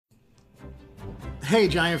Hey,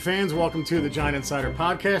 Giant fans, welcome to the Giant Insider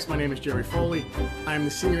Podcast. My name is Jerry Foley. I am the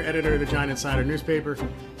senior editor of the Giant Insider newspaper,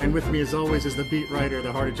 and with me, as always, is the beat writer of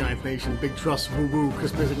the Heart of Giants Nation, Big Trust Woo Woo,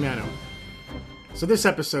 Chris Bisignano. So this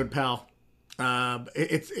episode, pal,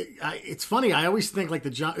 it's funny. I always think like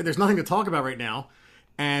there's nothing to talk about right now,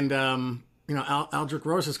 and Aldrich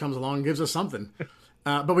Rosas comes along and gives us something.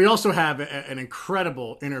 But we also have an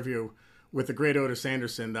incredible interview with the great Otis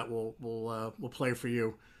Anderson that we'll play for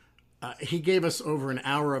you. He gave us over an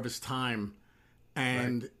hour of his time,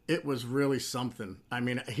 and It was really something. I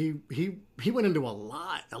mean, he went into a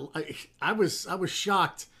lot. I was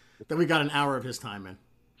shocked that we got an hour of his time, man.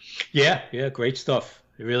 Yeah, great stuff.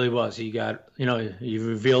 It really was. He got, he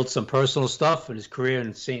revealed some personal stuff in his career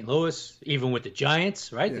in St. Louis, even with the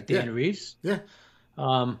Giants, right? With Dan Reeves. Yeah.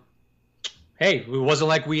 Hey, it wasn't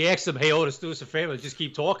like we asked him, hey, Otis, do us a favor, just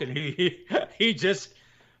keep talking. He just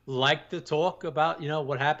liked to talk about,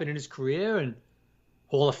 what happened in his career and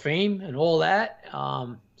Hall of Fame and all that.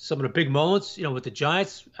 Some of the big moments, with the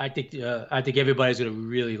Giants. I think everybody's going to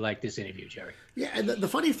really like this interview, Jerry. Yeah, and the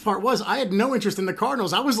funny part was I had no interest in the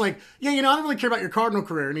Cardinals. I was like, I don't really care about your Cardinal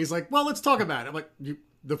career. And he's like, well, let's talk about it. I'm like,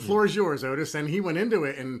 the floor is yours, Otis. And he went into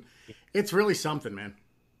it, and it's really something, man.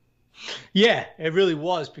 Yeah, it really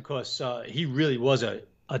was, because he really was a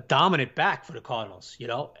dominant back for the Cardinals,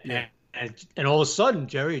 Yeah. And all of a sudden,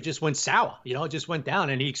 Jerry, it just went sour, it just went down,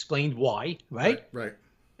 and he explained why, right? Right.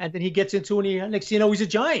 And then he gets into it, and next thing you know, he's a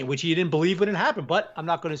Giant, which he didn't believe wouldn't happen, but I'm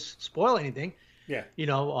not going to spoil anything. Yeah.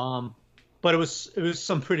 But it was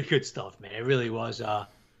some pretty good stuff, man. It really was.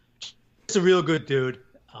 It's a real good dude.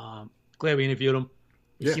 Glad we interviewed him.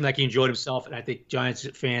 He seemed like he enjoyed himself, and I think Giants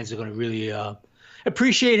fans are going to really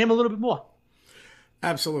appreciate him a little bit more.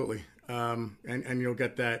 Absolutely. And you'll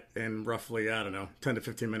get that in roughly, 10 to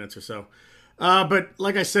 15 minutes or so. But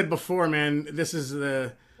like I said before, man, this is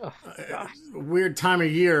the weird time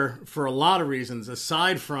of year for a lot of reasons,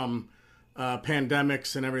 aside from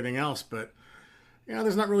pandemics and everything else. But,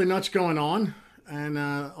 there's not really much going on. And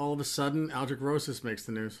all of a sudden, Aldrich Rosas makes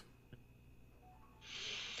the news.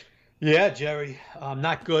 Yeah, Jerry.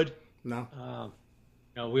 Not good. No.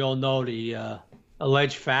 We all know the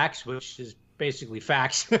alleged facts, which is basically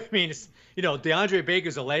facts. I mean, it's, DeAndre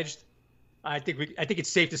Baker's alleged. I think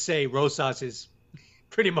it's safe to say Rosas is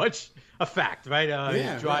pretty much a fact, right? He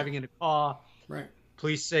was driving in a car. Right.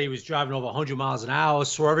 Police say he was driving over 100 miles an hour,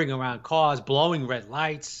 swerving around cars, blowing red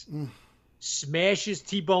lights, smashes,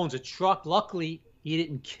 T-bones a truck. Luckily, he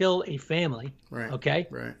didn't kill a family. Right. Okay.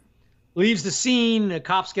 Right. Leaves the scene. The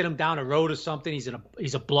cops get him down a road or something.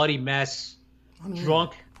 He's a bloody mess.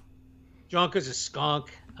 Drunk as a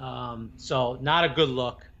skunk. So not a good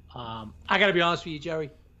look. I got to be honest with you, Jerry.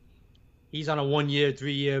 He's on a 1 year,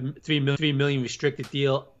 3 year, $3 million restricted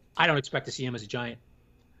deal. I don't expect to see him as a Giant.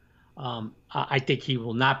 I think he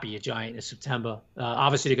will not be a Giant in September.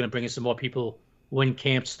 Obviously, they're going to bring in some more people when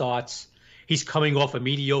camp starts. He's coming off a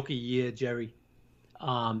mediocre year, Jerry.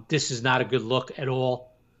 This is not a good look at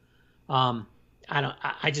all.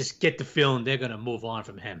 I just get the feeling they're going to move on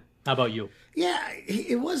from him. How about you? Yeah,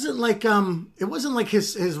 it wasn't like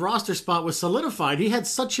his roster spot was solidified. He had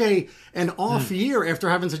such an off year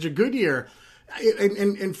after having such a good year,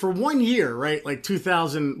 and for 1 year, right? Like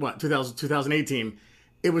 2018,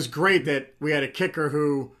 it was great that we had a kicker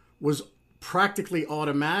who was practically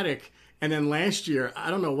automatic. And then last year,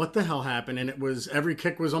 I don't know what the hell happened, and it was every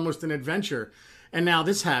kick was almost an adventure. And now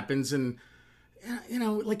this happens, and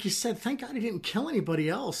like you said, thank God he didn't kill anybody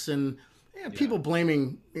else. And people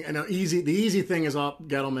blaming, the easy thing is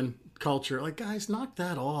Gettleman culture. Like, guys, knock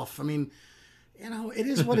that off. I mean, it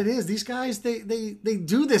is what it is. These guys, they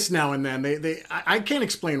do this now and then. I can't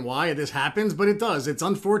explain why this happens, but it does. It's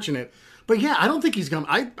unfortunate. But yeah, I don't think he's going.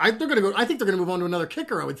 I think they're going to move on to another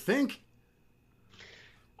kicker, I would think.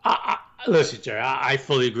 Listen, Jerry, I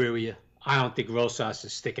fully agree with you. I don't think Rosas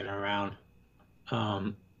is sticking around.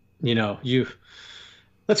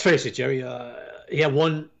 Let's face it, Jerry. He had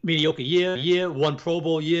one mediocre year, one Pro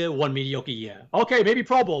Bowl year, one mediocre year. Okay, maybe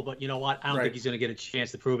Pro Bowl, but you know what? I don't think he's going to get a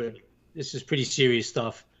chance to prove it. This is pretty serious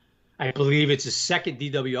stuff. I believe it's his second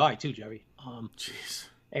DWI too, Jerry. Jeez.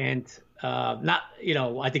 And not,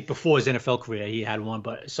 I think before his NFL career he had one,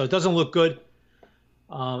 but so it doesn't look good.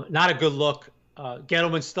 Not a good look.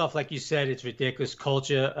 Gettleman stuff, like you said, it's ridiculous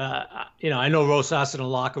culture. I know Rosas in the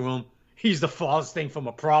locker room. He's the farthest thing from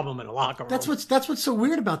a problem in the locker room. That's what's so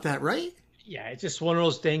weird about that, right? Yeah, it's just one of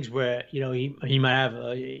those things where he might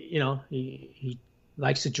have he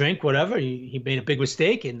likes to drink, whatever. He made a big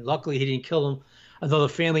mistake, and luckily he didn't kill another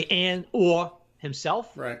family and or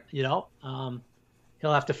himself. Right. He'll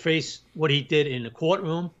have to face what he did in the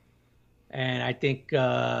courtroom, And I think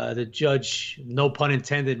the judge, no pun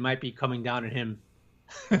intended, might be coming down on him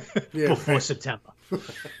before September.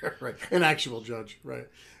 Right. An actual judge. Right.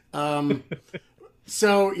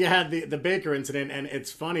 So you had the Baker incident, and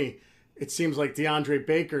it's funny. It seems like DeAndre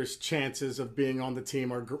Baker's chances of being on the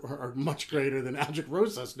team are much greater than Aldrick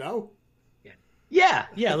Rosas, no? Yeah.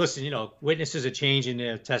 Listen, witnesses are changing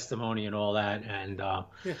their testimony and all that, and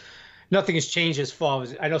nothing has changed as far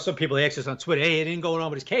as I know. Some people ask us on Twitter, "Hey, it didn't go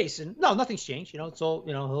on with his case," and no, nothing's changed. It's all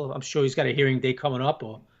I'm sure he's got a hearing date coming up,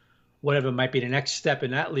 or whatever might be the next step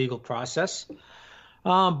in that legal process.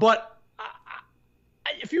 But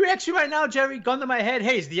if you ask me right now, Jerry, gun to my head,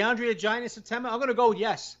 hey, is DeAndre a Giant in September? I'm going to go with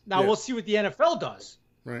yes. Now we'll see what the NFL does.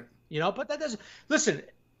 Right. But that doesn't listen.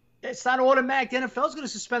 It's not automatic. The NFL is going to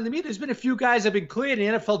suspend them either. There's been a few guys that have been cleared,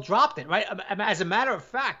 and the NFL dropped it. Right. As a matter of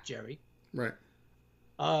fact, Jerry. Right.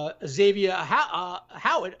 Xavier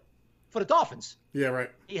Howard for the Dolphins. Yeah.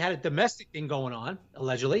 Right. He had a domestic thing going on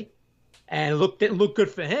allegedly, and didn't look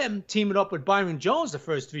good for him teaming up with Byron Jones the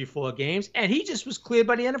first 3-4 games, and he just was cleared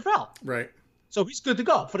by the NFL. Right. So he's good to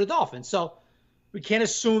go for the Dolphins. So we can't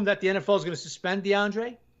assume that the NFL is going to suspend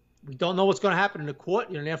DeAndre. We don't know what's going to happen in the court.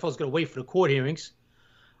 The NFL is going to wait for the court hearings.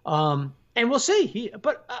 And we'll see.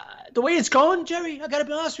 But the way it's going, Jerry, I got to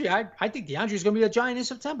be honest with you, I think DeAndre is going to be a Giant in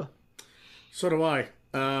September. So do I.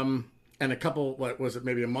 And a couple,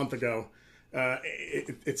 maybe a month ago,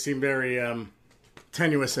 it seemed very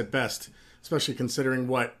tenuous at best, especially considering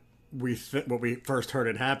what we first heard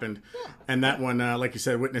had happened. Yeah. And that one, like you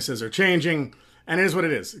said, witnesses are changing, and it is what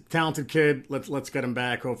it is. Talented kid. Let's get him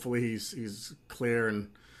back. Hopefully he's clear, and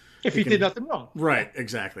if he did nothing wrong. Right,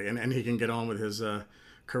 exactly. And he can get on with his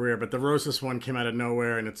career. But the Rosas one came out of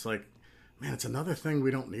nowhere, and it's like, man, it's another thing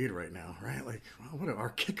we don't need right now, right? Like, what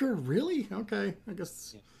our kicker, really? Okay, I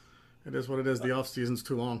guess it is what it is. The off season's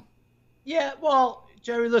too long. Yeah, well,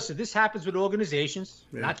 Jerry, listen, this happens with organizations,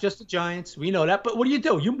 not just the Giants. We know that. But what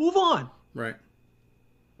do? You move on. Right.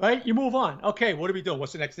 Right? You move on. Okay, what are we doing?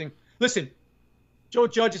 What's the next thing? Listen, Joe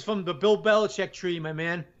Judge is from the Bill Belichick tree, my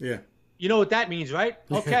man. Yeah. You know what that means, right?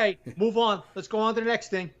 Okay, move on. Let's go on to the next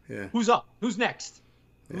thing. Yeah. Who's up? Who's next?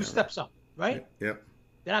 Who steps up, right? Yep.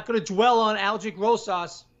 They're not going to dwell on Aldrick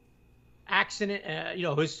Rosas' accident,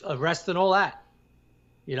 his arrest and all that.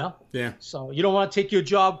 Yeah. So you don't want to take your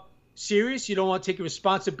job serious. You don't want to take your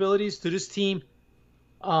responsibilities to this team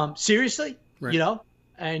seriously, right.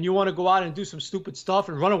 And you want to go out and do some stupid stuff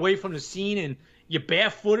and run away from the scene, and you're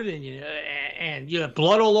barefooted and you have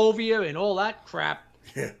blood all over you and all that crap.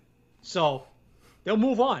 Yeah. So they'll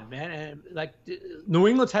move on, man. And like New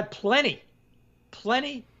England's had plenty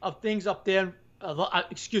of things up there.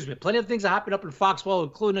 Plenty of things that happened up in Foxborough,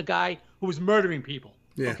 including a guy who was murdering people.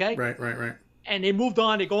 Yeah. Okay. Right. And they moved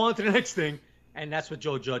on. They go on to the next thing. And that's what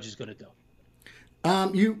Joe Judge is going to do.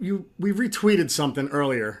 We retweeted something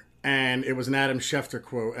earlier, and it was an Adam Schefter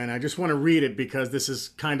quote, and I just want to read it because this is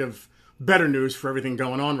kind of better news for everything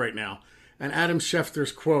going on right now. And Adam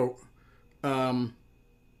Schefter's quote,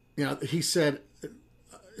 he said,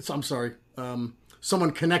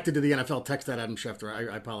 someone connected to the NFL texted Adam Schefter.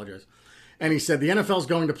 I apologize. And he said, the NFL is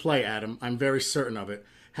going to play, Adam. I'm very certain of it.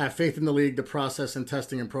 Have faith in the league. The process and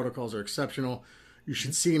testing and protocols are exceptional. You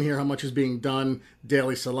should see and hear how much is being done.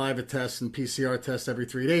 Daily saliva tests and PCR tests every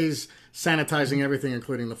 3 days. Sanitizing everything,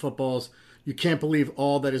 including the footballs. You can't believe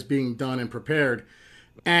all that is being done and prepared.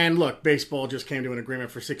 And look, baseball just came to an agreement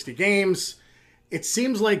for 60 games. It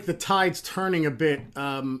seems like the tide's turning a bit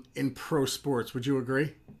in pro sports. Would you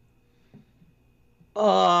agree?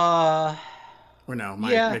 Or no? Am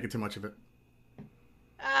I making too much of it?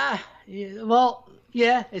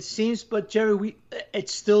 Yeah, it seems. But, Jerry,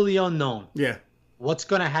 it's still the unknown. Yeah. What's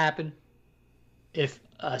going to happen if,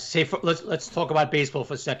 let's talk about baseball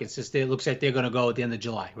for a second, since it looks like they're going to go at the end of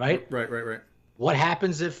July, right? Right. What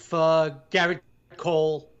happens if Garrett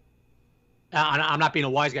Cole? I'm not being a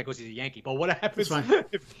wise guy because he's a Yankee, but what happens?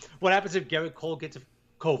 What happens if Garrett Cole gets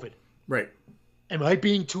COVID? Right. Am I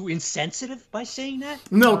being too insensitive by saying that?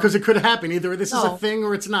 No, because it could happen. Either this is a thing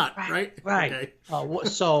or it's not. Right. Okay.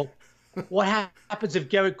 So, what happens if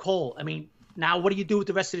Garrett Cole? I mean. Now, what do you do with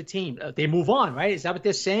the rest of the team? They move on, right? Is that what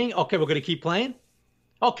they're saying? Okay, we're going to keep playing?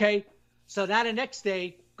 Okay. So now the next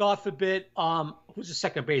day, God forbid, who's the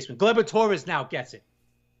second baseman? Gleyber Torres now gets it.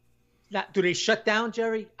 Now, do they shut down,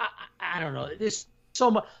 Jerry? I don't know. There's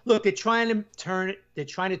so much. Look, they're trying to turn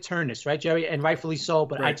this, right, Jerry? And rightfully so,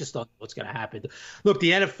 but I just don't know what's going to happen. Look,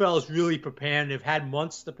 the NFL is really preparing. They've had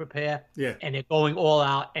months to prepare. Yeah. And they're going all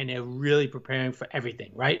out, and they're really preparing for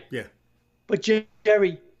everything, right? Yeah. But,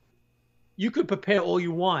 Jerry, you could prepare all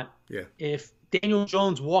you want. Yeah. If Daniel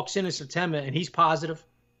Jones walks in September and he's positive,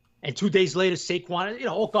 and 2 days later, Saquon,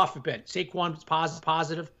 oh, God forbid, Saquon's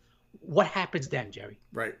positive. What happens then, Jerry?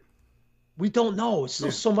 Right. We don't know. It's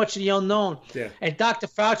still so much of the unknown. Yeah. And Dr.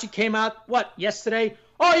 Fauci came out, yesterday?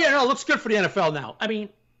 Oh, yeah, no, it looks good for the NFL now. I mean,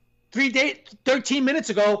 13 minutes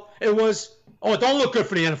ago, it was, it don't look good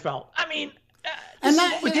for the NFL. I mean, and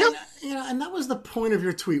that was the point of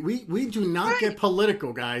your tweet. We do not get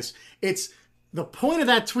political, guys. It's the point of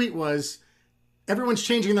that tweet was everyone's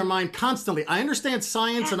changing their mind constantly. I understand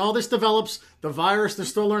science and all this develops. The virus, they're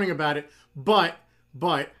still learning about it. But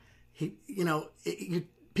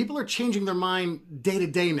people are changing their mind day to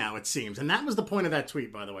day now, it seems. And that was the point of that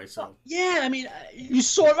tweet, by the way. So yeah, I mean, you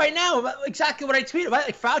saw it right now, exactly what I tweeted. Right?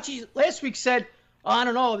 Like Fauci last week said, I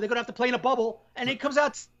don't know, they're going to have to play in a bubble. And he comes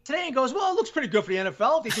out today and goes, well, it looks pretty good for the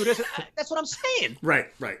NFL if they do this. That's what I'm saying. Right.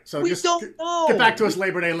 So we don't know. Get back to us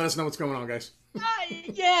Labor Day and let us know what's going on, guys.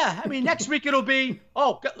 Yeah. I mean, next week it'll be,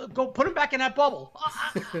 go put him back in that bubble.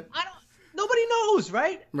 Nobody knows,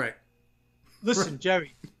 right? Right. Listen,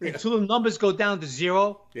 Jerry, until the numbers go down to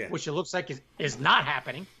 0, which it looks like is not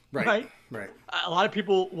happening, right? A lot of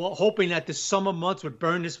people were hoping that the summer months would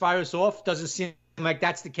burn this virus off. Doesn't seem like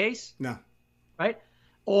that's the case. No. Right?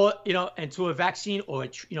 Or, into a vaccine or,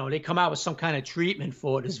 they come out with some kind of treatment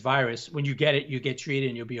for this virus. When you get it, you get treated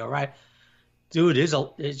and you'll be all right. Dude,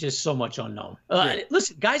 there's just so much unknown.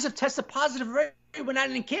 Listen, guys have tested positive right when not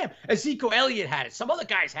in camp. Ezekiel Elliott had it. Some other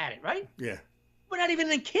guys had it, right? Yeah. We're not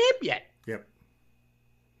even in camp yet. Yep.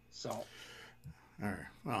 So. All right.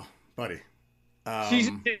 Well, buddy.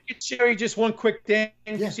 Season ticket, Sherry, just one quick thing.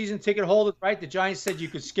 Season ticket holders, right? The Giants said you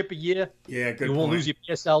could skip a year. Yeah, good point. You won't lose your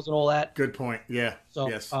PSLs and all that. Good point. Yeah. So,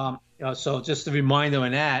 yes. So just a reminder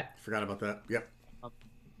on that. Forgot about that. Yep.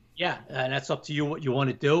 Yeah, and that's up to you what you want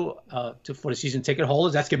to do for the season ticket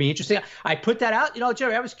holders. That's going to be interesting. I put that out.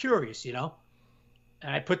 Jerry, I was curious, and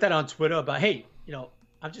I put that on Twitter about, hey,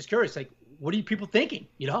 I'm just curious. Like, what are you people thinking,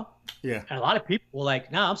 Yeah. And a lot of people were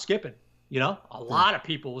like, no, I'm skipping. A lot of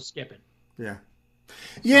people were skipping. Yeah.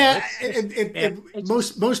 Yeah,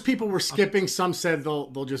 most people were skipping. Some said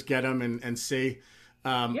they'll just get them and see.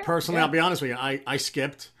 Personally, I'll be honest with you. I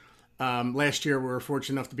skipped. Last year, we were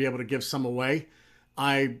fortunate enough to be able to give some away.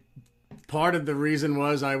 Part of the reason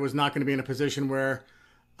was I was not going to be in a position where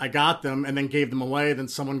I got them and then gave them away. Then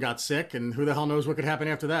someone got sick, and who the hell knows what could happen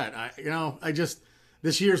after that.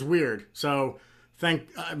 This year's weird. So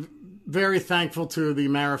I'm very thankful to the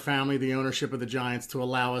Mara family, the ownership of the Giants, to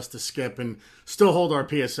allow us to skip and still hold our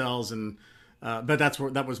PSLs. And but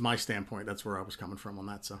that was my standpoint. That's where I was coming from on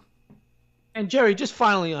that. So. And Jerry, just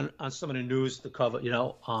finally on some of the news to cover,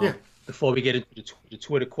 before we get into the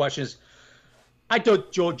Twitter questions, I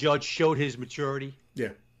thought Joe Judge showed his maturity. Yeah.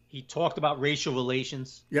 He talked about racial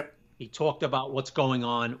relations. Yep. He talked about what's going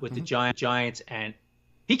on with the Giants, and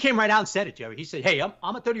he came right out and said it, Jerry. He said, hey, I'm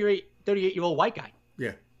a 38-year-old white guy.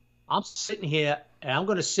 Yeah. I'm sitting here, and I'm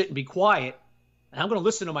going to sit and be quiet, and I'm going to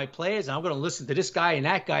listen to my players, and I'm going to listen to this guy and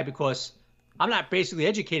that guy because I'm not basically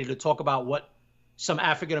educated to talk about what some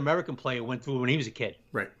African-American player went through when he was a kid.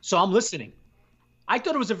 Right. So I'm listening. I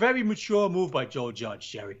thought it was a very mature move by Joe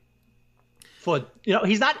Judge, Jerry.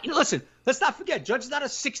 He's not, listen, let's not forget, Judge is not a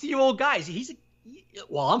 60-year-old guy.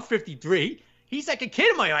 I'm 53. He's like a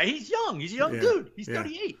kid in my eye. He's young. He's a young dude. He's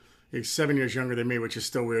 38. He's 7 years younger than me, which is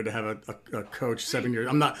still weird to have a coach 7 years.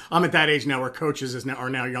 I'm at that age now where coaches are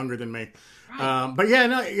now younger than me. Right. But yeah,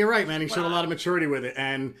 no, you're right, man. He showed a lot of maturity with it.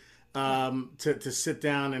 And to sit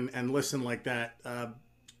down and listen like that,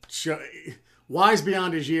 wise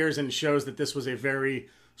beyond his years, and shows that this was a very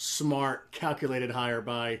smart, calculated hire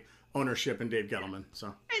by ownership and Dave Gettleman.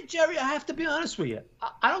 So, and Jerry, I have to be honest with you.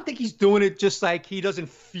 I don't think he's doing it just like he doesn't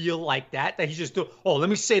feel like that he's just doing, let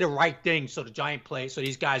me say the right thing so the Giant play, so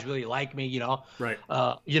these guys really like me, Right.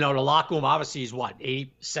 The locker room obviously is what,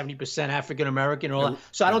 70% African American and all that.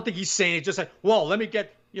 So I don't think he's saying it just like, let me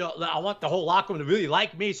get, I want the whole locker room to really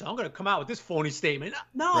like me, so I'm going to come out with this phony statement.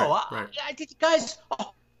 No, right. I think the guy's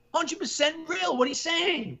 100% real what he's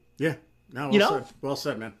saying. Yeah. No, well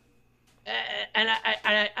said, man. And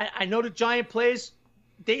I know the Giant players,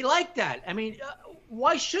 they like that. I mean,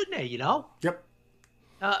 why shouldn't they, Yep.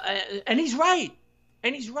 And he's right.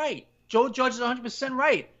 Joe Judge is 100%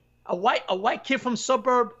 right. A white kid from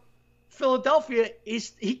suburb Philadelphia,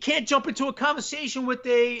 he can't jump into a conversation with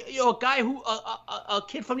a guy a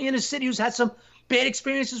kid from the inner city who's had some bad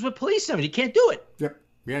experiences with police. He can't do it. Yep.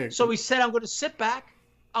 Yeah. So he said, I'm going to sit back,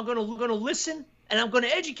 I'm going to listen, and I'm going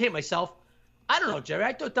to educate myself. I don't know, Jerry.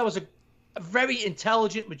 I thought that was a very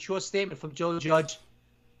intelligent, mature statement from Joe Judge.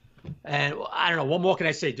 And I don't know. What more can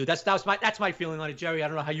I say, dude? That's my feeling on it, Jerry. I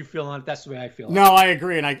don't know how you feel on it. That's the way I feel. No, I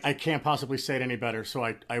agree, and I can't possibly say it any better, so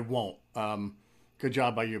I won't. Good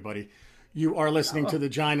job by you, buddy. You are listening to the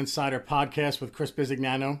Giant Insider podcast with Chris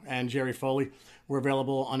Bisignano and Jerry Foley. We're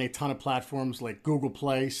available on a ton of platforms like Google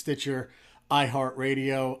Play, Stitcher,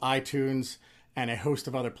 iHeartRadio, iTunes, and a host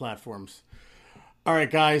of other platforms. All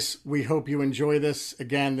right, guys, we hope you enjoy this.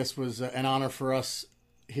 Again, this was an honor for us.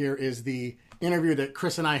 Here is the interview that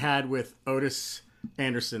Chris and I had with Otis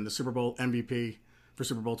Anderson, the Super Bowl MVP for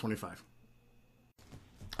Super Bowl 25.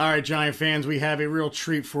 All right, Giant fans, we have a real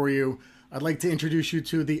treat for you. I'd like to introduce you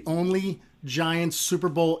to the only Giants Super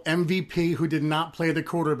Bowl MVP who did not play the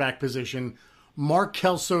quarterback position, Mark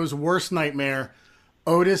Kelso's worst nightmare,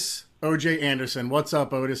 Otis O.J. Anderson. What's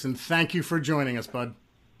up, Otis? And thank you for joining us, bud.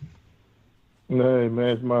 Hey,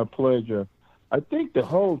 man, it's my pleasure. I think the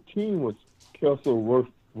whole team was Kelso's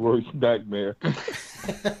worst nightmare.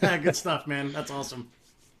 Good stuff, man. That's awesome.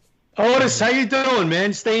 Otis, how you doing,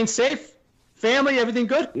 man? Staying safe? Family, everything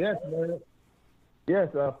good? Yes, man.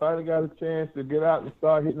 Yes, I finally got a chance to get out and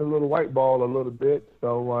start hitting a little white ball a little bit.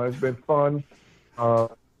 So it's been fun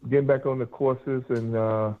getting back on the courses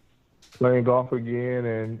and playing golf again.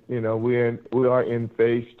 And, you know, we are in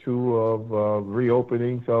phase 2 of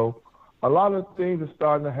reopening. So a lot of things are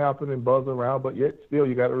starting to happen and buzz around. But yet still,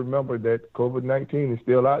 you got to remember that COVID-19 is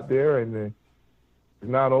still out there and it's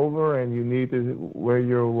not over. And you need to wear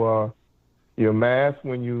your mask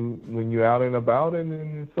when you're out and about, and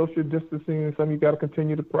then social distancing is something you got to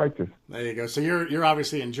continue to practice. There you go. So you're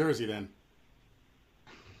obviously in Jersey then.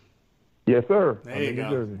 Yes, sir. There you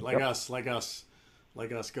go. Like us.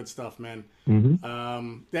 Good stuff, man. Mm-hmm.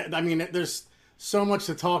 I mean, there's so much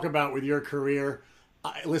to talk about with your career.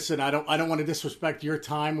 Listen, I don't want to disrespect your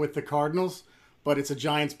time with the Cardinals, but it's a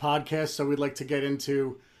Giants podcast, so we'd like to get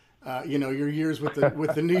into your years with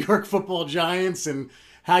the New York Football Giants and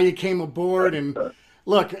how you came aboard. And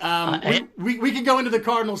look, we could go into the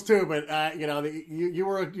Cardinals too, but you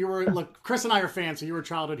were look, Chris and I are fans, so you were a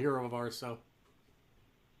childhood hero of ours. So,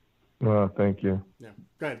 thank you. Yeah,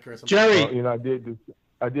 go ahead, Chris. Jerry, I did do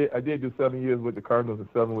 7 years with the Cardinals and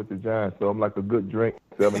 7 with the Giants, so I'm like a good drink,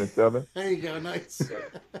 7-7. There you go, nice.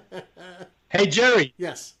 Hey, Jerry.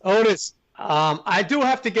 Yes. Otis, I do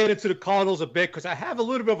have to get into the Cardinals a bit because I have a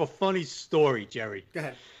little bit of a funny story, Jerry. Go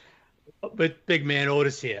ahead. But big man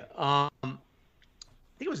Otis here. I think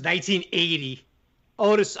it was 1980.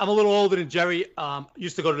 Otis, I'm a little older than Jerry.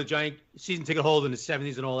 Used to go to the Giant season ticket holder in the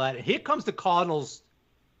 70s and all that. And here comes the Cardinals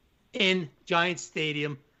in Giant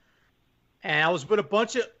Stadium. And I was with a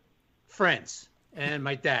bunch of friends and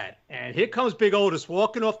my dad. And here comes Big Otis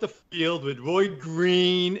walking off the field with Roy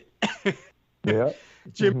Green, Yeah.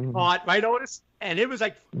 Jim Hart, right, Otis? And it was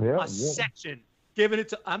like a section. Giving it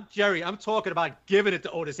to I'm talking about giving it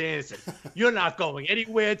to Otis Anderson. You're not going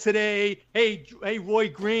anywhere today. Hey, Roy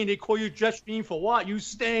Green, they call you Jeff Green for what? You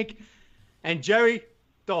stink. And Jerry,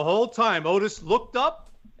 the whole time, Otis looked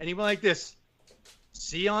up and he went like this.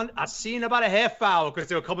 I'll see you in about a half hour because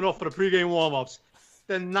they were coming off for the pregame warm-ups.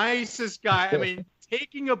 The nicest guy. I mean,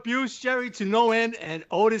 taking abuse, Jerry, to no end. And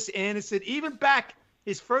Otis Anderson, even back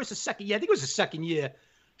his first or second year, I think it was his second year,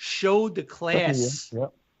 showed the class.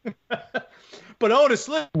 Yep. But Otis,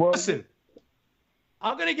 listen,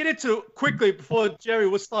 I'm going to get into it quickly before Jerry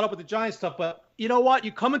will start up with the Giants stuff. But you know what?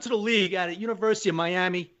 You come into the league at University of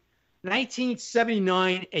Miami,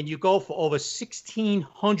 1979, and you go for over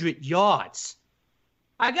 1,600 yards.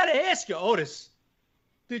 I got to ask you, Otis,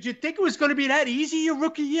 did you think it was going to be that easy your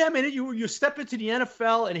rookie year? I mean, you step into the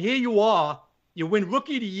NFL, and here you are. You win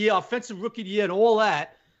Rookie of the Year, Offensive Rookie of the Year, and all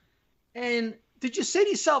that. And did you say to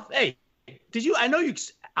yourself, hey, I know you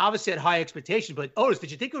obviously had high expectations, but Otis,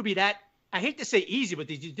 did you think it would be that, I hate to say easy, but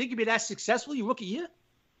did you think it'd be that successful your rookie year?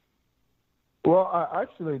 Well, I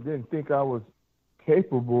actually didn't think I was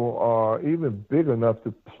capable or even big enough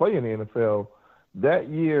to play in the NFL. That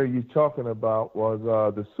year you're talking about was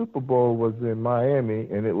the Super Bowl was in Miami,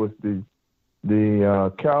 and it was the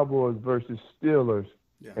Cowboys versus Steelers.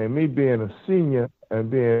 Yeah. And me being a senior and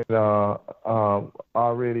being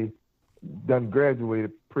already done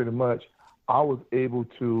graduated pretty much, I was able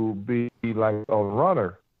to be like a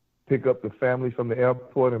runner, pick up the family from the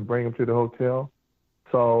airport and bring them to the hotel.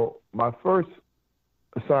 So my first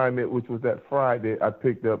assignment, which was that Friday, I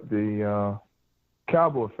picked up the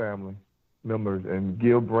Cowboy family members, and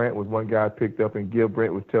Gil Brandt was one guy I picked up, and Gil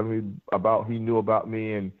Brandt was telling me he knew about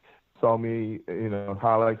me and saw me,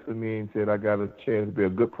 highlights of me and said I got a chance to be a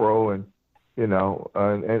good pro, and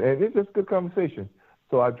it's just good conversation.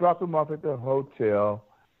 So I dropped him off at the hotel,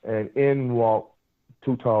 and in walked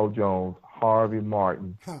Too Tall Jones, Harvey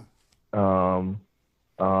Martin, who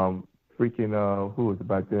was it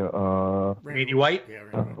back there? Randy White.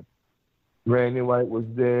 Randy White was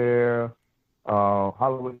there.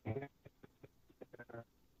 Hollywood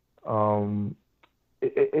um,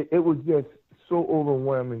 it was just so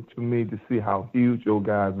overwhelming to me to see how huge those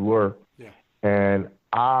guys were. Yeah. And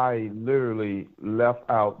I literally left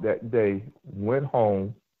out that day, went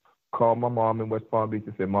home, called my mom in West Palm Beach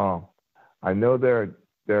and said, Mom, I know there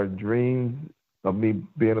are dreams of me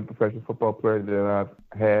being a professional football player that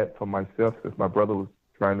I've had for myself since my brother was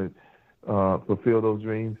trying to fulfill those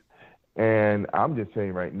dreams. And I'm just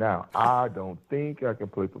saying right now, I don't think I can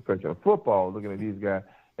play professional football looking at these guys.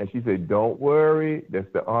 And she said, don't worry,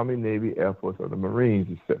 that's the Army, Navy, Air Force, or the Marines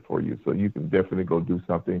is set for you, so you can definitely go do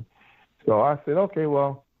something. So I said, okay,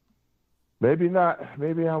 well, maybe not.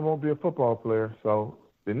 Maybe I won't be a football player. So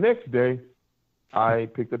the next day, I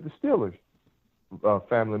picked up the Steelers.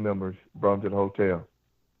 Family members brought them to the hotel.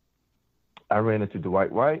 I ran into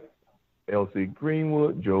Dwight White, L.C.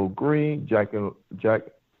 Greenwood, Joe Green, Jack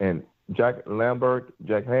Lambert,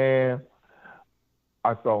 Jack Ham.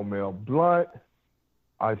 I saw Mel Blunt.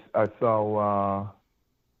 I saw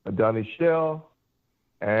Donnie Shell,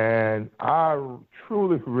 and I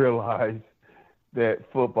truly realized that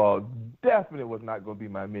football definitely was not going to be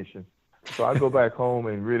my mission. So I go back home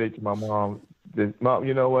and relate to my mom. Mom,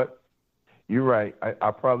 you know what? You're right.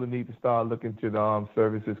 I probably need to start looking to the armed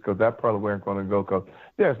services because that probably where I'm going to go because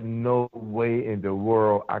there's no way in the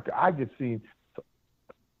world. I just seen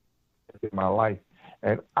in my life.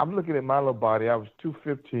 And I'm looking at my little body. I was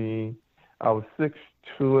 215. I was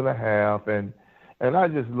 6'2.5", and I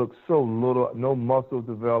just looked so little, no muscle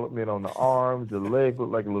development on the arms, the legs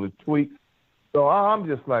looked like a little tweak. So I'm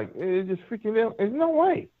just like, it's just freaking out. There's no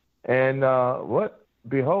way. And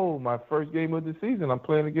behold, my first game of the season, I'm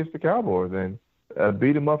playing against the Cowboys, and I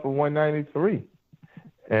beat them up for 193.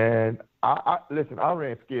 And listen, I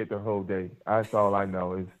ran scared the whole day. That's all I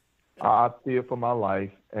know is I feared for my life.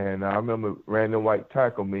 And I remember Brandon White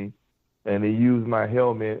tackled me, and he used my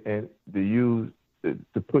helmet and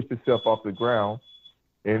to push himself off the ground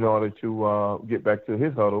in order to get back to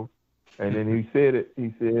his huddle. And then he said,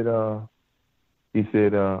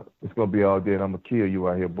 it's gonna be all dead. I'm gonna kill you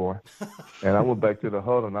out here, boy. And I went back to the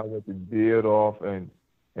huddle and I went to Beardoff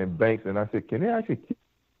and Banks and I said, can they actually kill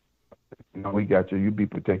you? No, we got you. You be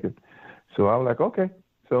protected. So I was like, okay.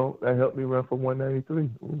 So that helped me run for 193.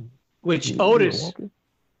 Ooh. Which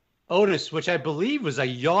Otis, which I believe was a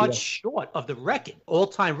yard short of the record,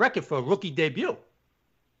 all-time record for a rookie debut.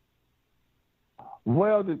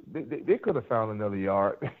 Well, they could have found another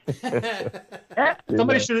yard.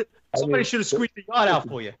 Somebody should have squeezed the yard out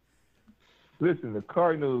for you. Listen, the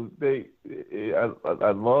Cardinals,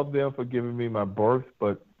 I love them for giving me my berth,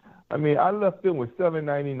 but I mean, I left them with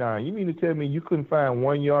 $7.99. You mean to tell me you couldn't find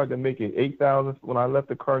 1 yard to make it $8,000 when I left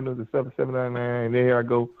the Cardinals at $7.99, and there I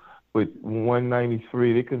go with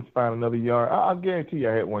 193. They couldn't find another yard. I guarantee you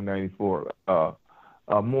I had 194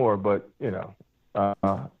 more, but you know,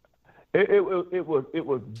 it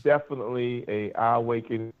was definitely a eye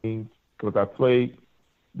awakening because I played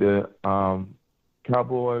the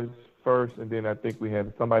Cowboys first, and then I think we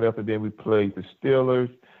had somebody else, and then we played the Steelers,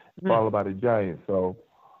 followed by the Giants. So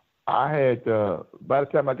I had by the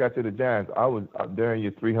time I got to the Giants, I was during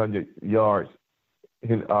your 300 yards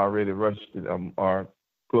and already rushed or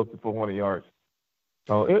close to 400 yards.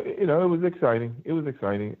 So it was exciting. It was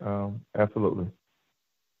exciting, absolutely.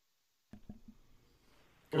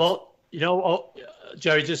 Well,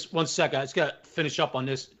 Jerry, just 1 second. I just got to finish up on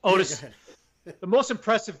this. Otis, the most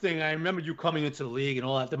impressive thing, I remember you coming into the league and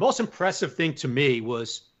all that. The most impressive thing to me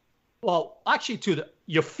was, well, actually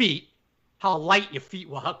your feet, how light your feet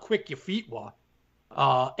were, how quick your feet were.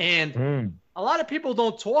 And a lot of people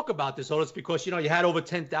don't talk about this, Otis, because, you had over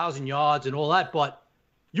 10,000 yards and all that, but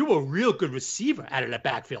you were a real good receiver out of that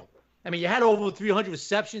backfield. I mean, you had over 300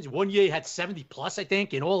 receptions. 1 year you had 70 plus, I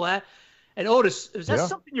think, and all that. And Otis, is that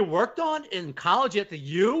something you worked on in college at the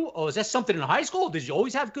U, or is that something in high school? Did you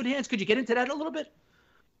always have good hands? Could you get into that a little bit?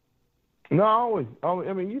 No, always.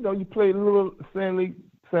 I mean, you played a little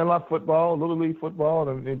Sandlot football, little league football,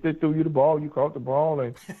 and they threw you the ball, you caught the ball,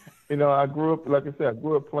 and I grew up, like I said,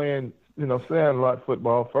 playing Sandlot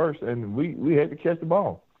football first, and we had to catch the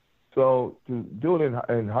ball. So to do it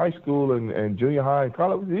in high school and junior high and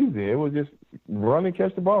college was easy. It was just run and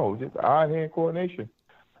catch the ball, just eye-hand coordination.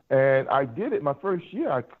 And I did it my first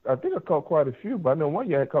year. I think I caught quite a few, but I know 1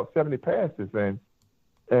 year I caught 70 passes, and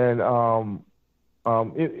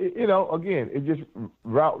again, it's just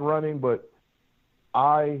route running, but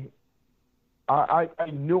I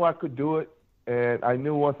knew I could do it, and I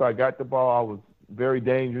knew once I got the ball, I was very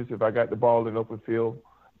dangerous if I got the ball in open field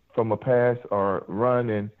from a pass or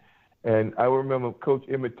run. And I remember Coach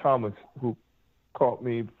Emmett Thomas, who caught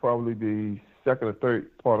me probably the second or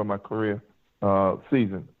third part of my career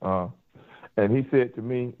season. And he said to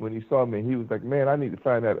me when he saw me, he was like, "Man, I need to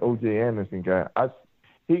find that O.J. Anderson guy.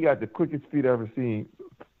 He got the quickest feet I've ever seen,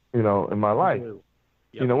 in my life.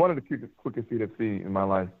 Yep. One of the quickest feet I've seen in my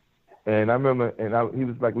life." And I remember, he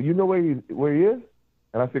was like, "Well, you know where he is?"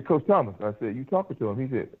 And I said, "Coach Thomas." I said, "You talking to him?" He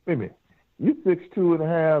said, "Wait a minute, you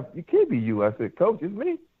 6'2.5". You can't be you." I said, "Coach, it's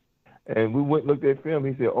me." And we went and looked at film.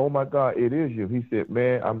 He said, "Oh my God, it is you." He said,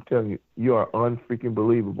 "Man, I'm telling you, you are unfreaking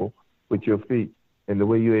believable with your feet and the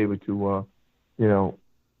way you're able to,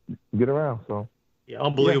 get around." So yeah,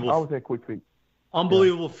 unbelievable. Yeah, I was at quick feet.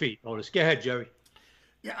 Unbelievable feet, Otis. Go ahead, Jerry.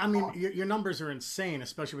 Yeah, I mean, your numbers are insane,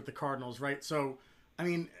 especially with the Cardinals, right? So, I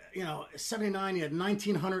mean, 79, he had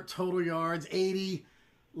 1,900 total yards, 80,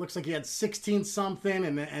 looks like he had 16 something,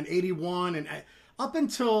 and 81, and up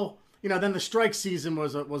until then the strike season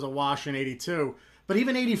was a wash in 82, but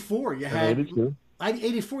even 84, you had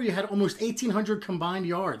 84, you had almost 1,800 combined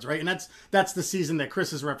yards, right? And that's the season that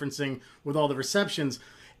Chris is referencing with all the receptions.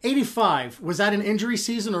 85, was that an injury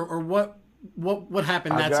season or what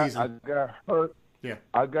happened that season? I got hurt. Yeah.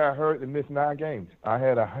 I got hurt and missed 9 games. I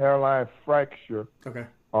had a hairline fracture. Okay.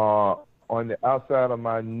 On the outside of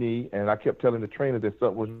my knee, and I kept telling the trainer that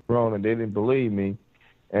something was wrong, and they didn't believe me.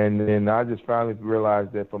 And then I just finally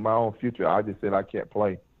realized that for my own future, I just said I can't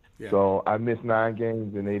play. Yeah. So I missed 9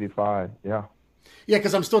 games in 85. Yeah. Yeah,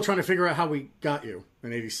 because I'm still trying to figure out how we got you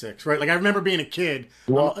in 86, right? Like, I remember being a kid,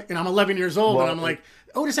 and I'm 11 years old, and I'm like,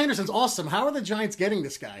 Otis Anderson's awesome. How are the Giants getting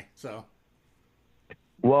this guy? So.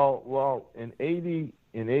 Well, in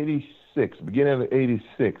 86, beginning of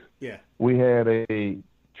 86, yeah, we had a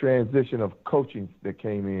transition of coaching that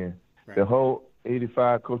came in. Right. The whole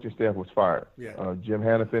 85 coaching staff was fired. Yeah. Jim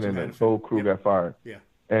Hannafin and the whole crew got fired. Yeah.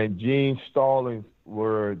 And Gene Stallings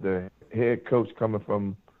were the head coach coming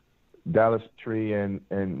from Dallas Tree and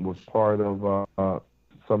was part of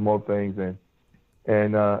some more things.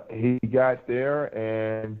 And he got there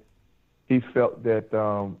and he felt that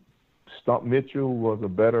Stump Mitchell was a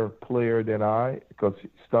better player than I, because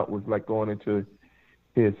Stump was like going into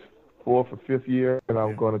his 4th or 5th year, and I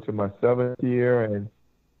was going into my 7th year, and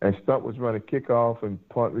Stump was running kickoff and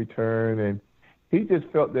punt return, and he just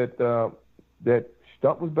felt that that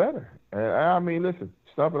Stump was better. And I mean, listen,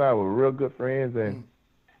 Stump and I were real good friends, and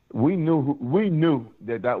we knew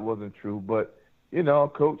that wasn't true. But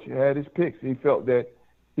Coach had his picks. He felt that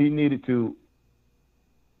he needed to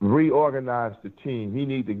reorganize the team. He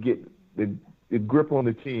needed to get the grip on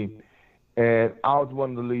the team, and I was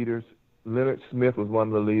one of the leaders. Leonard Smith was one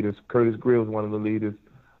of the leaders. Curtis Grill was one of the leaders.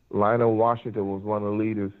 Lionel Washington was one of the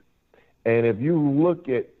leaders. And if you look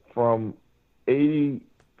at from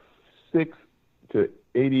 86 to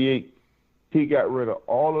 88, he got rid of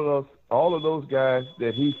all of those guys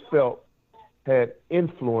that he felt had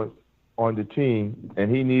influence on the team,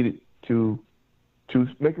 and he needed to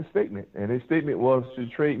make a statement. And his statement was to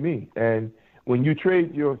trade me. And when you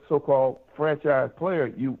trade your so-called franchise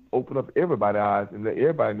player, you open up everybody's eyes and let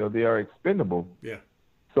everybody know they are expendable. Yeah.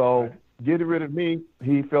 So getting rid of me,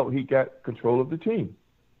 he felt he got control of the team,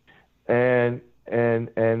 and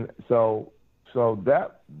so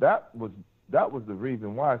that was the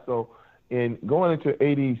reason why. So in going into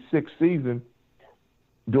 86 season,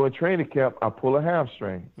 during training camp, I pulled a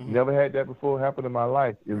hamstring. Mm-hmm. Never had that before happen in my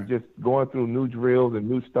life. It was just going through new drills and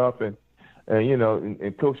new stuff, and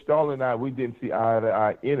Coach Stallings and I, we didn't see eye to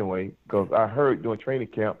eye anyway, because I heard during training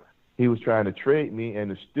camp he was trying to trade me,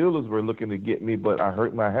 and the Steelers were looking to get me, but I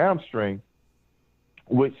hurt my hamstring,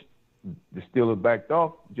 which the Steelers backed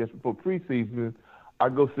off just before preseason. I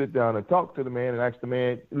go sit down and talk to the man and ask the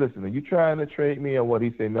man, "Listen, are you trying to trade me or what?"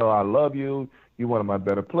 He said, "No, I love you. You're one of my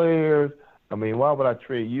better players. I mean, why would I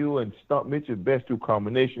trade you and Stump Mitchell, best 2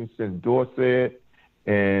 combinations since Dorsett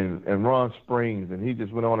and Ron Springs?" And he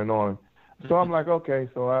just went on and on. So I'm like, okay.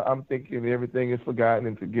 So I'm thinking everything is forgotten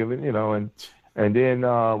and forgiven, and then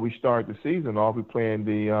we start the season off. We playing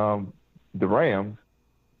the Rams,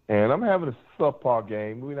 and I'm having a subpar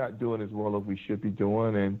game. We're not doing as well as we should be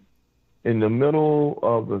doing. And in the middle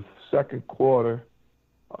of the second quarter,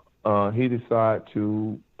 he decided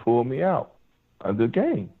to pull me out of the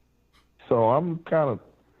game. So I'm kind of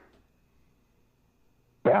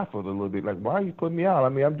baffled a little bit. Like, why are you putting me out? I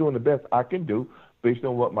mean, I'm doing the best I can do based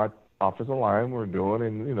on what my offensive line were doing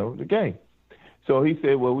in, the game. So he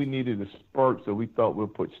said, well, we needed a spurt, so we thought we'll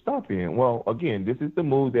put Stump in. Well, again, this is the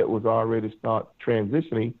move that was already start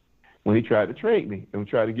transitioning when he tried to trade me and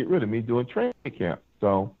tried to get rid of me during training camp.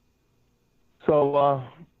 So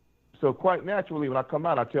quite naturally, when I come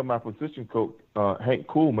out, I tell my position coach, Hank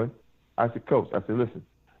Coolman, I said, "Coach," I said, "listen,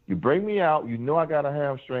 You bring me out. You know I got a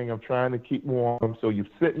hamstring. I'm trying to keep warm. So you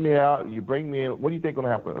sit me out. You bring me in. What do you think going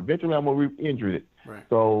to happen? Eventually, I'm going to re-injure it. Right.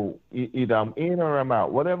 So either I'm in or I'm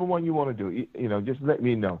out. Whatever one you want to do, just let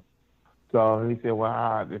me know. So he said,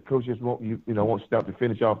 well, the coach just won't stop to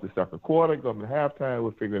finish off the second quarter. Go to halftime.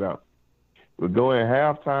 We'll figure it out. We'll go in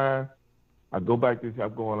halftime. I go back to,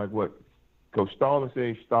 I'm going like what Coach Stallings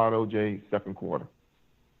said, start OJ second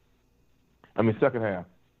half.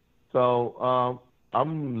 So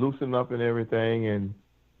I'm loosening up and everything,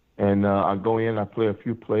 and I go in. I play a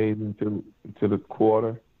few plays into the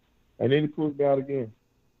quarter, and then he pulls me out again.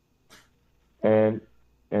 And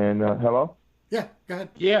hello. Yeah, go ahead.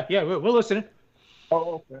 Yeah, we're listening.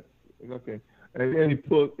 Oh, okay. And then he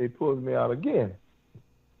pulls me out again,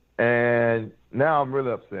 and now I'm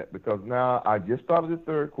really upset because now I just started the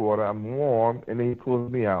third quarter. I'm warm, and then he pulls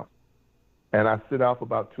me out. And I sit out for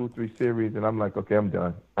about 2-3 series, and I'm like, okay, I'm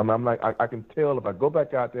done. I'm like, I can tell if I go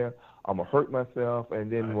back out there, I'm going to hurt myself,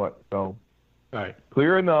 and then what? So,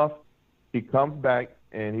 clear enough, he comes back,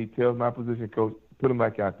 and he tells my position coach, put him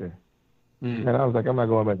back out there. And I was like, I'm not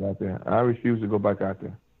going back out there. I refuse to go back out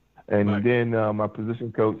there. And then my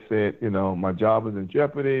position coach said, my job is in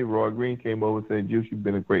jeopardy. Roy Green came over and said, Juice, you've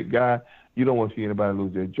been a great guy. You don't want to see anybody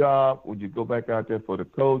lose their job. Would you go back out there for the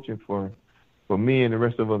coach and for me and the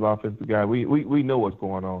rest of us offensive guys? We know what's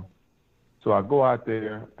going on. So I go out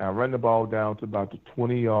there, I run the ball down to about the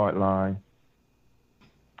 20-yard line,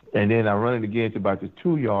 and then I run it again to about the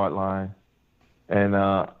 2-yard line, and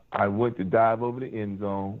I went to dive over the end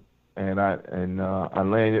zone, and I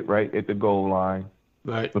landed right at the goal line.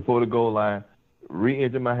 Right. Before the goal line,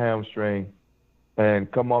 re-injured my hamstring,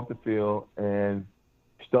 and come off the field, and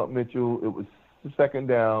Stump Mitchell, it was second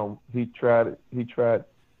down. He tried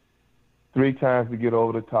 3 times to get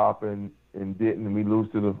over the top and didn't. And we lose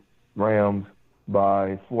to the Rams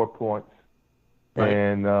by 4 points. Right.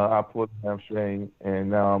 And I pulled the hamstring, and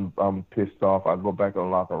now I'm pissed off. I go back in the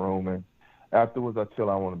locker room, and afterwards I tell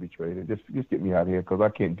I want to be traded. Just get me out of here because I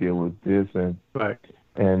can't deal with this. And I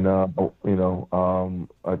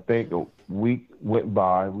think a week went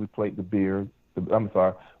by. We played the Bears.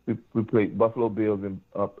 We played Buffalo Bills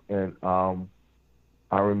and I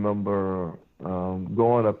remember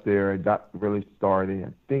going up there. It got really started.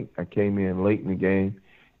 I think I came in late in the game,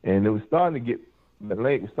 and the leg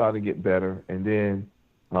was starting to get better. And then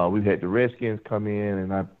we had the Redskins come in,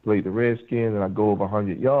 and I played the Redskins, and I go over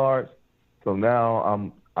 100 yards. So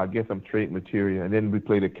now I guess I'm trade material. And then we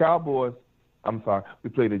played the Cowboys. We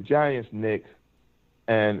played the Giants next.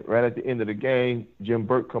 And right at the end of the game, Jim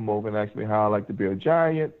Burke come over and asked me how I like to be a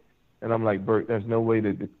Giant. And I'm like, Bert, there's no way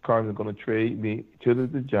that the Cardinals are going to trade me to the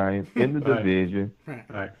Giants in the division.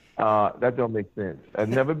 Right. That don't make sense.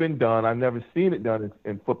 It's never been done. I've never seen it done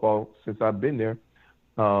in football since I've been there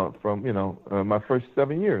from, my first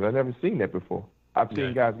 7 years. I've never seen that before. I've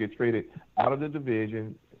seen guys get traded out of the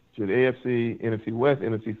division to the AFC, NFC West,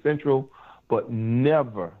 NFC Central, but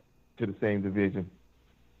never to the same division.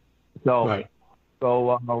 So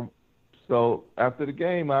after the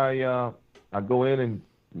game, I go in and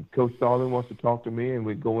Coach Stallings wants to talk to me, and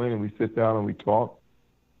we go in and we sit down and we talk,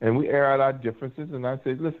 and we air out our differences. And I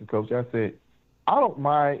said, listen, Coach, I don't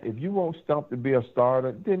mind if you want Stump to be a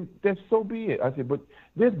starter, then so be it. I said, but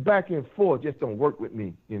this back and forth just don't work with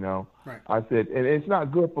me, Right. I said, and it's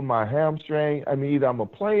not good for my hamstring. I mean, either I'm going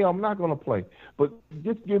to play or I'm not going to play. But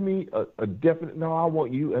just give me a definite, no, I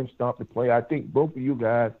want you and Stump to play. I think both of you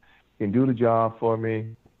guys can do the job for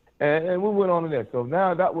me. And we went on to that. So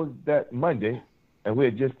now that was that Monday, and we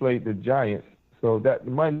had just played the Giants. So that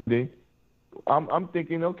Monday, I'm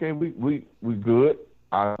thinking, okay, we good.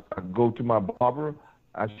 I go to my barber.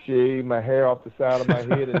 I shave my hair off the side of my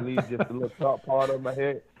head and leave just the little top part of my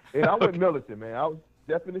head. And I went militant, man. I was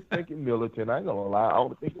definitely thinking militant. I ain't gonna lie. I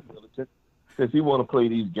was thinking militant because he want to play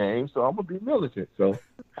these games, so I'm gonna be militant. So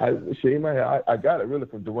I shaved my hair. I got it really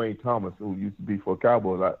from Dwayne Thomas, who used to be for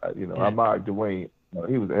Cowboys. I admired Dwayne.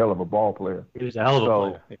 He was a hell of a ball player. He was a hell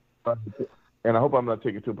of a player. And I hope I'm not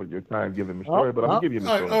taking too much of your time giving the story, but I'm going to give you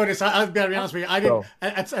the story. Otis, I've got to be honest with you. I didn't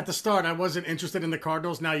at the start. I wasn't interested in the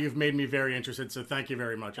Cardinals. Now you've made me very interested. So thank you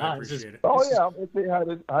very much. I appreciate it. Oh yeah, I'm going to tell you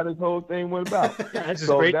how this whole thing went about. This is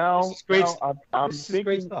great. I'm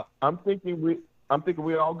thinking we're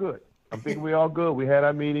all good. We had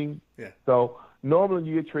our meeting. Yeah. So normally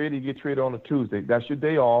you get traded on a Tuesday. That's your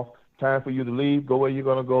day off. Time for you to leave. Go where you're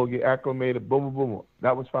going to go. Get acclimated. Boom, boom, boom.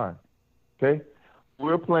 That was fine. Okay.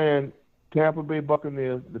 We're playing Tampa Bay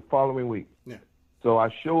Buccaneers the following week. Yeah. So I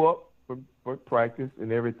show up for practice and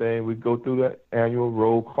everything. We go through the annual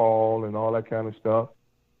roll call and all that kind of stuff.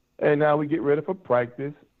 And now we get ready for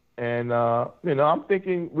practice. And, I'm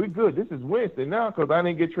thinking we're good. This is Wednesday now because I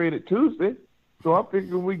didn't get traded Tuesday. So I'm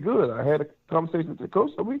thinking we good. I had a conversation with the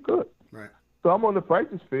coach, so we good. Right. So I'm on the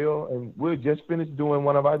practice field, and we're just finished doing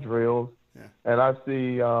one of our drills. Yeah. And I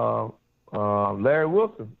see Larry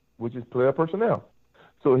Wilson, which is player personnel.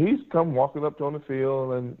 So he's come walking up on the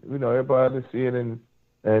field, and, everybody see it.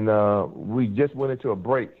 And we just went into a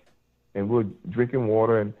break, and we're drinking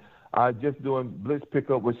water. And I just doing blitz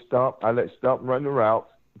pickup with Stump. I let Stump run the routes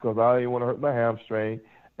because I didn't want to hurt my hamstring.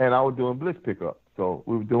 And I was doing blitz pickup. So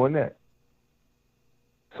we were doing that.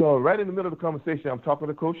 So right in the middle of the conversation, I'm talking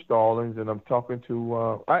to Coach Stallings, and I'm talking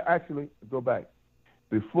to I actually go back.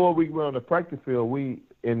 Before we went on the practice field, we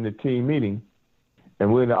in the team meeting,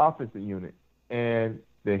 and we're in the offensive unit. And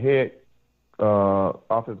the head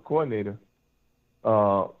offensive coordinator,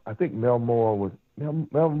 I think Mel Moore was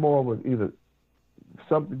either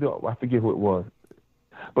something, I forget who it was.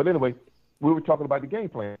 But anyway, we were talking about the game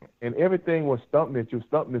plan, and everything was Stump Mitchell,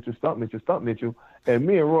 Stump Mitchell, Stump Mitchell, Stump Mitchell, and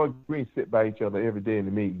me and Roy Green sit by each other every day in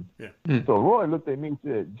the meeting. Yeah. So Roy looked at me and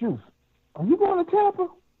said, "Juice, are you going to Tampa?"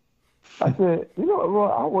 I said, "You know what, Roy,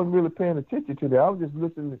 I wasn't really paying attention to that. I was just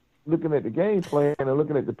looking at the game plan and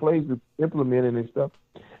looking at the plays we implemented and stuff."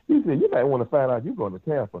 He said, "You might want to find out you're going to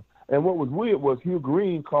Tampa." And what was weird was Hugh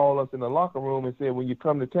Green called us in the locker room and said, "When you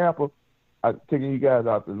come to Tampa, I'm taking you guys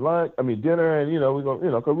out to dinner, and we're going,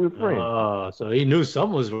 because we're friends." Oh, so he knew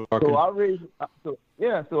something was working.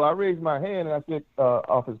 So I raised my hand and I said,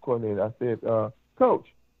 office coordinator, I said, "Coach,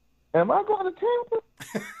 am I going to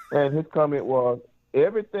Tampa?" And his comment was,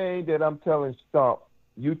 "Everything that I'm telling Stump,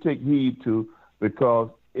 you take heed to because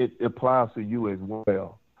it applies to you as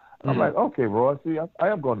well." I'm like, "Okay, Roy, see, I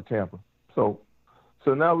am going to Tampa." So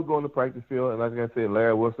now we're going to practice field, and like I said,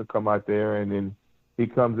 Larry Wilson come out there, and then he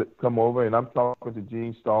come over, and I'm talking to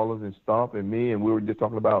Gene Stallings and Stump and me, and we were just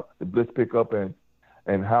talking about the blitz pickup and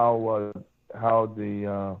how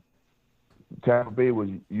the Tampa Bay was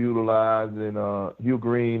utilizing Hugh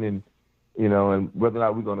Green, and and whether or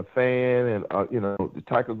not we're going to fan, and the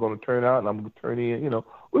Tiger going to turn out, and I'm going to turn in.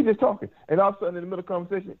 We're just talking, and all of a sudden in the middle of the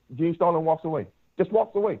conversation, Gene Stallings walks away, just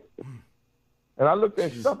walks away, and I looked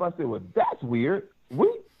at Stump. I said, "Well, that's weird. We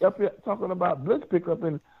up here talking about blitz pickup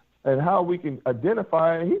and how we can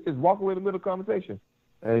identify it," and he just walked away in the middle of the conversation.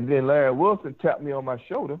 And then Larry Wilson tapped me on my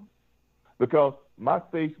shoulder because my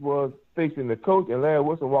face was facing the coach, and Larry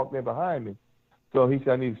Wilson walked in behind me. So he said,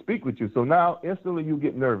 "I need to speak with you." So now instantly you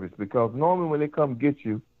get nervous because normally when they come get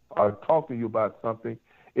you or talk to you about something,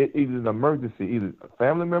 it is an emergency. Either a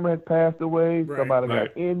family member has passed away, somebody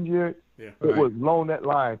got injured. Yeah. It was along that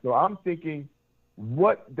line. So I'm thinking,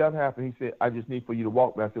 what does happen? He said, "I just need for you to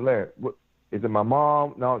walk me." I said, "Larry, what? Is it my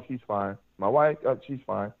mom?" "No, she's fine." "My wife?" "She's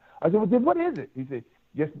fine." I said, "Well, then what is it?" He said,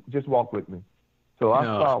 just walk with me." So I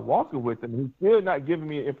started walking with him. He's still not giving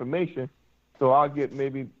me information. So I'll get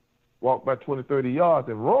maybe walk by 20, 30 yards.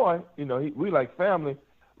 And Roy, we like family.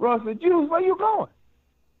 Roy said, "Juice, where you going?"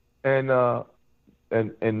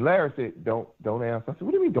 And Larry said, Don't answer. I said,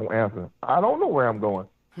 "What do you mean don't answer?" "I don't know where I'm going."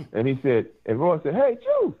 And he said, and Roy said, "Hey,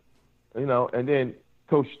 Juice." And then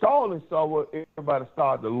Coach Stallings saw what everybody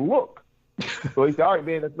started to look. So he said, "All right,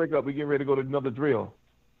 man, let's break up. We're getting ready to go to another drill."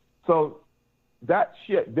 So that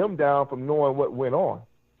shut them down from knowing what went on.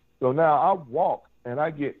 So now I walk, and I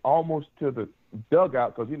get almost to the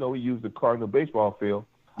dugout because, we use the Cardinal baseball field.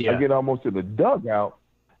 Yeah. I get almost to the dugout,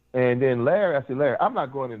 and then I said, "Larry, I'm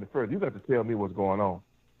not going any further. You got to tell me what's going on."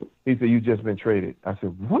 He said, "You just been traded." I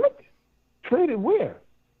said, "What? Traded where?"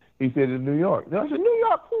 He said, "In New York." I said, "New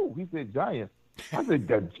York who?" He said, "Giants." I said,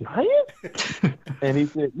 "The Giants?" And he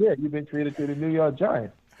said, "Yeah, you've been traded to the New York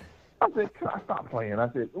Giants." I said, "Can I stop playing?" I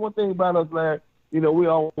said, "One thing about us, Larry, we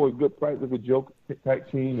always good practice with joke type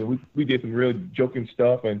team, and we did some real joking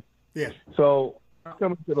stuff." And so I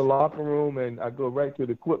come into the locker room, and I go right to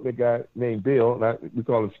the equipment guy named Bill, and we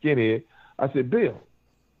call him Skinhead. I said, "Bill,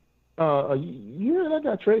 you heard I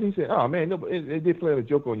got traded?" He said, "Oh, man, no, they did play a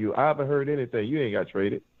joke on you. I haven't heard anything. You ain't got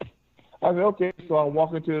traded." I said, "Okay." So I'm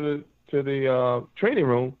walking to the training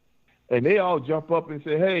room, and they all jump up and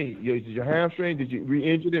say, "Hey, your hamstring, did you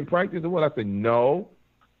re-injured in practice or what?" I said, "No."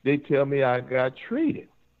 They tell me I got traded.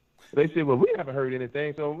 They said, "Well, we haven't heard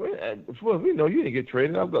anything, so we know you didn't get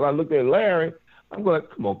traded." I looked at Larry. I'm going,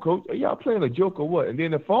 "Come on, coach, are y'all playing a joke or what?" And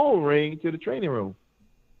then the phone rang to the training room.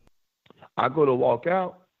 I go to walk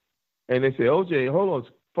out, and they say, "OJ, hold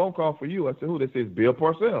on, phone call for you." I said, "Who?" They say, "Bill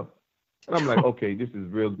Parcells." And I'm like, okay, this is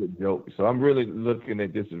a real good joke. So I'm really looking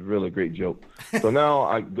at this as a really great joke. So now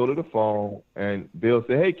I go to the phone, and Bill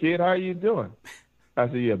said, "Hey, kid, how are you doing?" I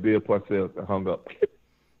said, "Yeah, Bill Parcells." I hung up.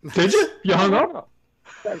 Did you? You hung up?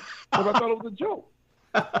 Because I thought it was a joke.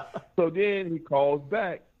 So then he calls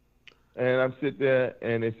back, And I'm sitting there,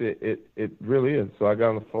 and they said, it really is. So I got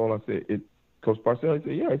on the phone. I said, Coach Parcells? He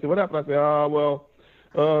said, yeah. He said, what happened?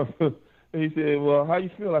 I said, he said, well, how you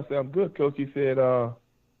feel? I said, I'm good, Coach. He said,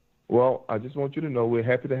 well, I just want you to know we're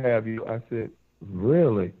happy to have you. I said,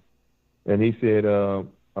 really? And he said,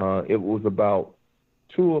 it was about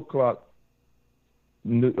 2 o'clock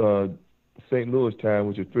St. Louis time,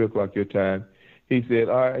 which is 3 o'clock your time. He said,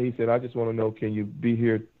 all right. He said, I just want to know, can you be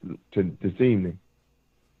here this evening?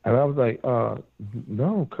 And I was like,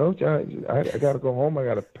 no, Coach, I got to go home. I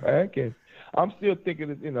got to pack. And I'm still thinking,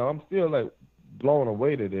 I'm still like blown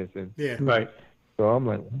away to this. And Yeah. Right. so I'm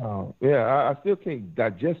like, wow. Yeah, I still can't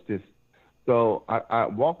digest this. So I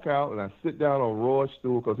walk out and I sit down on Roy's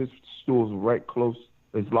stool because his stool was right close,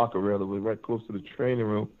 his locker rather, was right close to the training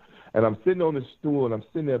room. And I'm sitting on the stool and I'm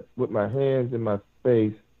sitting there with my hands in my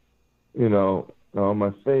face, on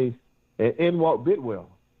my face. And in walked Bidwell.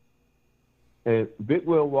 And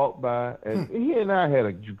Bidwell walked by, and he and I had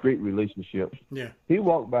a great relationship. Yeah. He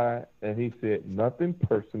walked by, and he said, nothing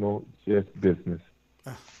personal, just business.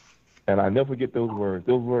 And I never forget those words.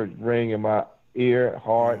 Those words rang in my ear,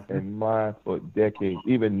 heart, and mind for decades,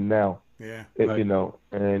 even now. Yeah.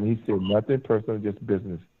 And he said, nothing personal, just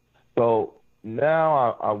business. So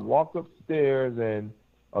now I walk upstairs, and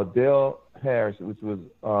Adele Harris, which was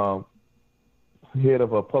head of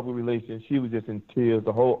public relations, she was just in tears.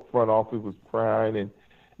 The whole front office was crying, and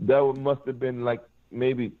that must have been like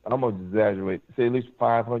maybe, I'm going to exaggerate, say at least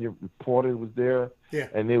 500 reporters was there. Yeah.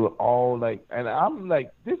 And they were all like, and I'm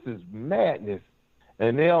like, this is madness.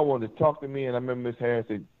 And they all wanted to talk to me, and I remember Miss Harris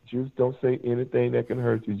said, just don't say anything that can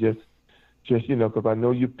hurt you. Just because I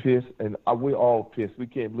know you're pissed, and we're all pissed. We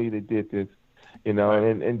can't believe they did this,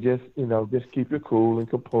 and just keep your cool and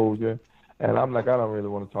composure. And I'm like, I don't really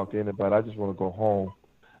want to talk to anybody. I just want to go home.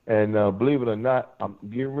 And believe it or not, I'm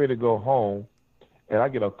getting ready to go home, and I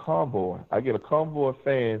get a convoy. Of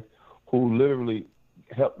fans who literally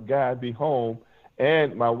helped guide me home.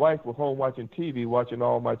 And my wife was home watching TV, watching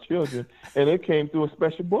all my children, and it came through a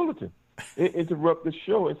special bulletin. It interrupted the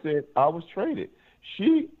show and said I was traded.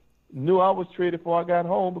 She knew I was traded before I got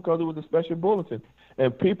home because it was a special bulletin.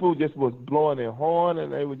 And people just was blowing their horn,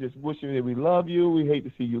 and they were just wishing that we love you, we hate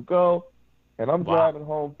to see you go. And I'm driving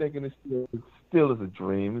home thinking it still is a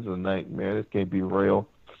dream. It's a nightmare. This can't be real.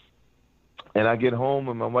 And I get home,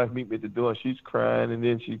 and my wife meet me at the door. She's crying, and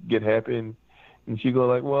then she get happy, and she go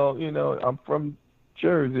like, well, I'm from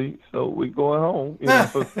Jersey, so we going home.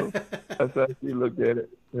 So that's how she looked at it,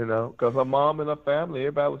 because her mom and her family,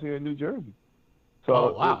 everybody was here in New Jersey. So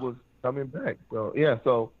it was coming back. So, yeah,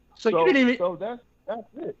 so you didn't even... So that's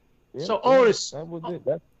it. Yeah, so, Otis... That was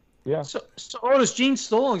it. Yeah. So Otis, Gene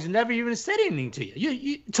Stallings never even said anything to you.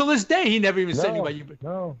 You till this day, he never even said anything about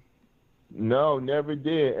you. No, never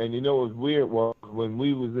did. And what was weird was when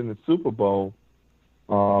we was in the Super Bowl,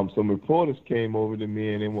 some reporters came over to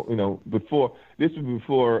me, and before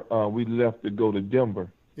we left to go to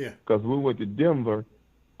Denver. Yeah. Because we went to Denver,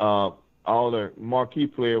 all the marquee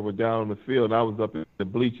players were down on the field, and I was up in the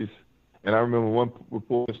bleachers. And I remember one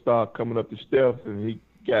reporter started coming up the steps, and he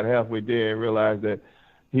got halfway there and realized that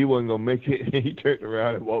he wasn't going to make it. He turned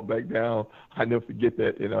around and walked back down. I never forget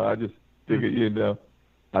that. I just figured,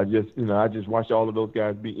 I just watched all of those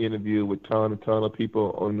guys be interviewed with ton of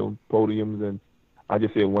people on those podiums. And I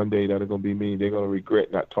just said one day that's going to be me. They're going to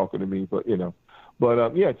regret not talking to me. But,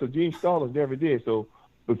 so Gene Stallings never did. So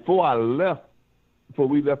before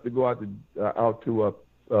we left to go out to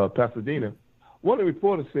Pasadena, one of the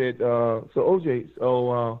reporters said, so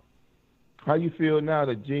OJ, how you feel now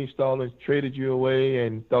that Gene Stallings traded you away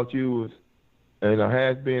and thought you was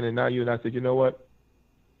has been, and now you? And I said, you know what?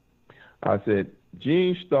 I said,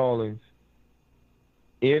 Gene Stallings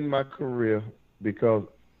in my career, because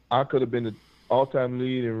I could have been the all-time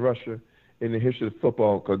lead in rusher in the history of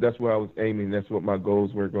football, because that's where I was aiming. That's what my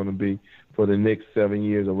goals were going to be for the next 7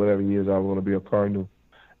 years or whatever years I was going to be a Cardinal.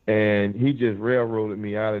 And he just railroaded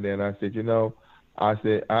me out of there. And I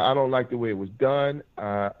said, I don't like the way it was done.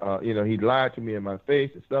 He lied to me in my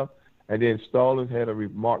face and stuff. And then Stallings had a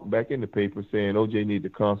remark back in the paper saying OJ need to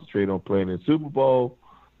concentrate on playing in the Super Bowl.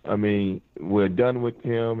 I mean, we're done with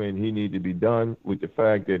him, and he need to be done with the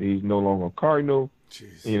fact that he's no longer a Cardinal.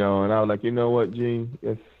 Jeez. And I was like, you know what, Gene?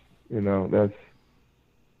 That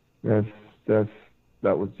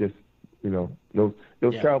was just,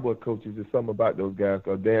 those Cowboy coaches. There's something about those guys.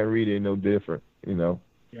 Cause Dan Reed ain't no different. Yeah.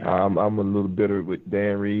 I'm a little bitter with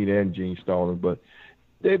Dan Reed and Gene Stallings, but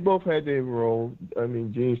they both had their role. I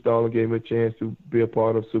mean, Gene Stallings gave me a chance to be a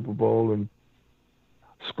part of Super Bowl and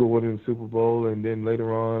scored in the Super Bowl, and then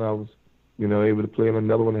later on I was, able to play in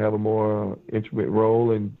another one and have a more intimate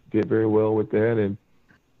role and did very well with that. And,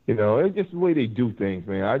 It's just the way they do things,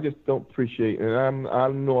 man. I just don't appreciate, and I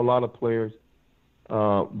know a lot of players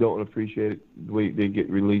don't appreciate it, the way they get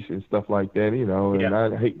released and stuff like that, And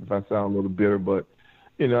I hate if I sound a little bitter, but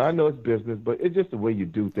I know it's business, but it's just the way you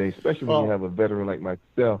do things, especially when you have a veteran like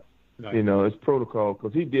myself. Right. It's protocol,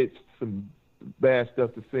 because he did some bad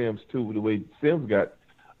stuff to Sims too. The way Sims got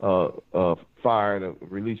fired or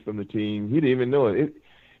released from the team, he didn't even know it.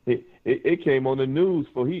 It came on the news.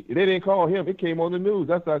 They didn't call him. It came on the news.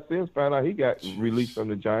 That's how Sims found out he got released from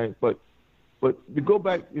the Giants. But to go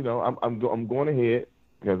back, I'm going ahead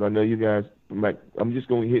because I know you guys. I'm just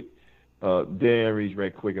going to hit Dan Reeves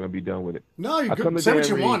right quick, and I'll be done with it. No, you can say what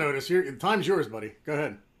you want, Otis. Time's yours, buddy. Go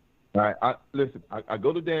ahead. All right. Listen, I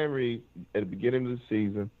go to Dan Reeves at the beginning of the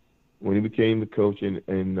season when he became the coach in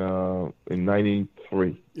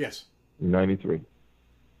 '93. Yes. In '93.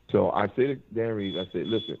 So I said to Dan Reeves, I said,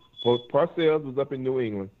 listen, Parcells was up in New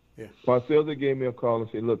England. Yeah. Parcells gave me a call and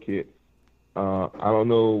said, look, kid, I don't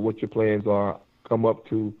know what your plans are. Come up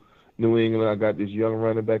to New England. I got this young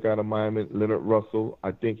running back out of Miami, Leonard Russell.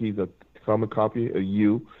 I think he's a common copy of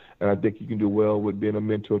you, and I think you can do well with being a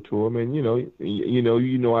mentor to him. And, you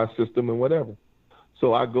know our system and whatever.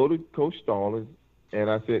 So I go to Coach Stallings, and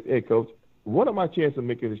I said, hey, Coach, what are my chances of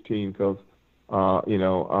making this team, Coach?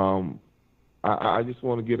 I just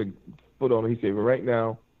want to get a foot on it. He said, well, right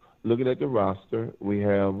now, looking at the roster, we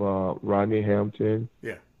have Rodney Hampton,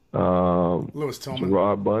 Lewis Tillman,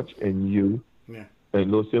 Gerard Bunch, and you,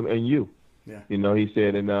 and Lewis Tillman, and you. Yeah. He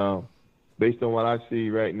said, and based on what I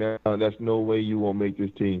see right now, there's no way you won't make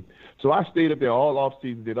this team. So I stayed up there all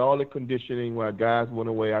offseason, did all the conditioning while guys went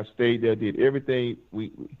away. I stayed there, did everything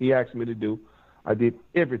he asked me to do. I did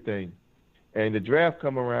everything. And the draft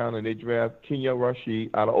come around, and they draft Kenya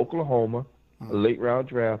Rashid out of Oklahoma, a late-round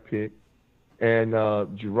draft pick, and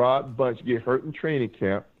Gerard Bunch get hurt in training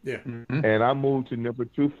camp, and I moved to number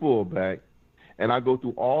 2 fullback, and I go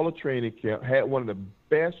through all the training camp, had one of the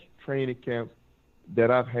best training camps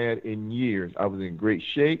that I've had in years. I was in great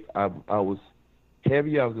shape. I was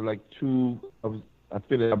heavy. I was like I was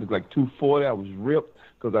like 240. I was ripped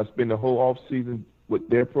because I spent the whole off season with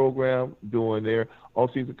their program, doing their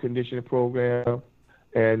off season conditioning program,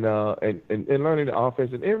 and learning the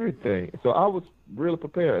offense and everything. So I was really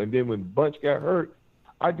prepared. And then when Bunch got hurt,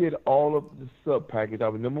 I did all of the sub package. I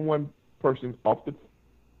was number 1 person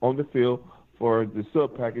on the field for the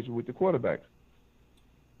sub package with the quarterbacks.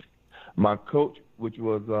 My coach, which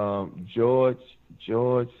was George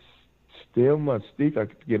Stillman, Steve, I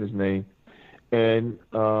forget his name, and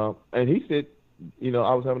he said,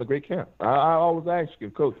 I was having a great camp. I always ask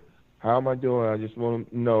him, Coach, how am I doing? I just want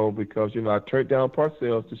to know because, I turned down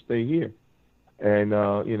Parcells to stay here. And,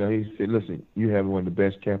 he said, listen, you have one of the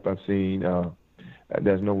best camp I've seen.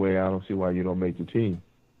 There's no way I don't see why you don't make the team.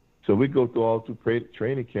 So we go through all through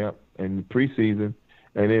training camp and the preseason,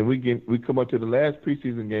 and then we come up to the last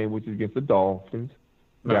preseason game, which is against the Dolphins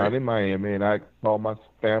down in Miami. And I call my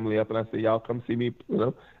family up and I say, y'all come see me,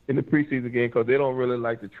 in the preseason game because they don't really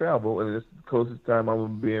like to travel, and it's the closest time I'm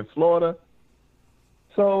going to be in Florida.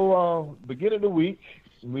 So beginning of the week,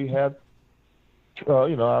 we have,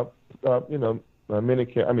 training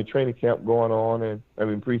camp going on, and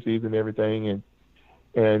preseason and everything,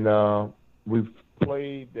 and we've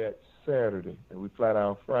played that Saturday, and we fly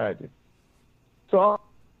down Friday. So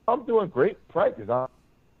I'm doing great practice.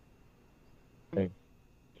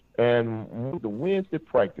 And the Wednesday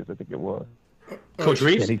practice, I think it was. Coach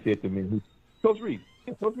Reeves? And he said to me, Coach Reeves.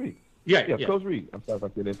 Yeah, Coach Reeves. Yeah, Coach Reeves. I'm sorry if I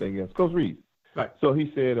said anything else. Coach Reeves. Right. So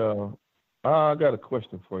he said, I got a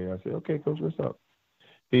question for you. I said, okay, Coach, what's up?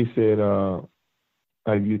 He said,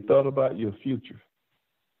 have you thought about your future?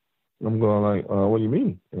 I'm going like, what do you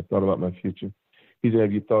mean? I thought about my future. He said,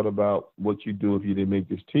 have you thought about what you do if you didn't make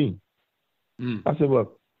this team? I said,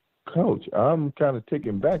 well, Coach, I'm kind of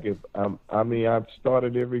taken back. I've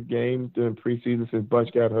started every game during preseason since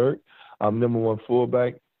Bunch got hurt. I'm number 1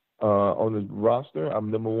 fullback on the roster.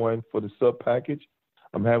 I'm number 1 for the sub package.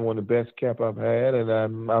 I'm having one of the best camp I've had, and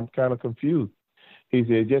I'm kind of confused. He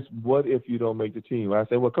said, just what if you don't make the team? I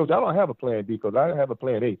said, well, Coach, I don't have a plan B because I have a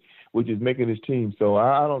plan A, which is making this team. So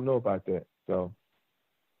I don't know about that. So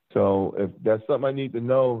if that's something I need to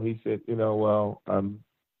know, he said, well, I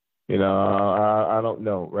don't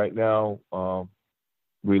know. Right now,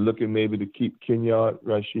 we're looking maybe to keep Kenya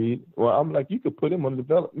Rashid. Well, I'm like, you could put him on the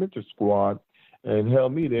developmental squad and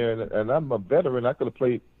help me there. And I'm a veteran. I could have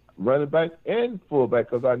played running back and fullback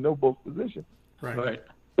because I know both positions. Right.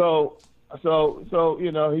 So,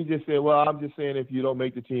 he just said, well, I'm just saying if you don't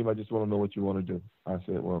make the team, I just want to know what you want to do. I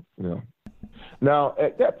said, well, Now,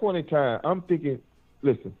 at that point in time, I'm thinking,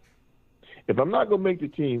 listen, If I'm not going to make the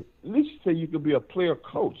team, at least say you could be a player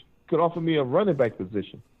coach. Could offer me a running back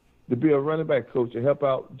position to be a running back coach to help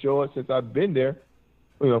out George since I've been there,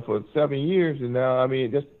 for 7 years. And now, I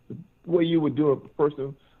mean, that's the way you would do a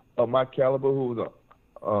person of my caliber who was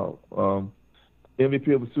a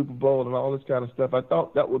MVP of the Super Bowl and all this kind of stuff. I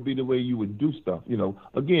thought that would be the way you would do stuff.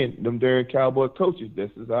 Again, them Derek Cowboy coaches,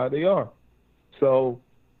 this is how they are. So,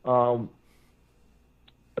 so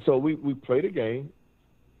we played a game,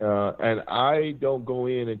 and I don't go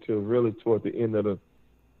in until really toward the end of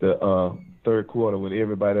the third quarter when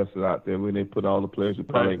everybody else is out there, when they put all the players who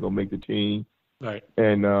probably ain't gonna make the team. Right.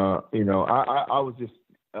 And I was just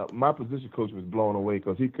my position coach was blown away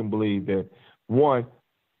because he couldn't believe that one.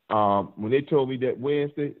 When they told me that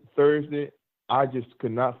Wednesday, Thursday, I just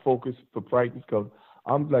could not focus for practice because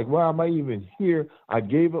I'm like, why am I even here? I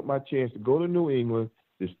gave up my chance to go to New England,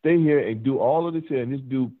 to stay here and do all of this here. And this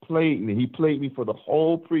dude played me. He played me for the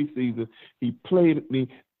whole preseason. He played me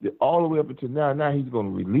all the way up until now. Now he's going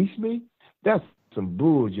to release me? That's some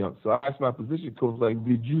bull junk. So I asked my position coach, like,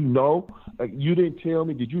 did you know? Like, you didn't tell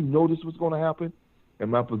me. Did you know this was going to happen? And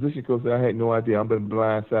my position coach said, I had no idea. I've been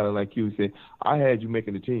blindsided like you. He said, I had you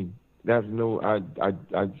making the team. That's no,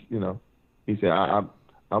 he said,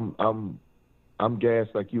 I'm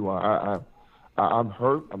gassed like you are. I'm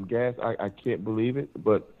hurt. I'm gassed. I can't believe it,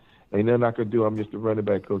 but ain't nothing I could do. I'm just a running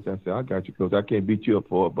back coach. I said, I got you, coach. I can't beat you up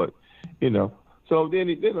for it, but So then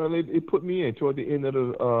it put me in toward the end of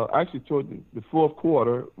toward the fourth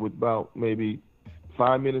quarter with about maybe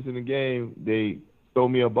 5 minutes in the game. They throw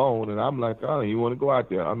me a bone, and I'm like, oh, you want to go out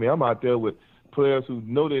there? I mean, I'm out there with players who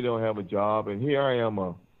know they don't have a job, and here I am.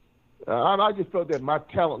 I just felt that my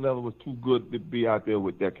talent level was too good to be out there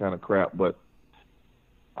with that kind of crap. But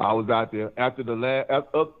I was out there after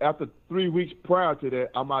 3 weeks prior to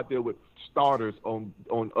that. I'm out there with starters on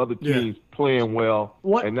other teams playing well,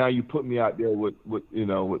 and now you put me out there with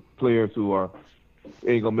players who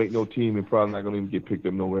ain't gonna make no team and probably not gonna even get picked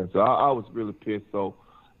up nowhere. So I was really pissed. So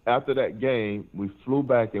after that game, we flew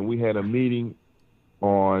back and we had a meeting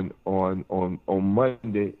on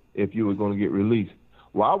Monday if you were going to get released.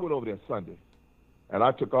 Well, I went over there Sunday, and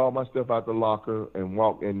I took all my stuff out the locker and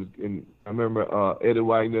walked. And I remember Eddie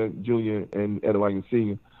Wagner Jr. and Eddie Wagner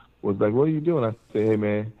Sr. was like, "What are you doing?" I said, "Hey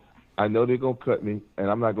man, I know they're gonna cut me, and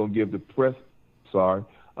I'm not gonna give the press, a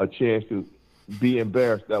chance to be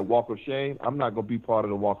embarrassed. That walk of shame, I'm not gonna be part of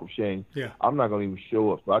the walk of shame. Yeah. I'm not gonna even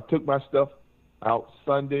show up." So I took my stuff out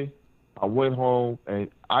Sunday. I went home, and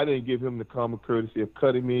I didn't give him the common courtesy of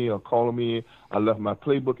cutting me or calling me in. I left my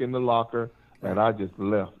playbook in the locker, and I just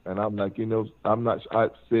left. And I'm like, I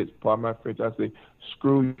said, pardon my French, I say,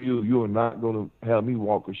 screw you. You are not going to have me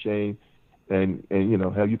walk with shame and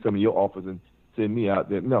have you come in your office and send me out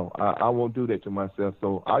there. No, I won't do that to myself.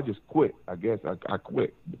 So I just quit. I guess I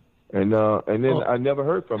quit. And then I never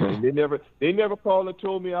heard from him. They never called and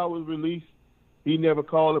told me I was released. He never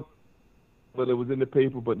called, but it was in the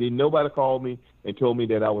paper. But nobody called me and told me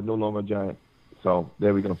that I was no longer a Giant. So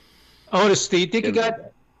there we go. Otis, do you think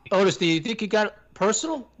you got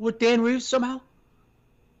personal with Dan Reeves somehow?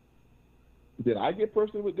 Did I get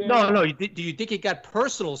personal with Dan? No. Do you think it got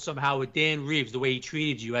personal somehow with Dan Reeves, the way he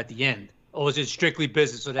treated you at the end, or was it strictly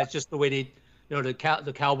business? So that's just the way they, the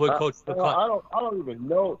Cowboy coach. I don't even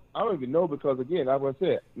know. I don't even know because again, like I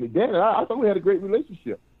said, Dan and I thought we had a great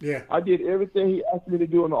relationship. Yeah. I did everything he asked me to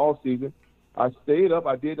do in the off season. I stayed up.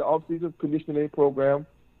 I did the off season conditioning program.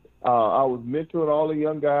 I was mentoring all the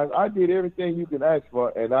young guys. I did everything you can ask for,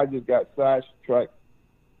 and I just got sideswiped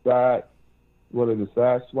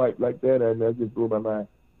like that, and that just blew my mind.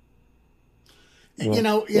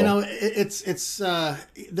 It's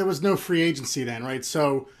there was no free agency then, right?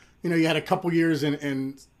 So, you had a couple years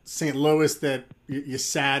in St. Louis that you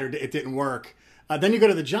sat or it didn't work. Then you go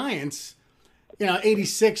to the Giants.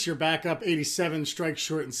 86, you're back up. 87, strikes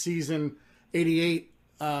short in season. 88.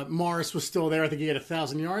 Morris was still there. I think he had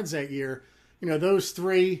 1,000 yards that year. Those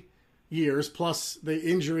 3 years plus the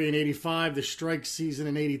injury in 85, the strike season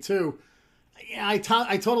in 82. I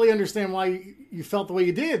totally understand why you felt the way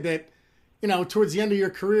you did. That towards the end of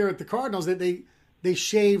your career at the Cardinals, that they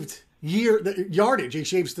shaved yardage, they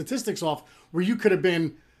shaved statistics off where you could have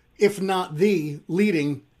been, if not the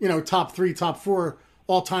leading, top 3, top 4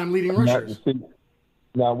 all-time leading rushers.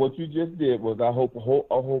 Now, what you just did was I hope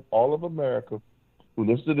all of America who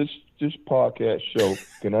listen to this podcast show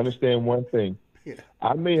can understand one thing. Yeah.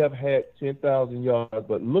 I may have had 10,000 yards,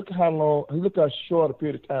 but look how short a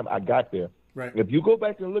period of time I got there. Right. If you go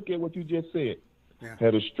back and look at what you just said,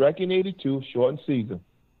 had a strike in 82, shortened season.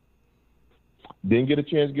 Didn't get a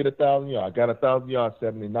chance to get 1,000 yards. I got 1,000 yards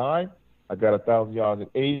 79. I got 1,000 yards in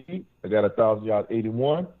 80. I got 1,000 yards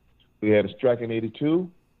 81. We had a strike in 82,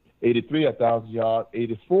 83, 1,000 yards,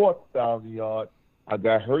 84, 1,000 yards. I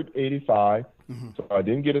got hurt 85, so I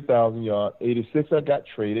didn't get 1,000 yards. 86, I got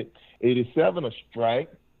traded. 87, a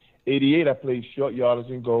strike. 88, I played short yardage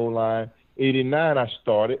and goal line. 89, I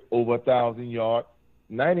started over 1,000 yards.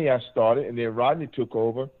 90, I started, and then Rodney took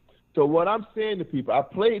over. So what I'm saying to people, I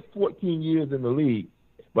played 14 years in the league,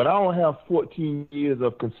 but I don't have 14 years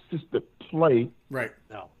of consistent play. Right.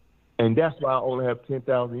 No. And that's why I only have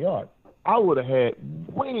 10,000 yards. I would have had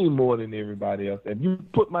way more than everybody else. If you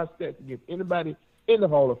put my stats against anybody in the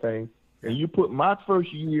Hall of Fame, and you put my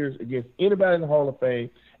first years against anybody in the Hall of Fame,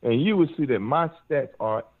 and you would see that my stats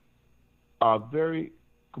are very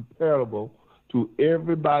comparable to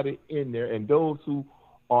everybody in there. And those who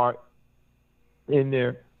are in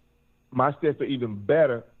there, my stats are even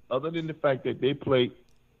better, other than the fact that they played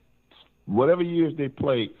whatever years they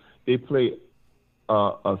played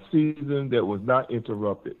a season that was not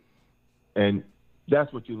interrupted. And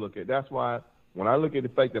that's what you look at. That's why when I look at the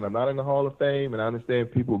fact that I'm not in the Hall of Fame and I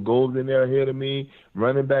understand people goes in there ahead of me,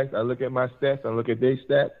 running backs, I look at my stats, I look at their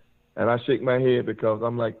stats, and I shake my head because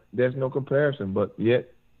I'm like, there's no comparison. But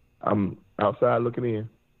yet I'm outside looking in.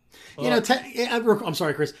 You know, I'm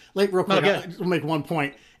sorry, Chris. Real quick, I'll make one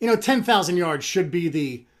point. 10,000 yards should be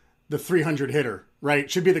the 300 hitter, right?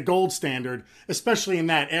 Should be the gold standard, especially in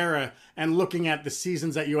that era and looking at the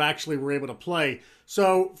seasons that you actually were able to play.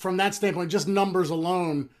 So from that standpoint, just numbers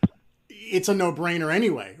alone, it's a no-brainer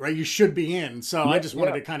anyway, right? You should be in. So I just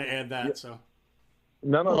wanted to kind of add that. Yeah. So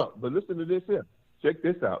No. But listen to this here. Check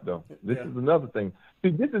this out, though. This is another thing.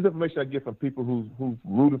 See, this is information I get from people who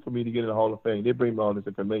rooted for me to get in the Hall of Fame. They bring me all this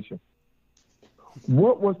information.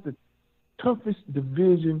 What was the toughest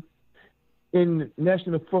division in the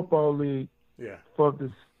National Football League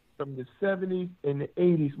from the 70s and the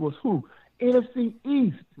 80s was who? NFC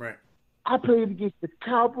East. Right. I played against the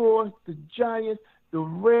Cowboys, the Giants, the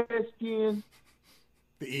Redskins.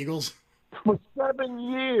 The Eagles. For 7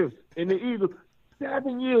 years. And the Eagles.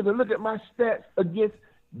 7 years. And look at my stats against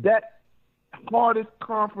that hardest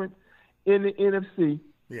conference in the NFC.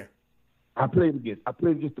 Yeah. I played against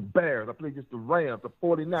the Bears. I played against the Rams, the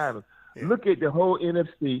 49ers. Yeah. Look at the whole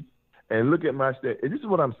NFC and look at my stats. And this is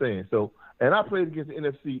what I'm saying. So, and I played against the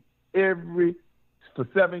NFC for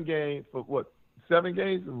 7 games, for what? 7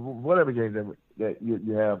 games? Whatever games that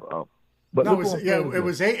you have. But no, it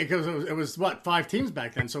was 8 because it was what, 5 teams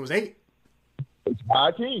back then, so it was 8. It's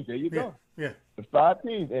 5 teams. There you go. Yeah. It's 5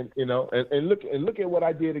 teams, and and look at what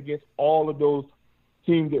I did against all of those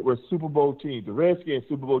teams that were Super Bowl teams. The Redskins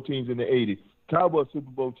Super Bowl teams in the '80s, Cowboys Super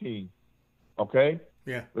Bowl teams. Okay.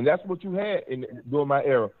 Yeah. And that's what you had during my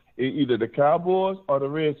era. Either the Cowboys or the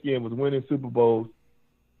Redskins was winning Super Bowls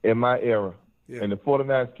in my era, and the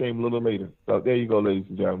 49ers came a little later. So there you go, ladies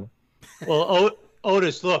and gentlemen. Well,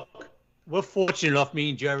 Otis, look, we're fortunate enough, me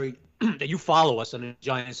and Jerry, that you follow us on the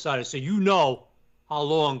Giant Insider, so you know how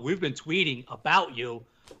long we've been tweeting about you,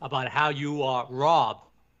 about how you are robbed,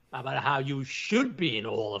 about how you should be in the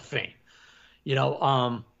Hall of Fame.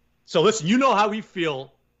 So listen, you know how we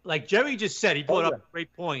feel. Like Jerry just said, he brought up a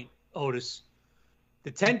great point, Otis. The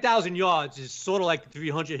 10,000 yards is sort of like the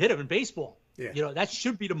 300 hitter in baseball. Yeah. That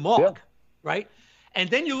should be the mark, right? And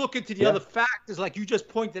then you look into the other factors, like you just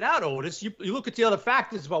pointed out, Otis. You look at the other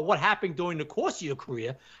factors about what happened during the course of your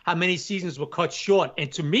career, how many seasons were cut short. And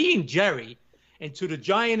to me and Jerry, and to the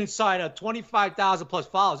Giant Insider, 25,000 plus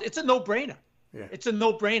followers, it's a no-brainer. Yeah. It's a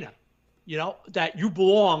no-brainer, that you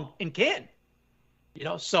belong in Canton.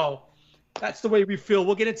 So that's the way we feel.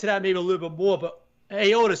 We'll get into that maybe a little bit more. But,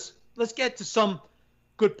 hey, Otis, let's get to some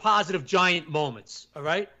good positive Giant moments, all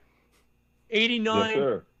right? 89, yes,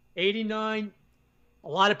 sir. 89. A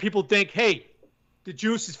lot of people think, hey, the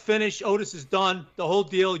juice is finished. Otis is done. The whole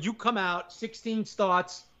deal. You come out, 16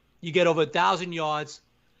 starts. You get over 1,000 yards.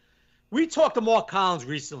 We talked to Mark Collins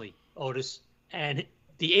recently, Otis, and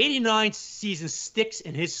the 89 season sticks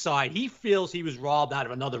in his side. He feels he was robbed out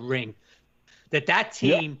of another ring, that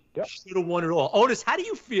team should have won it all. Otis, how do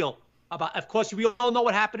you feel about, of course, we all know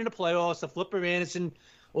what happened in the playoffs, the Flipper Anderson,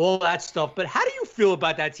 all that stuff, but how do you feel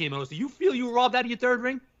about that team, Otis? Do you feel you were robbed out of your third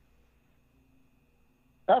ring?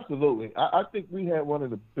 Absolutely. I think we had one of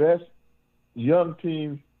the best young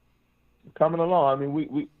teams coming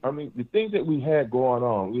along. I mean, the things that we had going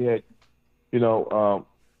on, we had,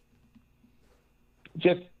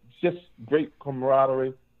 just great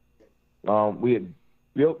camaraderie. We had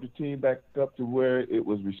built the team back up to where it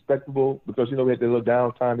was respectable because, we had that little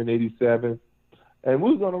downtime in '87. And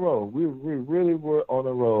we was on a roll. We really were on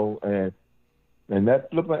a roll. And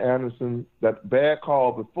that Flipper Anderson, that bad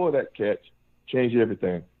call before that catch, changed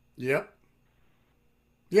everything. Yep.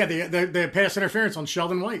 Yeah, the pass interference on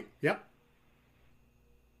Sheldon White. Yep.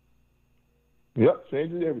 Yep,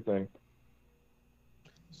 changes everything.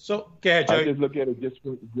 So, go ahead, I Joey. just look at it just.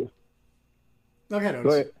 Go ahead, Otis. Go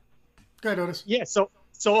ahead. Go ahead, Otis. Yeah. So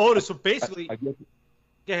Otis. So basically, I guess.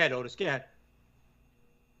 go ahead, Otis. Go ahead.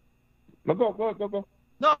 No, go.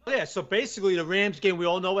 No, yeah. So basically, the Rams game, we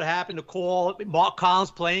all know what happened. The call, Mark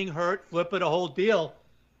Collins playing hurt, flipper, the whole deal.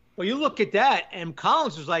 But you look at that, and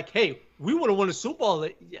Collins was like, "Hey, we would have won a Super Bowl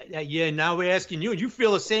that year, and now we're asking you, and you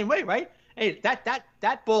feel the same way, right? Hey,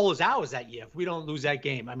 that ball is ours that year if we don't lose that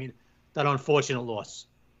game. I mean, that unfortunate loss."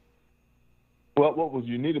 Well, what was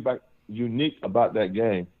unique about that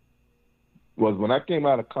game was when I came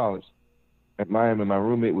out of college at Miami, my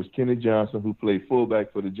roommate was Kenny Johnson, who played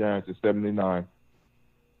fullback for the Giants in '79.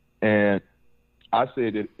 And I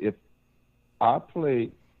said that if I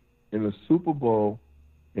played in the Super Bowl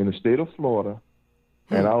in the state of Florida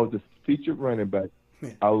and I was the featured running back,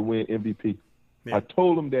 I would win MVP. Yeah. I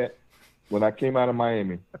told him that when I came out of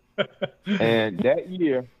Miami. And that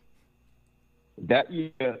year, guess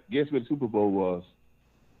what the Super Bowl was?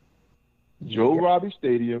 Joe Robbie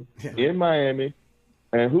Stadium in Miami.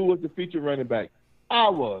 And who was the featured running back? I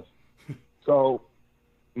was. So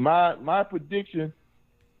my prediction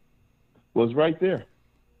was right there.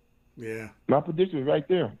 Yeah. My prediction was right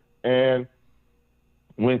there. And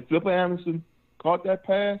when Flipper Anderson caught that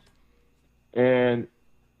pass, and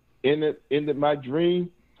in my dream,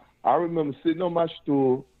 I remember sitting on my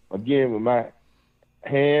stool, again with my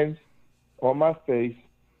hands on my face,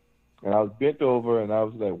 and I was bent over, and I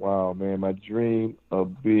was like, wow, man, my dream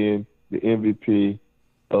of being the MVP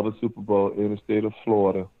of a Super Bowl in the state of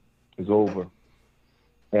Florida is over.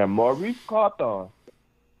 And Maurice Carthon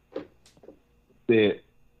said,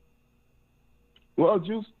 well,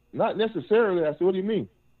 Juice, not necessarily. I said, what do you mean?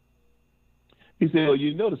 He said, well,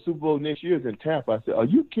 you know the Super Bowl next year is in Tampa. I said, are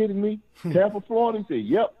you kidding me? Tampa, Florida? He said,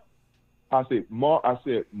 yep. I said, Mo, I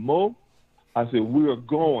said, we're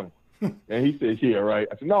going. And he said, yeah, right.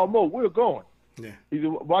 I said, no, Mo, we're going. Yeah. He said,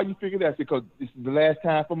 why you figure that? I said, because this is the last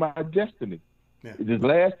time for my destiny. Yeah. It's the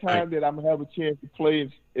last time that I'm going to have a chance to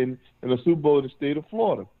play in a Super Bowl in the state of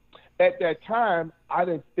Florida. At that time, I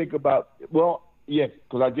didn't think about, well, yes,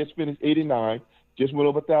 because I just finished 89, just went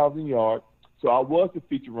over 1,000 yards. So I was the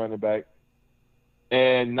feature running back.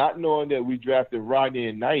 And not knowing that we drafted Rodney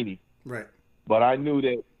in 90. Right. But I knew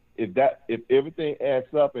that if everything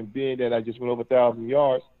adds up and being that I just went over 1,000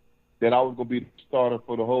 yards, that I was going to be the starter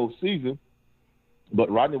for the whole season. But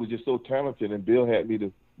Rodney was just so talented, and Bill had me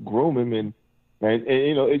to groom him, and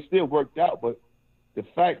you know, it still worked out. But the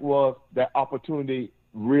fact was that opportunity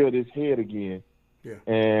reared its head again. Yeah.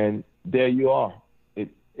 And there you are.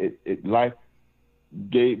 Life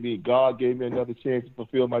God gave me another chance to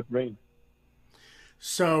fulfill my dream.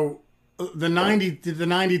 So the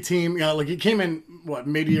 90 team, like it came in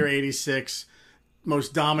mid-year 86,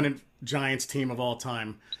 most dominant Giants team of all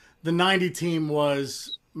time. The 90 team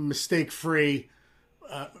was mistake-free,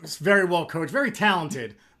 very well coached, very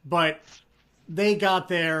talented, but they got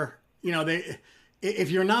there. You know,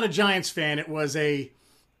 if you're not a Giants fan, it was a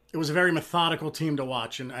very methodical team to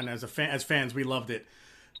watch, and as fans, we loved it.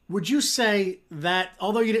 Would you say that,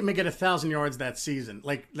 although you didn't make it 1,000 yards that season,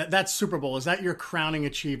 like that Super Bowl, is that your crowning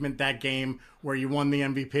achievement, that game where you won the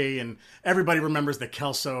MVP and everybody remembers the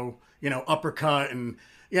Kelso, uppercut? And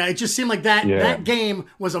yeah, it just seemed like that game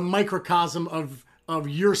was a microcosm of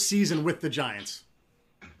your season with the Giants.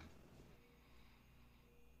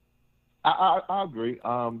 I agree.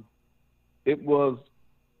 It was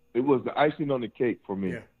the icing on the cake for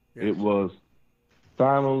me. Yeah. It was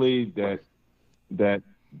finally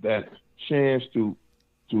that chance to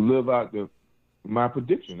live out my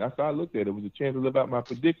prediction. That's how I looked at it. It was a chance to live out my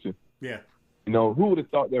prediction. Yeah. Who would have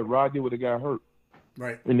thought that Rodney would have got hurt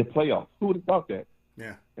in the playoffs? Who would have thought that?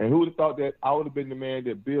 Yeah. And who would have thought that I would have been the man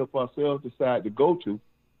that Bill Parcells decided to go to?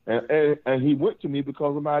 And he went to me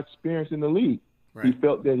because of my experience in the league. Right. He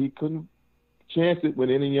felt that he couldn't chance it with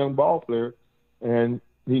any young ball player, and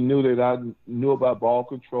he knew that I knew about ball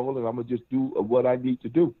control, and I'm going to just do what I need to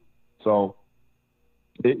do. So,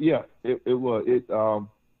 it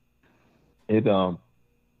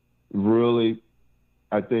really,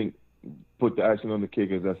 I think, put the icing on the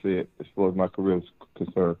cake, as I said, as far as my career is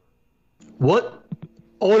concerned. What,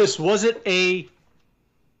 Otis, was it a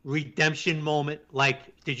redemption moment?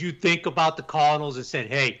 Like, did you think about the Cardinals and said,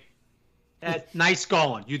 hey, nice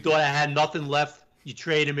going. You thought I had nothing left. You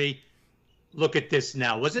traded me. Look at this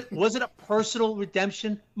now. Was it a personal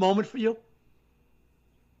redemption moment for you?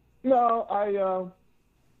 No,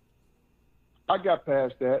 I got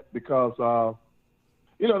past that because,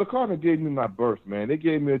 the Cardinals gave me my berth, man. They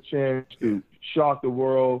gave me a chance to shocked the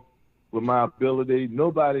world with my ability.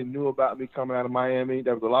 Nobody knew about me coming out of Miami.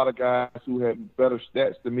 There was a lot of guys who had better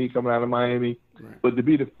stats than me coming out of Miami. Right. But to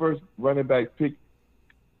be the first running back pick,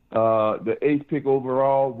 the 8th pick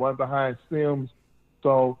overall, one behind Sims.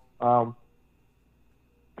 So,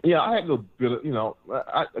 yeah, I had no bit of,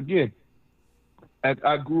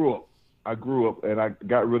 I grew up. And I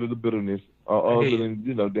got rid of the bitterness. Other than,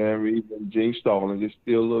 Dan Reeves and Gene Stallings, it's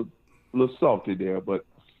still a little salty there. But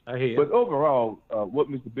overall, what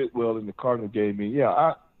Mr. Bidwell and the Cardinal gave me,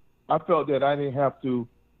 I felt that I didn't have to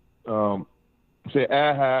say,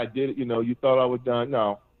 I did it, you thought I was done.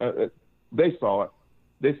 No, they saw it.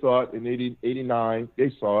 They saw it in 89.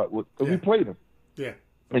 They saw it because we played them. Yeah.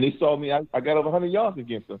 And they saw me. I got over 100 yards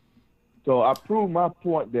against them. So I proved my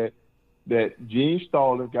point that Gene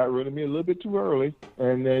Stallings got rid of me a little bit too early,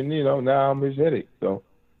 and then now I'm his headache. So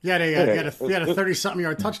he had a 30-something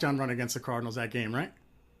yard touchdown run against the Cardinals that game, right?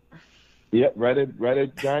 Yep, right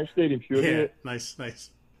at Giant Stadium. Sure did. Nice.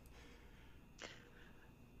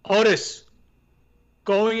 Otis,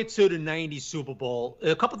 going into the '90s Super Bowl,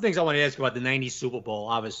 a couple of things I want to ask you about the '90s Super Bowl.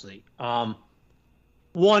 Obviously,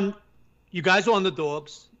 one, you guys were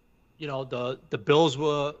underdogs. The Bills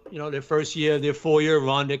were, their first year, their 4-year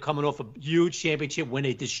run. They're coming off a huge championship win.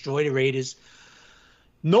 They destroyed the Raiders.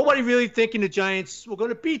 Nobody really thinking the Giants were going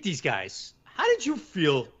to beat these guys. How did you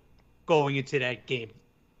feel going into that game?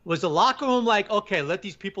 Was the locker room like, okay, let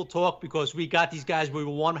these people talk because we got these guys we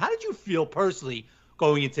won? How did you feel personally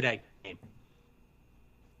going into that game?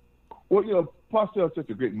 Well, Parcells is such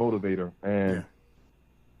a great motivator. And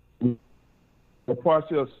what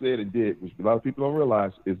Parcells said and did, which a lot of people don't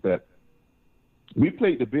realize, is that we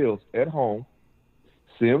played the Bills at home.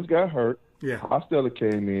 Sims got hurt. Yeah. Hostetler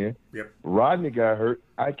came in. Yep. Rodney got hurt.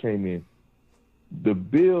 I came in. The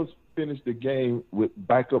Bills finished the game with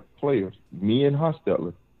backup players, me and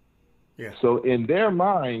Hostetler. Yeah. So in their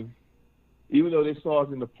mind, even though they saw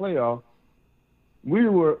us in the playoff, we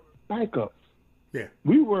were backups. Yeah.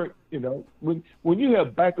 We weren't, when you have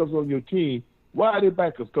backups on your team, why are they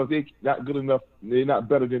backups? Because they're not good enough. They're not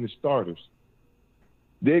better than the starters.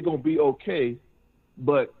 They're going to be okay,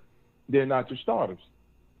 but they're not your starters.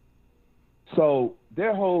 So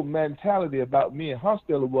their whole mentality about me and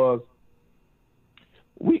Hostetler was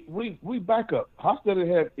we back up. Hostetler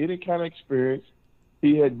had any kind of experience.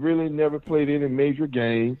 He had really never played any major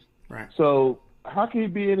games. Right. So how can he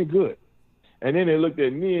be any good? And then they looked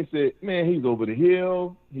at me and said, man, he's over the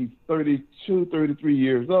hill. He's 32, 33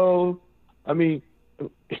 years old. I mean,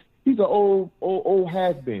 he's an old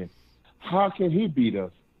has-been. How can he beat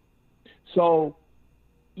us? So,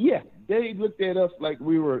 yeah, they looked at us like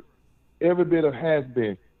we were every bit of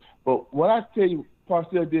has-been. But what I tell you,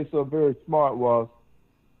 Parcells did so very smart was,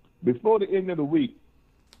 before the end of the week,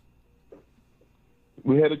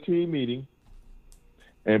 we had a team meeting,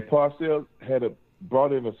 and Parcells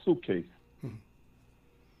brought in a suitcase.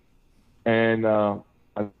 And I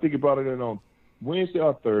think he brought it in on Wednesday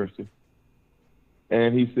or Thursday.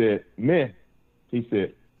 And he said,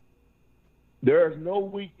 there is no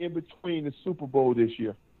week in between the Super Bowl this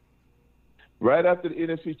year. Right after the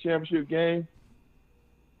NFC Championship game,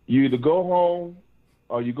 you either go home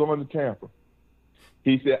or you go into Tampa.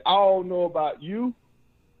 He said, I don't know about you,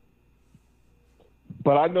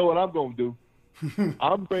 but I know what I'm going to do.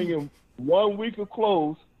 I'm bringing 1 week of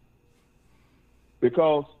clothes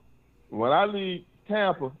because when I leave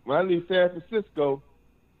Tampa, when I leave San Francisco,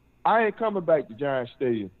 I ain't coming back to Giant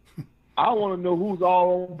Stadium. I want to know who's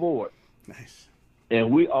all on board. Nice.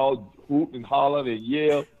 And we all hooped and hollered and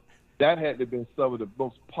yelled. That had to have been some of the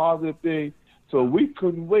most positive things. So we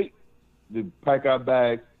couldn't wait to pack our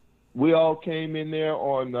bags. We all came in there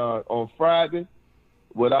on Friday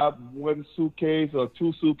without one suitcase or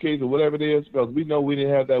two suitcases or whatever it is, because we know we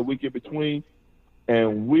didn't have that week in between.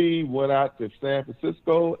 And we went out to San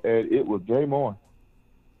Francisco, and it was game on.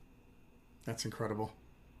 That's incredible.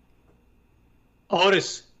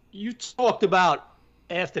 Otis, you talked about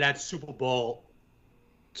after that Super Bowl.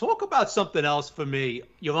 Talk about something else for me.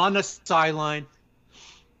 You're on the sideline,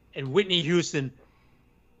 and Whitney Houston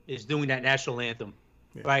is doing that national anthem,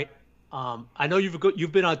 right? I know you've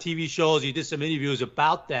been on TV shows. You did some interviews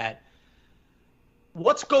about that.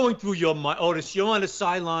 What's going through your mind, Otis? You're on the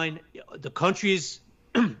sideline. The country's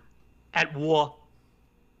at war.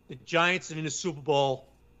 The Giants are in the Super Bowl.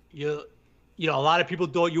 A lot of people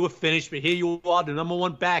thought you were finished, but here you are, the number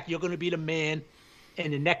one back. You're going to be the man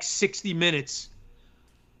in the next 60 minutes.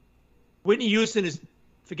 Whitney Houston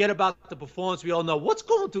forget about the performance. We all know what's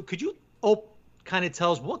going through. Could you kind of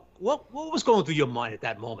tell us what was going through your mind at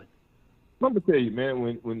that moment? Let me tell you,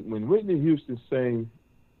 man, when Whitney Houston sang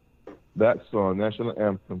that song, National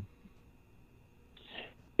Anthem,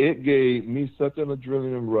 it gave me such an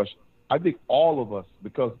adrenaline rush. I think all of us,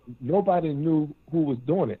 because nobody knew who was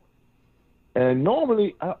doing it. And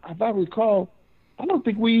normally, if I recall, I don't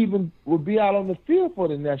think we even would be out on the field for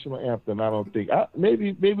the national anthem. I don't think.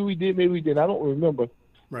 Maybe we did, maybe we didn't. I don't remember.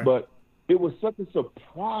 Right. But it was such a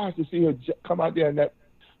surprise to see her come out there in that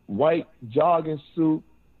white jogging suit.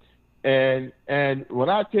 And when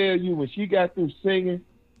I tell you, when she got through singing,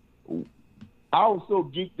 I was so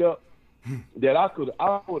geeked up that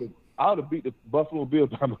I would have beat the Buffalo Bills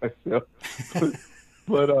by myself.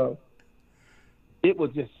 but it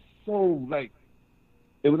was just so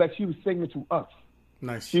it was like she was singing to us.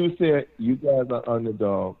 Nice. She was saying, "You guys are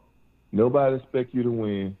underdog. Nobody expects you to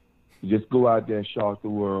win. Just go out there and shock the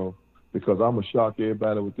world, because I'm gonna shock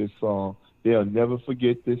everybody with this song. They'll never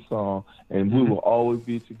forget this song, and we will always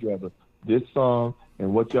be together. This song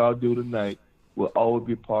and what y'all do tonight will always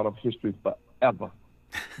be part of history forever."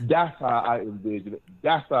 That's how I envisioned it.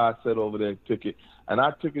 That's how I sat over there and took it. And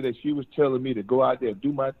I took it that she was telling me to go out there and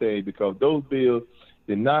do my thing, because those Bills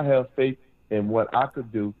did not have faith in what I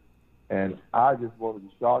could do. And I just wanted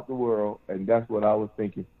to shock the world, and that's what I was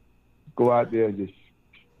thinking. Go out there and just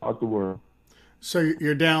shock the world. So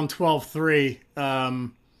you're down 12-3. I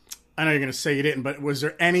know you're going to say you didn't, but was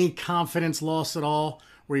there any confidence loss at all?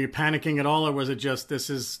 Were you panicking at all, or was it just this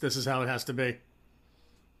is how it has to be?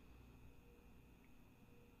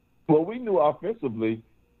 Well, we knew offensively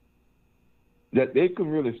that they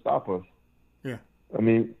couldn't really stop us. Yeah. I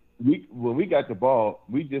mean, when we got the ball,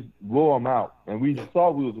 we just wore them out, and we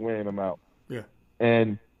saw we was wearing them out. Yeah.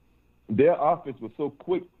 And their offense was so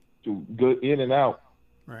quick to go in and out,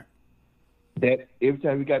 right, that every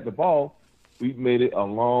time we got the ball, we made it a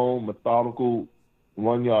long, methodical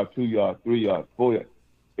 1 yard, 2 yard, 3 yard, 4 yard,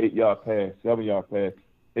 8 yard pass, 7 yard pass,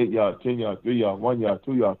 8 yard, 10 yard, 3 yard, 1 yard,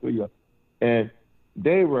 2 yard, 3 yard. And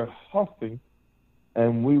they were huffing,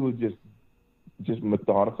 and we were just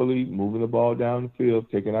methodically moving the ball down the field,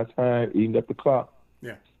 taking our time, eating up the clock.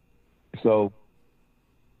 Yeah. So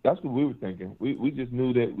that's what we were thinking. We just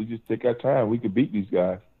knew that we just take our time. We could beat these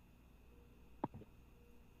guys.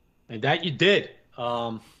 And that you did.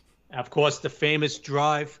 Of course, the famous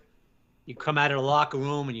drive. You come out of the locker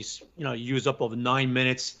room and you use up over 9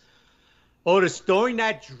 minutes. Otis, during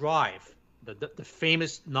that drive, the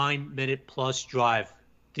famous 9-minute plus drive,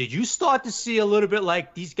 did you start to see a little bit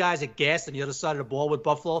like these guys are gassed on the other side of the ball with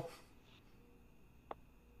Buffalo?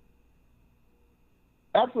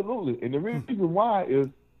 Absolutely. And the reason why is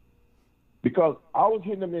because I was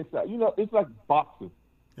hitting them inside. It's like boxing.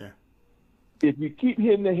 Yeah. If you keep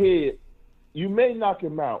hitting the head, you may knock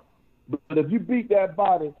him out. But if you beat that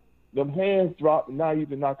body, them hands drop, and now you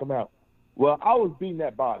can knock him out. Well, I was beating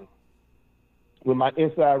that body with my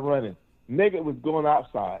inside running. Nigga was going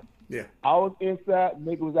outside. Yeah. I was inside,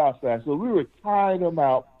 nigga was outside. So we were tying them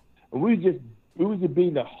out, and we was just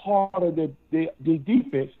being the heart of the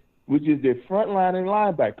defense, which is their front line and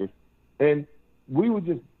linebackers. And we were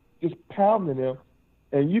just pounding them,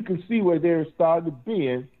 and you can see where they were starting to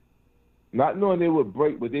bend, not knowing they would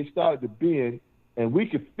break, but they started to bend, and we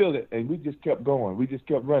could feel it, and we just kept going. We just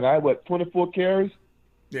kept running. I had, 24 carries?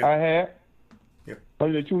 Yeah. I had? Yeah.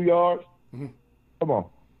 102 yards? Mm-hmm. Come on.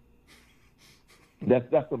 That's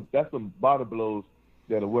some body blows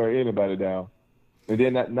that'll wear anybody down. And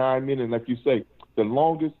then that 9 minutes, like you say, the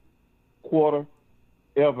longest quarter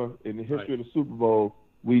ever in the history of the Super Bowl,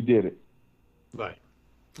 we did it. Right.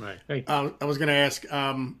 I was going to ask,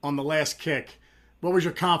 on the last kick, what was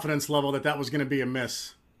your confidence level that was going to be a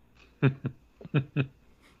miss?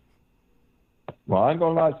 Well, I ain't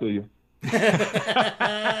going to lie to you.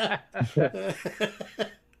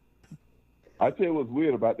 I tell you what's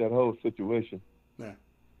weird about that whole situation. Yeah.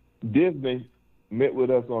 Disney met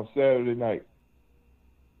with us on Saturday night.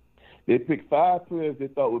 They picked 5 players they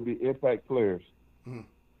thought would be impact players. Mm-hmm.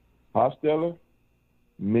 Hostetler,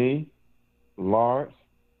 me, Lawrence,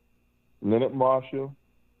 Leonard Marshall,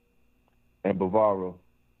 and Bavaro.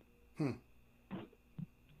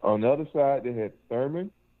 On the other side, they had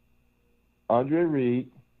Thurman, Andre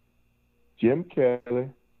Reed, Jim Kelly,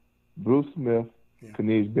 Bruce Smith,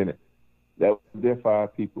 Kanice Bennett. That was their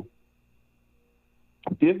 5 people.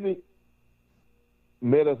 Disney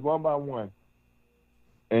met us one by one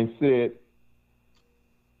and said,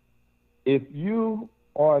 if you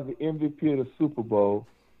are the MVP of the Super Bowl,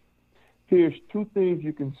 here's 2 things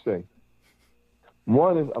you can say.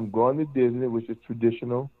 One is, I'm going to Disney, which is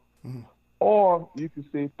traditional. Mm-hmm. Or you can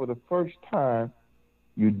say, for the first time,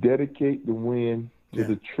 you dedicate the win to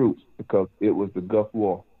the troops, because it was the Gulf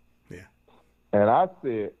War. Yeah. And I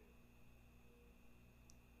said,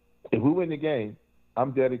 if we win the game,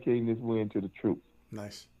 I'm dedicating this win to the troops.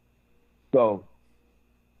 Nice. So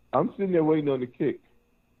I'm sitting there waiting on the kick.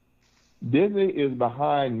 Disney is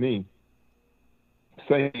behind me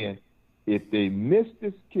saying, if they miss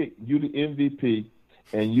this kick, you the MVP,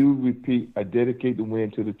 and you repeat, I dedicate the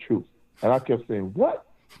win to the troops. And I kept saying, what?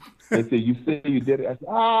 They said, you say you did it. I said,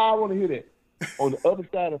 I want to hear that. On the other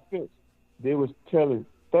side of the fence, they was telling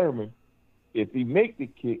Thurman, if he make the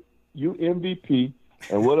kick, you MVP,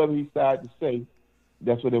 and whatever he decided to say,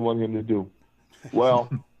 that's what they want him to do. Well,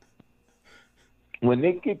 when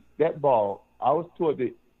they kicked that ball, I was toward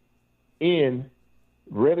the end,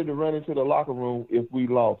 ready to run into the locker room if we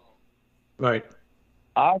lost. Right.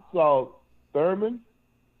 I saw Thurman,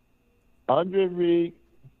 Andre Reed,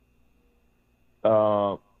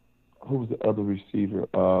 who was the other receiver?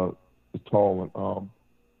 The tall one.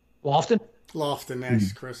 Lofton? Lofton,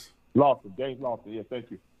 next, Chris. Lofton, James Lofton. Yeah,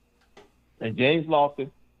 thank you. And James Lofton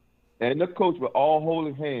and the coach were all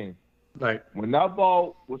holding hands. Right. When that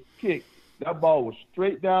ball was kicked, that ball was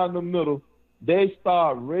straight down the middle. They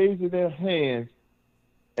started raising their hands.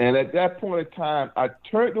 And at that point in time, I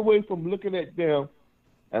turned away from looking at them,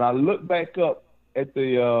 and I looked back up at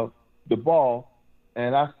the ball,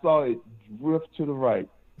 and I saw it drift to the right.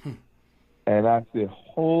 And I said,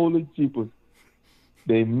 holy jeepers,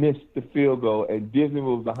 they missed the field goal. And Disney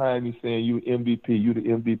was behind me saying, you MVP, you the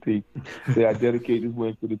MVP. Say, I dedicate this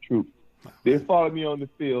win to the troops. They followed me on the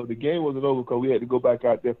field. The game wasn't over because we had to go back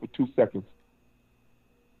out there for 2 seconds.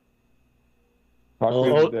 How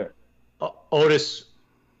crazy is that? Otis,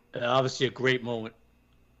 obviously a great moment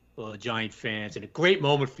for Giant fans and a great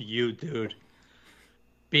moment for you, dude.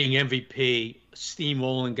 Being MVP,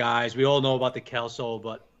 steamrolling guys. We all know about the Kelso,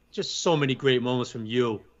 but just so many great moments from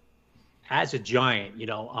you as a Giant, you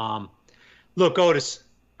know. Look, Otis,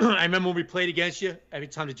 I remember when we played against you, every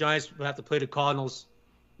time the Giants would have to play the Cardinals,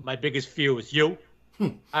 my biggest fear was you.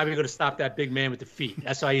 How are we going to stop that big man with the feet?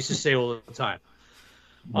 That's what I used to say all the time.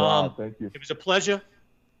 Wow, thank you. It was a pleasure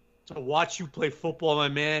to watch you play football, my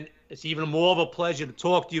man. It's even more of a pleasure to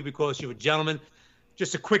talk to you because you're a gentleman.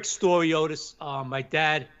 Just a quick story, Otis. My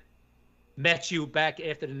dad met you back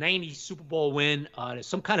after the 90 Super Bowl win. There's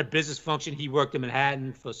some kind of business function. He worked in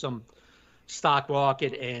Manhattan for some stock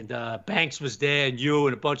market, and Banks was there, and you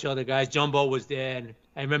and a bunch of other guys. Jumbo was there, and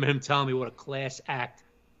I remember him telling me what a class act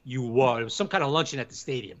you were. It was some kind of luncheon at the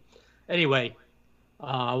stadium. Anyway,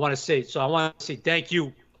 I want to say thank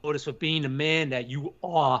you, Otis, for being the man that you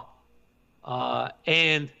are,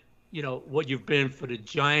 and you know what you've been for the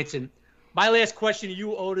Giants. And my last question to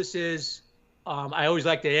you, Otis, is I always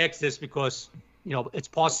like to ask this because you know it's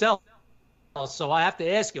Parcells, so I have to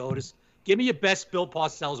ask you, Otis. Give me your best Bill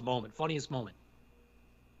Parcells moment, funniest moment.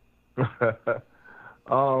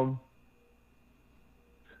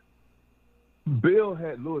 Bill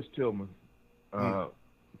had Lewis Tillman come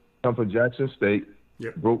from Jackson State,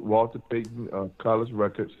 broke Walter Payton college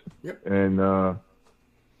records, and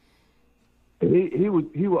he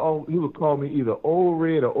would call me either Old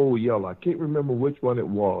Red or Old Yellow. I can't remember which one it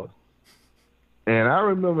was. And I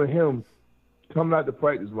remember him coming out to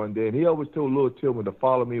practice one day, and he always told Lewis Tillman to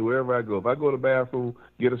follow me wherever I go. If I go to the bathroom,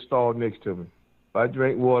 get a stall next to me. If I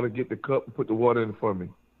drink water, get the cup and put the water in for me.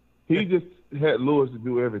 He just had Lewis to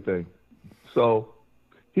do everything. So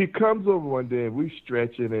he comes over one day, and we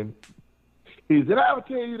stretching, and he said, "Did I ever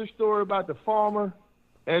tell you the story about the farmer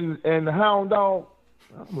and the hound dog?"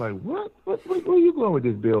 I'm like, "What? Where are you going with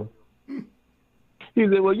this, Bill?" He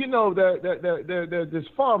said, "Well, you know, there's this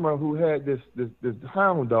farmer who had this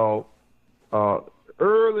hound dog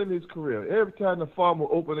early in his career. Every time the farmer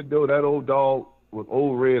opened the door, that old dog was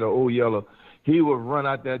Old Red or Old Yellow. He would run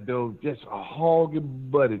out that door just a hogging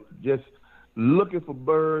buddy, just looking for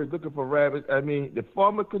birds, looking for rabbits. I mean, the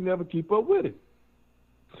farmer could never keep up with it."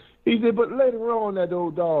 He said, "But later on, that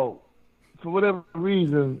old dog, for whatever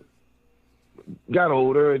reason, got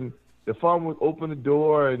older, and the farmer would open the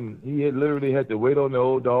door, and he literally had to wait on the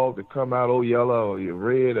old dog to come out, Old Yellow or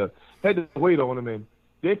Red, or had to wait on him, and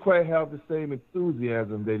they quite have the same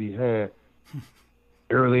enthusiasm that he had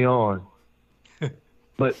early on.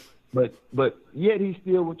 But yet he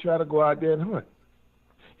still would try to go out there and hunt."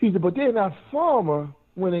 He said, "But then that farmer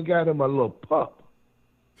went and got him a little pup.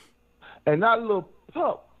 And that little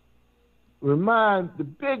pup reminds the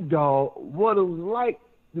big dog what it was like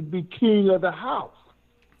to be king of the house.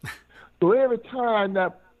 So every time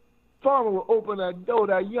that farmer would open that door,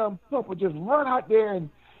 that young pup would just run out there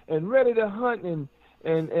and ready to hunt and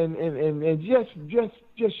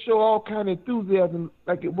just show all kind of enthusiasm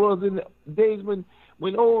like it was in the days when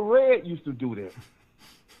Old Red used to do that."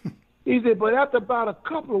 He said, "But after about a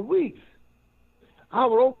couple of weeks, I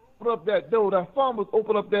would open up that door. That farmer would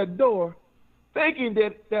open up that door, thinking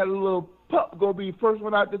that little pup gonna be the first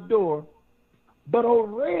one out the door. But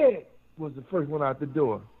old Red was the first one out the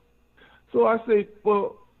door. So I said,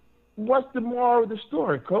 well, what's the moral of the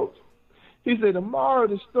story, Coach? He said, the moral of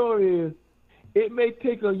the story is it may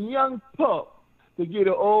take a young pup to get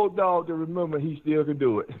an old dog to remember he still can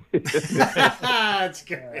do it. That's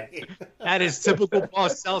great. That is typical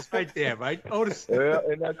Parcells right there, right, Otis? Yeah,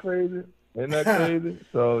 isn't that crazy? Isn't that crazy?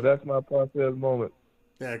 So that's my Parcells moment.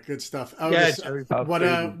 Yeah, good stuff. Yeah,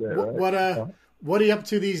 What are you up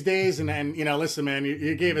to these days? And you know, listen, man,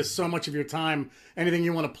 you gave us so much of your time. Anything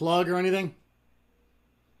you want to plug or anything?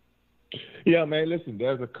 Yeah, man, listen,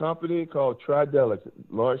 there's a company called Tridelics.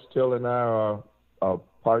 Lawrence Till and I are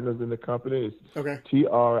partners in the company. It's Okay.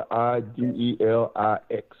 Tridelix,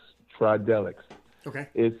 Tridelics. Okay.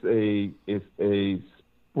 It's a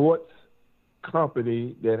sports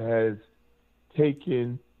company that has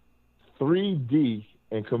taken 3D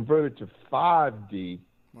and converted to 5D.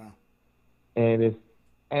 Wow. And it's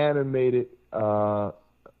animated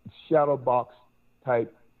shadow box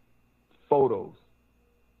type photos.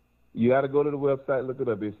 You got to go to the website, look it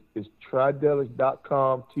up. It's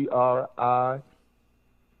Tridelix.com, Tridelix,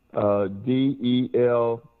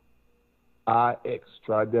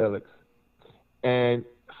 Tridelics. And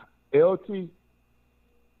LT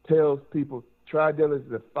tells people Tridelics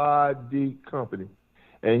is a 5D company.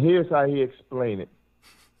 And here's how he explained it.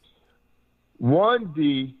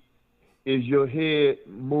 1D is your head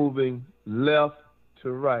moving left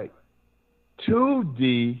to right.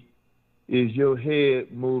 2D is your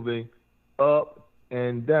head moving up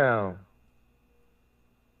and down.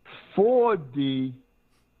 4D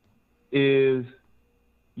is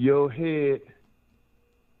your head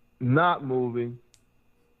not moving.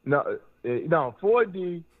 No,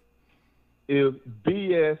 4D is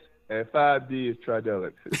BS and 5D is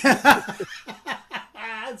Tridelics.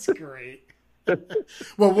 That's great.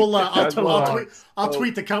 Well, I'll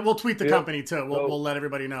tweet the company too. We'll let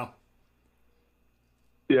everybody know.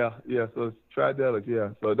 Yeah. So it's Tridelics.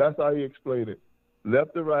 Yeah. So that's how he explained it.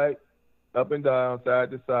 Left to right, up and down,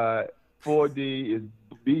 side to side. 4D is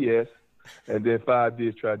BS, and then 5D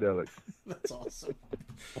is Tridelics. That's awesome.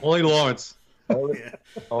 Only Lawrence.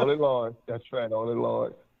 Only Lawrence. That's right. Only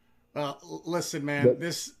Lawrence. Listen, man,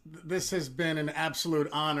 this has been an absolute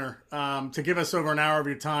honor to give us over an hour of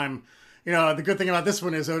your time. You know, the good thing about this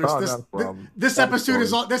one is, Otis, this episode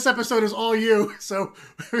is all you. So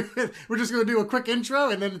we're just going to do a quick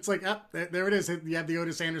intro, and then it's like, there it is. You have the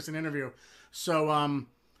Otis Anderson interview. So,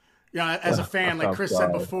 as a fan, like Chris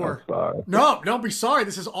said before, no, don't be sorry.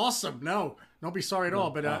 This is awesome. No, don't be sorry at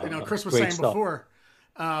all. But Chris was saying before,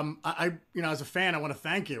 as a fan, I want to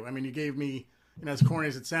thank you. I mean, you gave me, as corny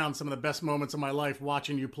as it sounds, some of the best moments of my life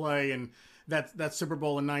watching you play, and that Super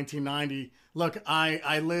Bowl in 1990. Look,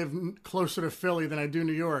 I live closer to Philly than I do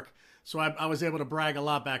New York, so I was able to brag a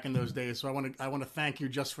lot back in those days. So I want to thank you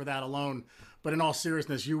just for that alone. But in all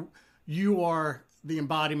seriousness, you are the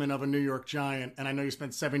embodiment of a New York Giant, and I know you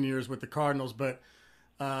spent 7 years with the Cardinals, but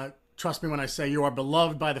trust me when I say you are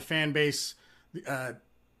beloved by the fan base.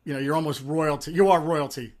 You're almost royalty. You are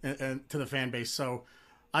royalty to the fan base. So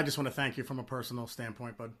I just want to thank you from a personal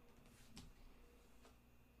standpoint, bud.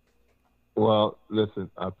 Well, listen,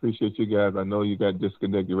 I appreciate you guys. I know you got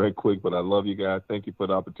disconnected right quick, but I love you guys. Thank you for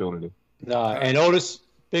the opportunity. And Otis,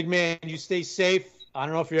 big man, you stay safe. I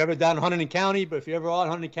don't know if you're ever down in Hunterdon County, but if you ever are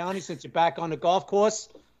in Hunterdon County, since you're back on the golf course,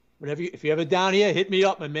 if you're ever down here, hit me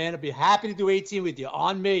up, my man. I'd be happy to do 18 with you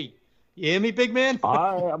on me. You hear me, big man?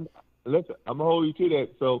 Listen, I'm going to hold you to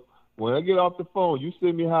that. So when I get off the phone, you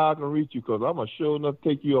send me how I can reach you, because I'm going to sure enough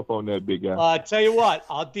take you up on that, big guy. Tell you what,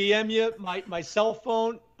 I'll DM you my cell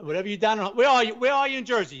phone, whatever you're down in. Where are you in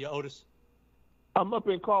Jersey, Otis? I'm up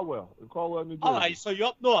in Caldwell, New Jersey. All right, so you're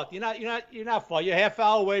up north. You're not far. You're a half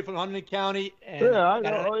hour away from Hunterdon County. And yeah, I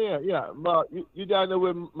know. Oh yeah. You down there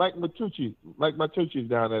with Mike Matucci. Mike Matucci's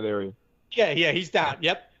down that area. Yeah, he's down.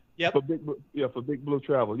 Yep. For Big Blue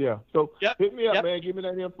Travel. Yeah. So hit me up, man. Give me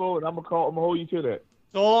that info, and I'm gonna hold you to that.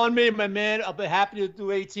 It's all on me, my man. I'll be happy to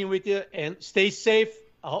do 18 with you, and stay safe.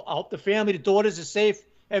 I hope the family, the daughters are safe.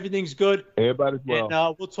 Everything's good. Everybody's well.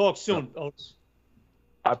 And we'll talk soon, Otis.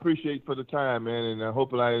 I appreciate for the time, man, and I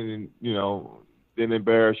hope I didn't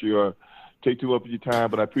embarrass you or take too much of your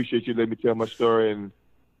time. But I appreciate you letting me tell my story. And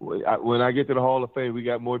when I get to the Hall of Fame, we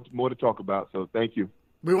got more to talk about. So thank you.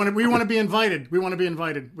 We want to be invited. We want to be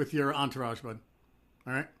invited with your entourage, bud.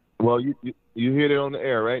 All right. Well, you hear it on the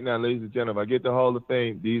air right now, ladies and gentlemen. If I get the Hall of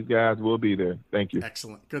Fame, these guys will be there. Thank you.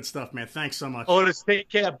 Excellent. Good stuff, man. Thanks so much. Otis, take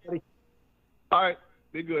care, buddy. All right.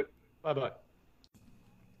 Be good. Bye-bye.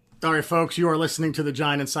 All right, folks, you are listening to the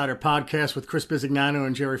Giant Insider Podcast with Chris Bisignano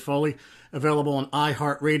and Jerry Foley, available on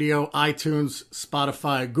iHeartRadio, iTunes,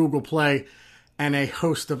 Spotify, Google Play, and a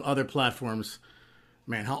host of other platforms.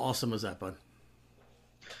 Man, how awesome was that, bud?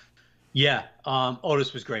 Yeah,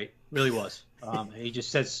 Otis was great. Really was. He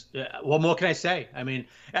just says, what more can I say? I mean,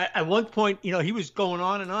 at one point, he was going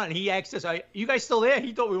on and on. And he asked us, you guys still there?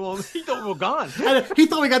 He thought we were gone. He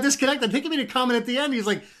thought we got disconnected. I think he made a comment at the end. He's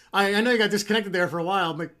like, I know you got disconnected there for a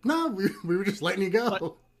while. I'm like, no, we were just letting you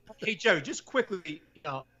go. But, hey, Jerry, just quickly,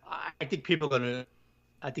 I think people are gonna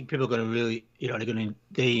really,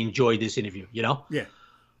 they enjoy this interview. Yeah.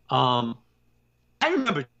 I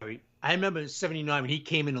remember Jerry. I remember in '79 when he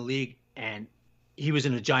came in the league and he was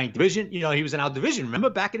in the Giant division. He was in our division.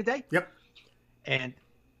 Remember back in the day? Yep. And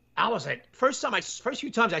I was like, first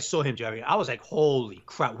few times I saw him, Jerry, I was like, holy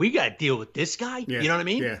crap, we got to deal with this guy. Yeah. You know what I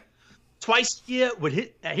mean? Yeah. Twice a year would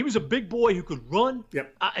hit. He was a big boy who could run.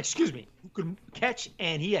 Yep. Who could catch,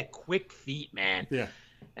 and he had quick feet, man. Yeah.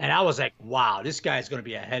 And I was like, wow, this guy's going to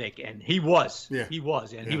be a headache. And he was. Yeah. He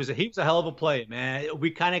was. And Yeah. he was a hell of a player, man.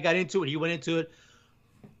 We kind of got into it. He went into it.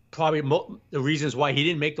 Probably the reasons why he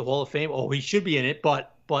didn't make the Hall of Fame. Oh, he should be in it,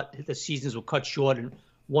 but the seasons were cut short in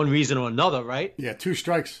one reason or another, right? Yeah, 2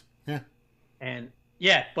 strikes. Yeah. And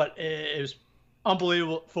yeah, but it was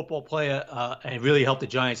unbelievable football player, and it really helped the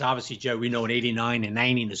Giants. Obviously, Jerry, we know in '89 and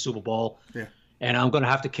 '90 in the Super Bowl. Yeah. And I'm going to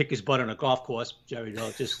have to kick his butt on a golf course, Jerry,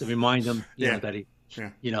 just to remind him, Yeah. that he,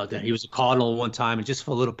 Yeah. that he was a Cardinal one time, and just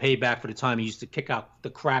for a little payback for the time he used to kick out the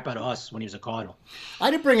crap out of us when he was a Cardinal. I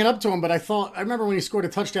didn't bring it up to him, but I remember when he scored a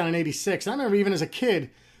touchdown in '86. I remember even as a kid,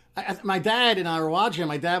 my dad and I were watching.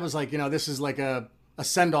 My dad was like, this is like a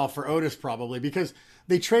send-off for Otis probably, because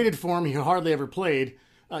they traded for him. He hardly ever played.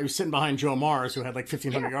 He was sitting behind Joe Mars, who had like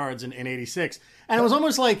 1,500 yards in '86. And it was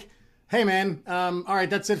almost like, hey, man, all right,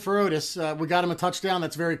 that's it for Otis. We got him a touchdown.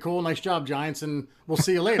 That's very cool. Nice job, Giants, and we'll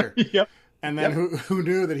see you later. Yep. And then who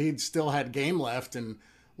knew that he'd still had game left and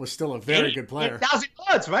was still a very good player. 8,000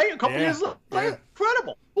 yards, right? A couple Yeah. years later. Yeah.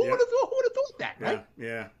 Incredible. Who Yeah. would have thought that, right?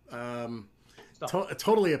 Yeah.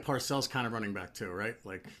 Totally a Parcells kind of running back too, right?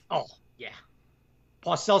 Like, Oh, yeah.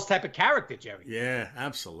 Parcells type of character, Jerry. yeah,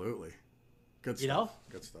 absolutely. Good stuff.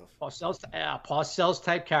 Good stuff. Parcells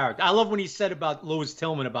type character. I love when he said about Louis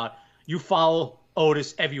Tillman about you follow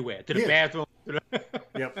Otis everywhere, to the Yeah. bathroom.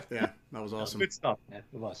 Yep. Yeah, that was awesome. Good stuff, man.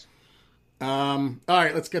 It was. All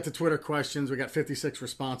right, let's get to Twitter questions. We got 56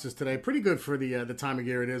 responses today. Pretty good for the time of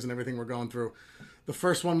year it is and everything we're going through. The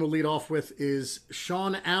first one we'll lead off with is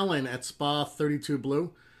Sean Allen at Spa 32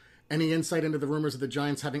 Blue. Any insight into the rumors of the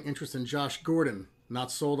Giants having interest in Josh Gordon? Not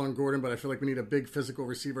sold on Gordon, but I feel like we need a big physical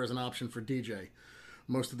receiver as an option for DJ.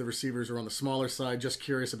 Most of the receivers are on the smaller side. Just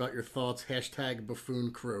curious about your thoughts. Hashtag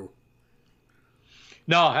Buffoon Crew.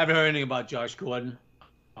 No, I haven't heard anything about Josh Gordon.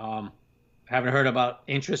 Haven't heard about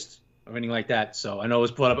interest or anything like that. So I know it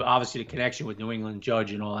was brought up, obviously, the connection with New England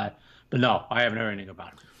Judge and all that. But no, I haven't heard anything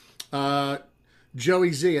about it.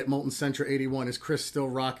 Joey Z at Molten Centra 81. Is Chris still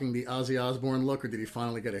rocking the Ozzy Osbourne look, or did he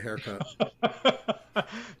finally get a haircut?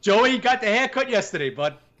 Joey got the haircut yesterday,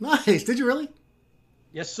 bud. Nice. Did you really?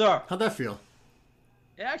 Yes, sir. How'd that feel?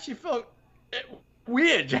 It actually felt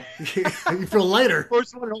weird. You feel lighter.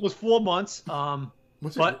 First one in almost 4 months. No,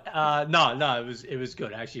 it was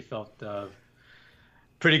good. I actually felt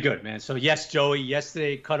pretty good, man. So yes, Joey,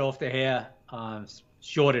 yesterday cut off the hair,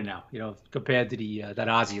 shorter now, compared to the that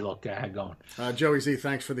Ozzy look I had going. Joey Z,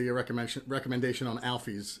 thanks for the recommendation on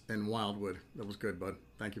Alfie's in Wildwood. That was good, bud.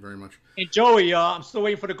 Thank you very much. And Joey, I'm still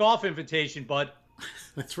waiting for the golf invitation, bud.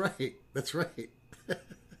 That's right.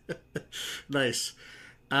 Nice.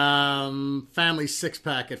 Family Six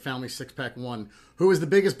Pack at Family Six Pack 1. Who is the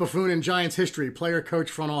biggest buffoon in Giants history? Player,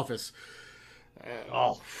 coach, front office.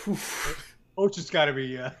 Coach has got to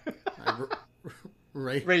be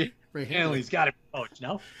Ray Hanley's got to be coach.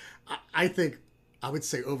 No, I think I would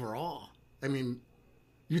say overall. I mean,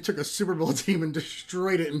 you took a Super Bowl team and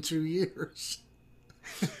destroyed it in 2 years.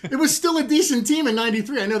 It was still a decent team in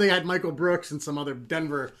 '93. I know they had Michael Brooks and some other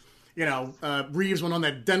Denver. Reeves went on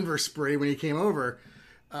that Denver spree when he came over.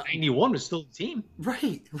 91 was still the team.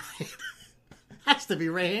 Right. Has to be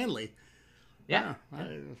Ray Hanley. Yeah.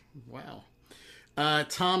 Wow.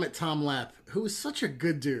 Tom at Tom Lapp, who is such a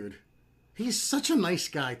good dude. He's such a nice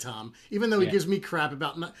guy, Tom. Even though he gives me crap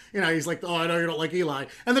about, he's like, oh, I know you don't like Eli.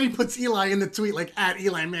 And then he puts Eli in the tweet, like, at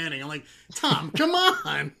Eli Manning. I'm like, Tom, come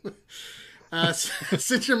on.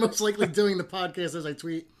 Since you're most likely doing the podcast as I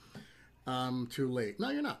tweet, too late. No,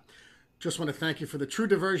 you're not. Just want to thank you for the true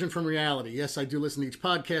diversion from reality. Yes, I do listen to each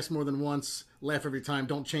podcast more than once. Laugh every time.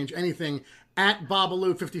 Don't change anything. At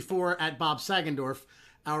Bobaloo54, at Bob Sagendorf,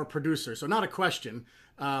 our producer. So not a question,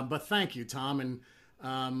 but thank you, Tom. And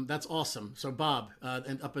that's awesome. So Bob,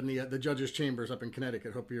 and up in the judges' chambers up in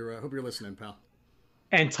Connecticut. Hope you're listening, pal.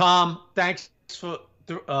 And Tom, thanks for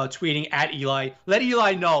tweeting at Eli. Let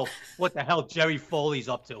Eli know what the hell Jerry Foley's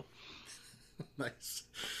up to. Nice.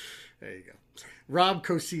 There you go. Rob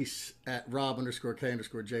Cosis at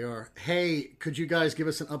Rob_K_JR. Hey, could you guys give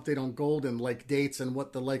us an update on Golden, like dates and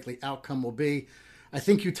what the likely outcome will be? I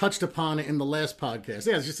think you touched upon it in the last podcast.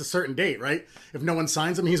 Yeah, it's just a certain date, right? If no one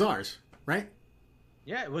signs him, he's ours, right?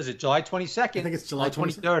 Yeah, was it July 22nd? I think it's July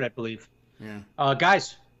 23rd, I believe. Yeah.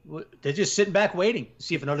 Guys, they're just sitting back waiting to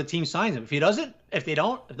see if another team signs him. If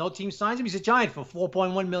no team signs him, he's a Giant for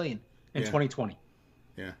 $4.1 million in 2020.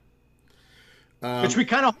 Yeah. Which we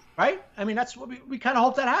kind of, right? I mean, that's what we kind of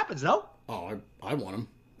hope that happens, no? Oh, I want him.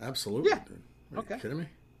 Absolutely. Yeah. Dude. Are you kidding me?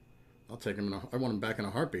 I'll take him. I want him back in a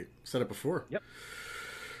heartbeat. Said it before. Yep.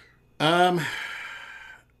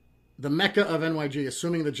 The Mecca of NYG,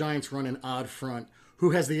 assuming the Giants run an odd front, who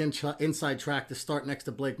has the inside track to start next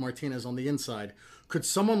to Blake Martinez on the inside? Could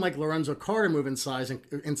someone like Lorenzo Carter move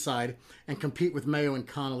inside and compete with Mayo and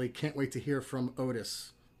Connolly? Can't wait to hear from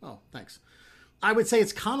Otis. Oh, thanks. I would say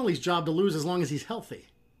it's Connolly's job to lose as long as he's healthy.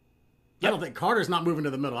 Yep. I don't think Carter's not moving to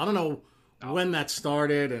the middle. I don't know when that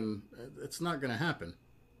started, and it's not going to happen.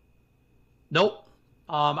 Nope.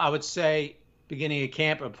 I would say beginning of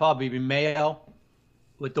camp would probably be Mayo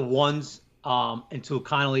with the ones until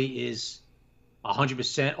Connolly is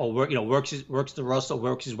 100% or works the rust or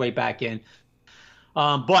works his way back in.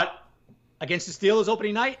 But against the Steelers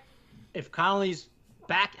opening night, if Connolly's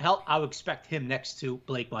back health, I would expect him next to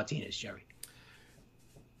Blake Martinez, Jerry.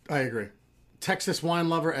 I agree. Texas Wine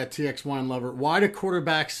Lover at TX Wine Lover. Why do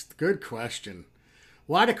quarterbacks, good question.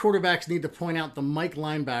 Why do quarterbacks need to point out the Mike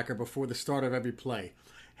linebacker before the start of every play?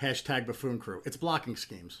 Hashtag Buffoon Crew. It's blocking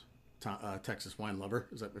schemes. Texas Wine Lover,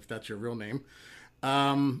 if that's your real name.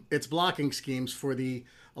 It's blocking schemes a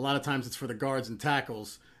lot of times it's for the guards and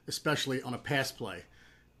tackles, especially on a pass play.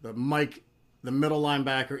 The middle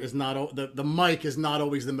linebacker is not, the Mike is not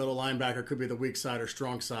always the middle linebacker. Could be the weak side or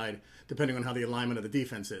strong side, depending on how the alignment of the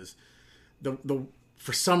defense is.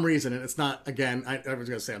 For some reason, and it's not, again, I was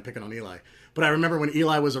going to say I'm picking on Eli, but I remember when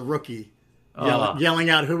Eli was a rookie, yelling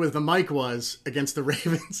out who the Mike was against the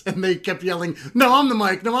Ravens, and they kept yelling, "No, I'm the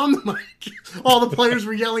Mike. No, I'm the Mike." All the players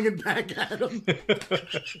were yelling it back at him.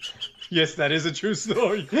 Yes, that is a true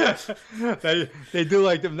story. They do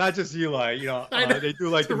like them, not just Eli. They do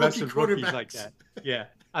like to mess with rookies like that. Yeah,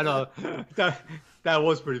 I know. That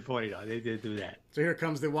was pretty funny, though. They did do that. So here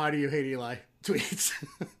comes the "Why do you hate Eli?" tweets.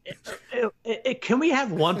 Can we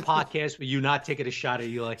have one podcast where you not taking a shot at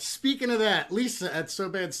Eli? Speaking of that, Lisa at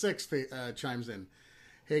SoBad6 chimes in.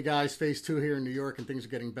 Hey guys, phase 2 here in New York and things are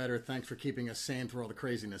getting better. Thanks for keeping us sane through all the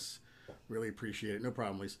craziness. Really appreciate it. No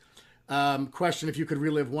problem, Lisa. Question, if you could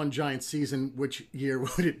relive one Giant season, which year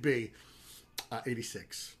would it be?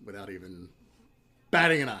 86, without even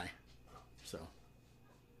batting an eye. So.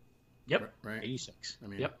 Yep. Right? 86. I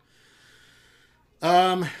mean. Yep.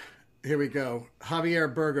 Here we go.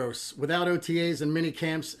 Javier Burgos. Without OTAs and mini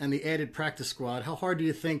camps and the added practice squad, how hard do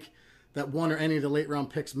you think that one or any of the late round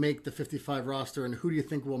picks make the 55 roster, and who do you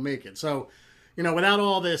think will make it? So, without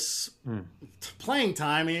all this playing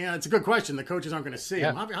time, it's a good question. The coaches aren't going to see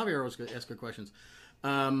him. Javier always asks good questions.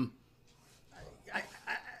 I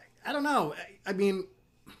don't know. I mean,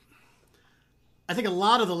 I think a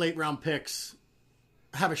lot of the late round picks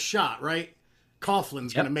have a shot, right?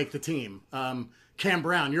 Coughlin's going to make the team. Cam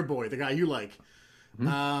Brown, your boy, the guy you like.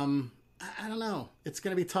 Mm-hmm. I don't know. It's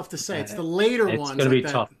going to be tough to say. It's the later ones. It's going to be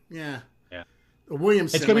tough. Yeah. Yeah.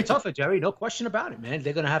 Williamson. It's going to be tougher, Jerry. No question about it, man.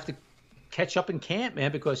 They're going to have to catch up in camp,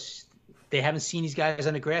 man, because they haven't seen these guys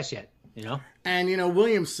on the grass yet, And,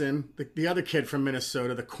 Williamson, the other kid from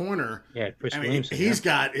Minnesota, the corner. Yeah, Chris Williamson. He's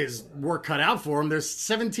got his work cut out for him. There's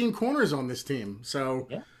 17 corners on this team. So,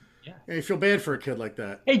 yeah. You feel bad for a kid like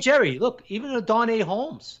that. Hey, Jerry, look, even Darnay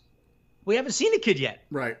Holmes. We haven't seen the kid yet.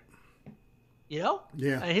 Right. Yeah.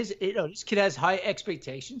 And this kid has high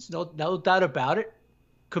expectations, no doubt about it.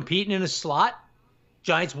 Competing in a slot.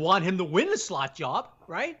 Giants want him to win the slot job,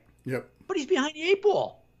 right? Yep. But he's behind the 8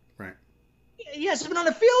 ball. Right. He hasn't been on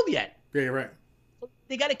the field yet. Yeah, you're right.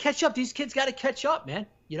 They got to catch up. These kids got to catch up, man.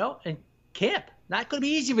 And camp. Not going to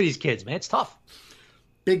be easy for these kids, man. It's tough.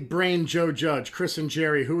 Big Brain Joe Judge, Chris and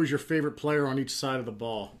Jerry, who is your favorite player on each side of the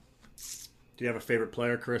ball? Do you have a favorite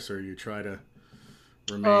player, Chris, or you try to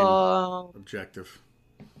remain objective?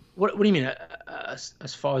 What do you mean?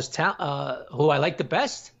 As far as talent, who I like the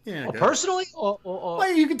best? Yeah. Or personally? Or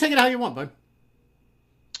well, you can take it how you want, bud.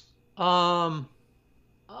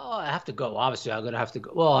 I have to go. Obviously, I'm going to have to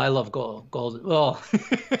go. Well, I love Golden. Well,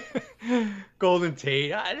 Golden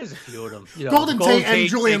Tate. There's a few of them. Golden Tate and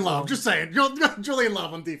Julian Love. Just saying. Julian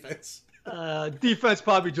Love on defense. Defense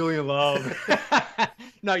probably Julian Love.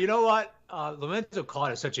 No, you know what? Lorenzo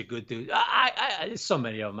Carter is such a good dude. There's so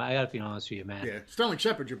many of them. I got to be honest with you, man. Yeah, Sterling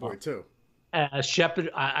Shepard's your boy too. Shepard,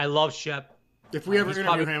 I love Shep. If we ever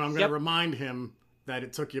interview him, I'm going to remind him that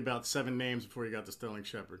it took you about 7 names before you got to Sterling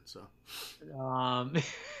Shepard. So,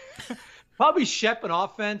 probably Shep in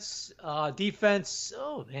offense, defense.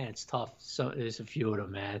 Oh man, it's tough. So there's a few of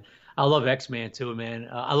them, man. I love X-Man too, man.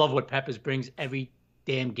 I love what Peppers brings every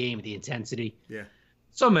damn game, the intensity. Yeah.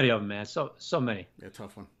 So many of them, man. So many. Yeah,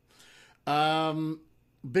 tough one.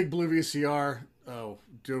 Big Blue VCR,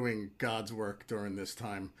 doing God's work during this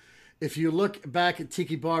time. If you look back at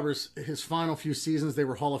Tiki Barber's, his final few seasons, they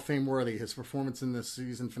were Hall of Fame worthy. His performance in the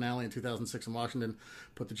season finale in 2006 in Washington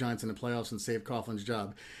put the Giants in the playoffs and saved Coughlin's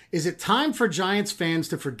job. Is it time for Giants fans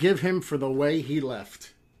to forgive him for the way he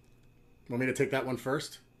left? Want me to take that one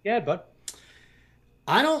first? Yeah, bud.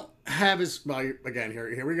 I don't have his... Well, again,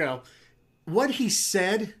 here we go. What he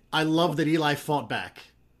said, I love that Eli fought back.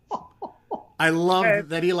 I love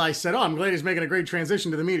that Eli said, I'm glad he's making a great transition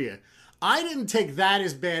to the media. I didn't take that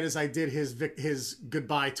as bad as I did his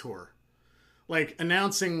goodbye tour. Like,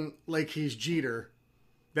 announcing like he's Jeter,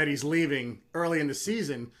 that he's leaving early in the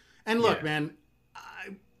season. And look, man,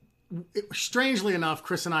 strangely enough,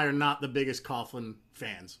 Chris and I are not the biggest Coughlin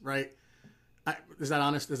fans, right? Is that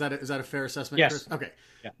honest? Is that a fair assessment, yes. Chris? Okay.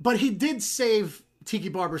 Yeah. But he did save Tiki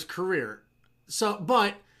Barber's career. So,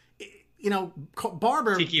 but...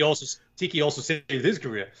 Barber. Tiki also saved his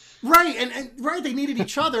career. Right, and right, they needed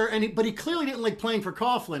each other, but he clearly didn't like playing for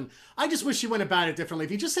Coughlin. I just wish he went about it differently.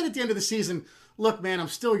 If he just said at the end of the season, "Look, man, I'm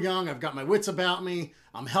still young. I've got my wits about me.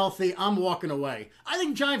 I'm healthy. I'm walking away." I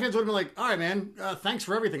think Giant fans would have been like, "All right, man, thanks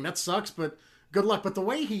for everything. That sucks, but good luck." But the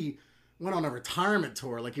way he went on a retirement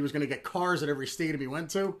tour, like he was going to get cars at every stadium he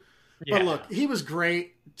went to. Yeah. But look, he was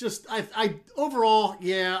great. Just I overall,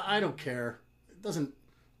 yeah, I don't care. It doesn't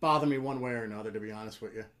bother me one way or another, to be honest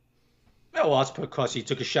with you. Well, that's because he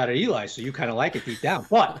took a shot at Eli, so you kind of like it deep down.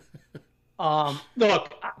 But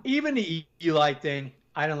look, even the Eli thing,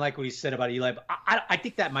 I don't like what he said about Eli. But I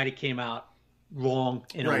think that might have came out wrong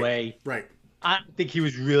in a way. Right. I don't think he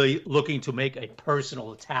was really looking to make a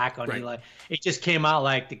personal attack on Eli. It just came out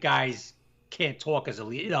like the guys can't talk as a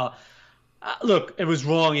leader. Look, it was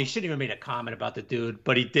wrong. He shouldn't even made a comment about the dude,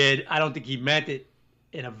 but he did. I don't think he meant it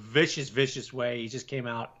in a vicious way. He just came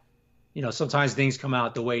out, sometimes things come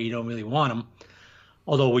out the way you don't really want them.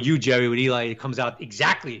 Although with you, Jerry, with Eli, it comes out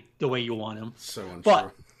exactly the way you want him. So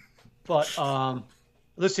untrue. But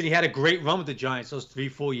listen, he had a great run with the Giants those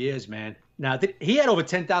 3-4 years, man. Now, he had over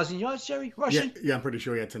 10,000 yards, Jerry, rushing? Yeah, I'm pretty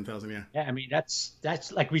sure he had 10,000, yeah. Yeah, I mean, that's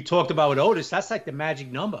like we talked about with Otis. That's like the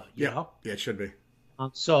magic number, you know? Yeah, it should be.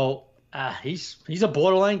 So he's a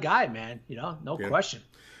borderline guy, man, no question.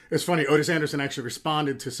 It's funny, Otis Anderson actually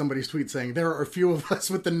responded to somebody's tweet saying, there are a few of us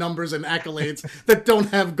with the numbers and accolades that don't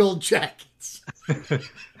have gold jackets.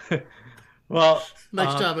 Well,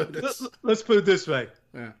 nice job, Otis. Let's put it this way.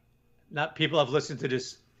 Yeah. Not people have listened to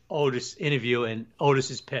this Otis interview, and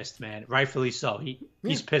Otis is pissed, man. Rightfully so.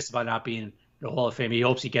 He's pissed about not being in the Hall of Fame. He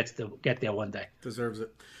hopes he gets to get there one day. Deserves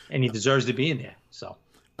it. And he deserves to be in there, so.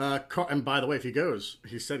 And by the way, if he goes,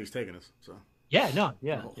 he said he's taking us, so.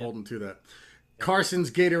 Hold him to that. Carson's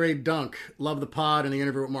Gatorade Dunk. Love the pod and the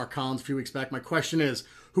interview with Mark Collins a few weeks back. My question is,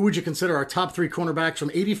 who would you consider our top 3 cornerbacks from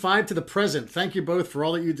 85 to the present? Thank you both for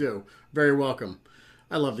all that you do. Very welcome.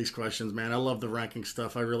 I love these questions, man. I love the ranking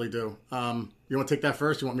stuff. I really do. You want to take that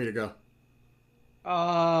first? Or you want me to go?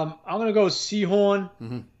 I'm going to go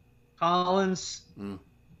Sehorn, Collins,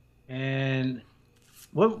 and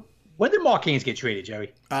when did Mark Haynes get traded,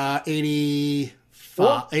 Jerry?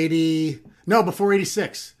 85, 80. No, before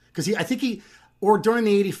 86. Because or during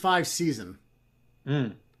the 85 season.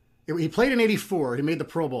 He played in 84. He made the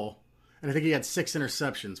Pro Bowl. And I think he had 6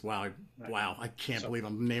 interceptions. Wow. I can't believe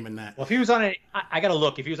I'm naming that. Well, if he was on I got to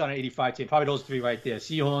look. If he was on an 85 team, probably those 3 right there.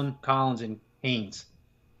 Sehorn, Collins, and Haynes.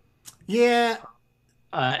 Yeah.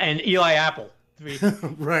 And Eli Apple. 3.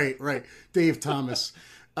 Right. Dave Thomas.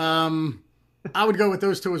 I would go with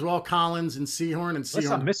those 2 as well. Collins and Sehorn. Unless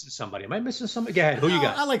I'm missing somebody. Am I missing somebody? Go ahead. Who you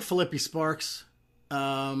got? I like Philippi Sparks.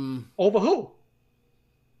 Over who?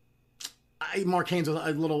 Mark Haynes was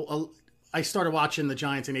a little. I started watching the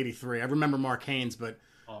Giants in '83. I remember Mark Haynes, but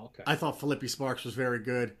I thought Philippi Sparks was very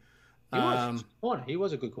good. He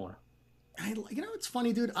was a good corner. It's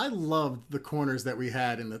funny, dude. I loved the corners that we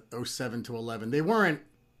had in the 07 to 11. They weren't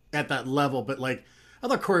at that level, but I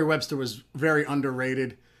thought Corey Webster was very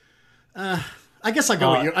underrated. I guess I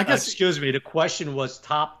go with you. Excuse me. The question was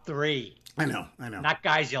top 3. I know. Not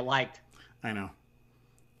guys you liked. I know.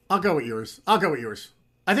 I'll go with yours.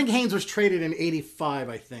 I think Haynes was traded in '85,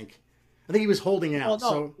 I think. I think he was holding Well, out. no,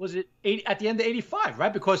 So was it at the end of '85,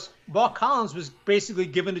 right? Because Mark Collins was basically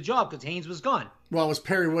given the job because Haynes was gone. well, it was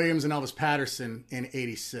Perry Williams and Elvis Patterson in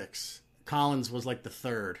 '86. Collins was like the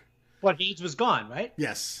third. But Haynes was gone, right?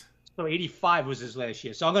 Yes, So '85 was his last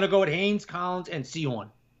year. So I'm going to go with Haynes, Collins, and Sehorn.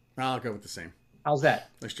 I'll go with the same. How's that?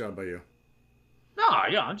 Nice job by you. No,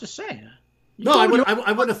 yeah, I'm just saying. No, I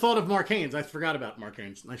would have thought of Mark Haynes. I forgot about Mark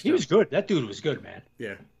Haynes. Nice job. He was good. That dude was good, man.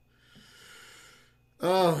 Yeah.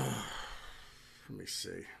 Oh, let me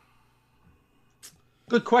see.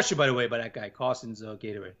 Good question, by the way, by that guy, Carson's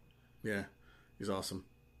Gatorade. Yeah, he's awesome.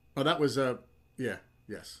 Oh, that was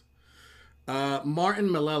yes. Martin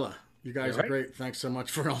Malella, you guys are great. Thanks so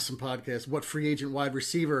much for an awesome podcast. What free agent wide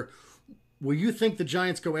receiver will you think the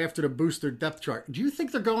Giants go after to boost their depth chart? Do you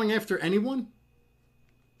think they're going after anyone?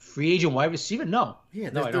 Free agent wide receiver? No. Yeah,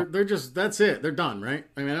 no, they're just, that's it. They're done, right?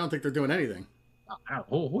 I mean, I don't think they're doing anything.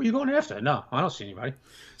 Who are you going after? No, I don't see anybody.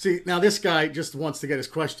 See, now this guy just wants to get his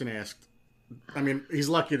question asked. I mean, he's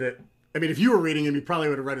lucky that, I mean, if you were reading him, you probably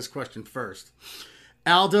would have read his question first.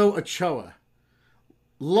 Aldo Ochoa.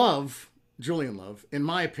 Julian Love, in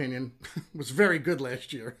my opinion, was very good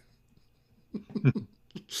last year.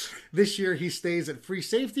 This year he stays at free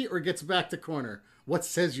safety or gets back to corner. What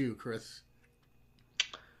says you, Chris?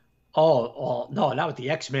 Oh, no, not with the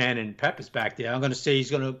X-Man and Peppers back there. I'm going to say he's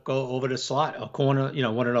going to go over the slot, a corner,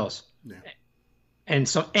 one of those. Yeah. And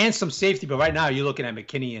some safety, but right now you're looking at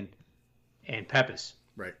McKinney and Peppers.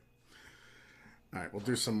 Right. All right, we'll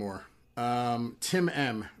do some more. Tim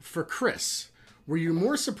M. For Chris, were you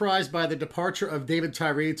more surprised by the departure of David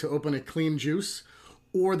Tyree to open a clean juice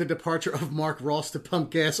or the departure of Mark Ross to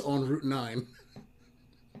pump gas on Route 9?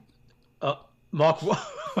 Mark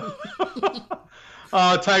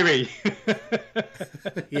Tyree.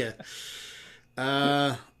 Yeah.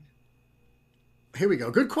 Here we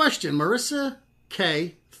go. Good question. Marissa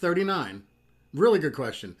K, 39. Really good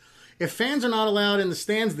question. If fans are not allowed in the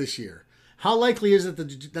stands this year, how likely is it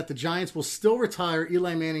that the Giants will still retire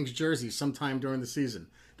Eli Manning's jersey sometime during the season?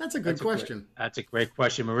 That's a good question. That's a great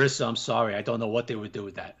question. Marissa, I'm sorry. I don't know what they would do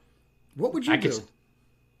with that. What would you do?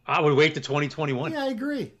 I would wait to 2021. Yeah, I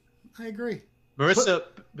agree. Marissa,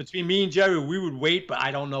 between me and Jerry, we would wait, but I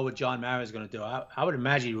don't know what John Mara is going to do. I would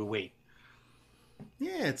imagine he would wait.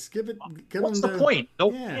 Yeah, it's What's the point?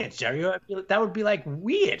 No yeah. fans, Jerry. That would be like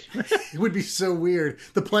weird. It would be so weird.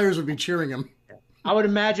 The players would be cheering him. I would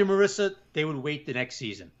imagine, Marissa, they would wait the next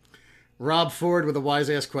season. Rob Ford with a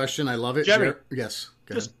wise-ass question. I love it. Jerry, yes.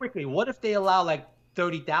 Just quickly, what if they allow like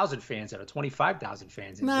 30,000 fans or 25,000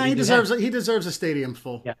 fans? Nah, he deserves a stadium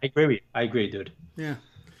full. Yeah, I agree with you. I agree, dude. Yeah.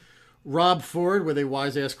 Rob Ford with a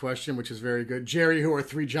wise-ass question, which is very good. Jerry, who are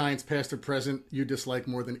 3 Giants past or present you dislike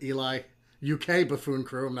more than Eli? UK Buffoon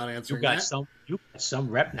Crew. I'm not answering that. You got some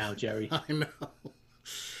rep now, Jerry. I know.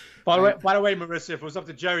 By the way, Marissa, if it was up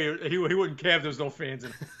to Jerry, he wouldn't care if there was no fans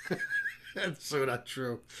in it. That's so not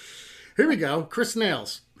true. Here we go. Chris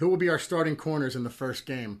Nails. Who will be our starting corners in the first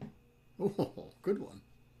game? Oh, good one.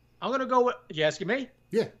 I'm going to go with... You asking me?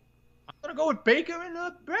 Yeah. I'm going to go with Baker and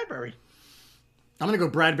Bradbury. I'm going to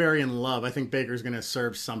go Bradbury and Love. I think Baker's going to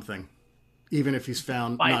serve something, even if he's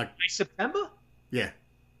found by September? Yeah.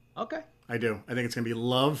 Okay. I do. I think it's going to be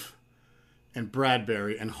Love and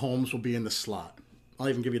Bradbury, and Holmes will be in the slot. I'll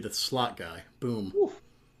even give you the slot guy. Boom. Oof.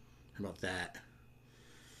 How about that?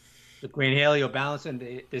 The Grant Haley or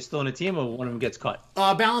Ballantyne, they're still on the team, or one of them gets cut?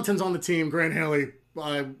 Ballantyne's on the team. Grant Haley,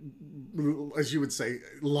 as you would say,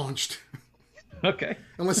 launched. Okay.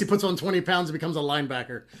 Unless he puts on 20 pounds and becomes a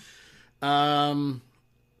linebacker.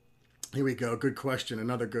 Here we go. Good question.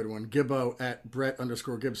 Another good one. Gibbo at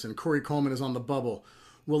Brett_Gibson. Corey Coleman is on the bubble.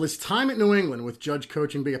 Will his time at New England with Judge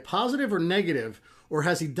coaching be a positive or negative, or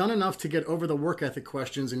has he done enough to get over the work ethic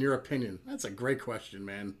questions, in your opinion? That's a great question,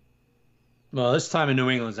 man. Well, this time in New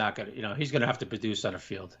England's not going to, he's going to have to produce on the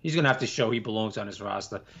field. He's going to have to show he belongs on his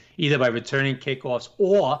roster, either by returning kickoffs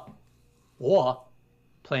or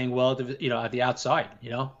playing well, at the outside,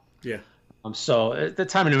 Yeah. So the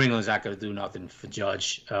time in New England's not going to do nothing for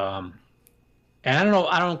Judge. And I don't know.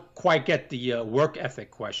 I don't quite get the work ethic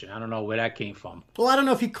question. I don't know where that came from. Well, I don't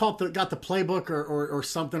know if he got the playbook or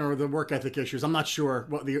something, or the work ethic issues. I'm not sure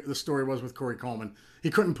what the story was with Corey Coleman. He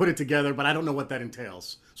couldn't put it together, but I don't know what that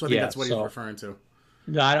entails. So I think that's what he's referring to.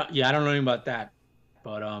 No, I don't know anything about that.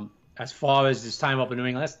 But as far as his time up in New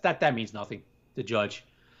England, that means nothing to Judge.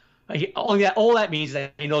 All that means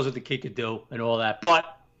that he knows what the kid could do and all that.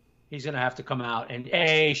 But he's going to have to come out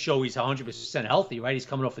and show he's 100% healthy, right? He's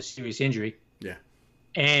coming off a serious injury. Yeah.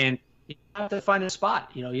 And you have to find a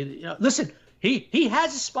spot. Listen, he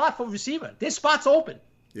has a spot for receiver. This spot's open.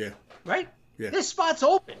 Yeah. Right? Yeah. This spot's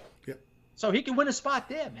open. Yep. So he can win a spot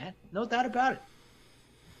there, man. No doubt about it.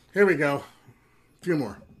 Here we go. A few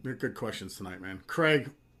more. They're good questions tonight, man. Craig,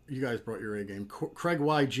 you guys brought your A game. Craig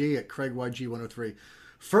YG at Craig YG 103.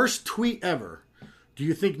 First tweet ever. Do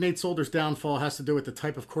you think Nate Solder's downfall has to do with the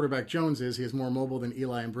type of quarterback Jones is? He is more mobile than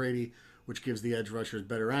Eli and Brady, which gives the edge rushers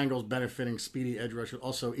better angles, benefiting speedy edge rushers.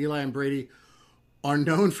 Also, Eli and Brady are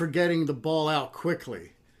known for getting the ball out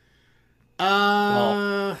quickly.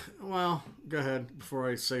 Well, go ahead before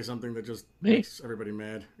I say something that just makes everybody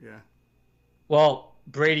mad. Yeah. Well,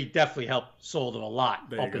 Brady definitely helped Solder a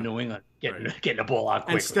lot up in New England, getting the ball out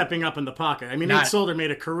quickly. And stepping up in the pocket. I mean, Nate Solder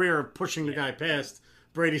made a career of pushing the guy past.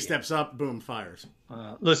 Brady steps up, boom, fires.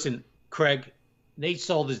 Listen, Craig, Nate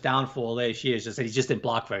Solder's downfall last year is just that he just didn't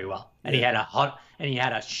block very well, and he had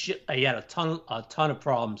a ton of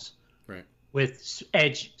problems with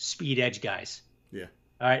speed edge guys. Yeah.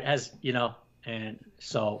 All right, and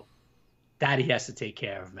so that he has to take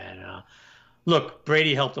care of, man. Look,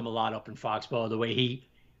 Brady helped him a lot up in Foxborough. The way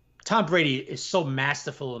Tom Brady is so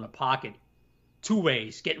masterful in the pocket, two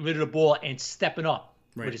ways, getting rid of the ball and stepping up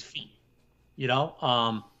with his feet.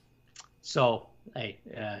 So hey,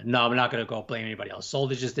 no, I'm not going to go blame anybody else.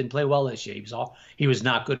 Solder just didn't play well this year. He was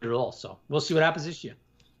not good at all. So we'll see what happens this year.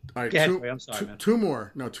 All right, I'm sorry, man. Two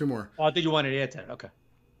more. No, two more. Oh, I think you wanted to add to that. Okay.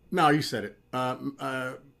 No, you said it.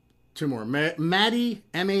 Two more. Maddie,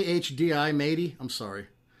 M-A-H-D-I, Mady. I'm sorry.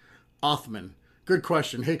 Othman. Good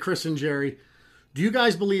question. Hey, Chris and Jerry, do you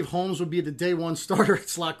guys believe Holmes would be the day one starter at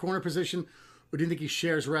slot corner position? Or do you think he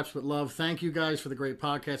shares reps with Love? Thank you guys for the great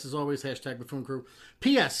podcast. As always, hashtag Buffoon Crew.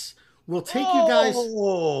 P.S. We'll take you guys...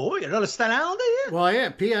 Oh, we got another Staten Islander here? Well, yeah.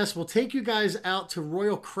 P.S. We'll take you guys out to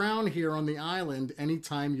Royal Crown here on the island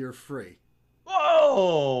anytime you're free.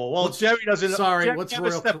 Whoa! Well, Jerry doesn't. Sorry, Jerry what's never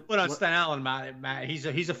Royal? Step foot on Staten Island, Matt.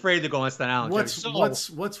 He's afraid to go on Staten Island.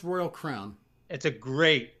 What's Royal Crown? It's a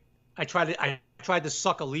great. I tried to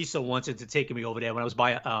suck Elisa once into taking me over there when I was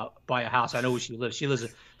by a house. I know where she lives. She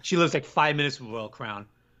lives like 5 minutes from Royal Crown.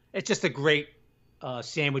 It's just a great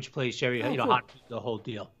sandwich place, Jerry. Cool. Hot the whole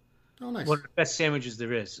deal. Oh, nice. One of the best sandwiches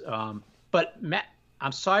there is. But Matt,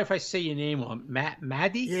 I'm sorry if I say your name wrong.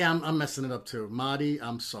 Maddie? Yeah, I'm messing it up too. Maddie,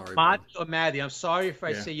 I'm sorry. Maddie or Maddie, I'm sorry if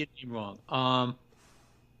I say your name wrong.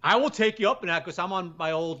 I will take you up in that because I'm on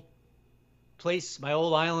my old place, my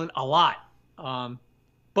old island a lot.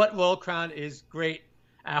 But Royal Crown is great.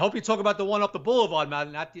 I hope you talk about the one up the boulevard,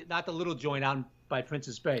 Maddie, not the little joint out by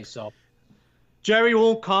Princess Bay. So Jerry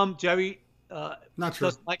won't come. Jerry not true.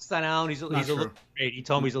 Doesn't like Staten Island. He's a little afraid. He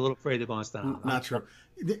told me he's a little afraid to go on Staten Island. Not true.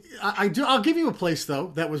 I do. I'll give you a place though.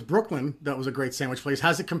 That was Brooklyn. That was a great sandwich place.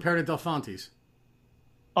 How's it compared to Del Fonte's?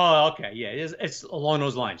 Oh, okay. Yeah, it's along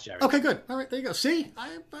those lines, Jerry. Okay, good. All right, there you go. See, I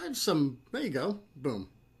have some. There you go. Boom.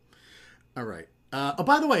 All right. Oh,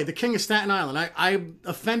 by the way, the King of Staten Island. I'm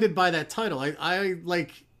offended by that title. I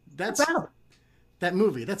like that's that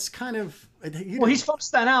movie. That's kind of. He's from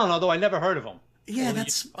Staten Island, although I never heard of him. Yeah,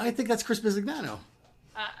 I think that's Chris Bisignano.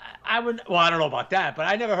 I would. Well, I don't know about that, but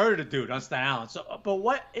I never heard of the dude on Staten Island. So, but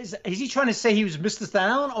what is he trying to say? He was Mr.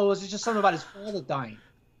 Staten Island, or was it just something about his father dying?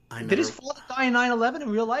 Did his father die in 9/11 in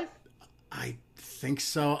real life? I think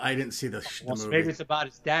so. I didn't see the movie. Maybe it's about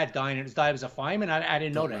his dad dying, and his dad was a fireman. I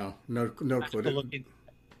didn't know that. No clue.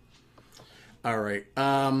 All right.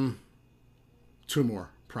 Two more.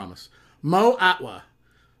 Promise. Mo Atwa,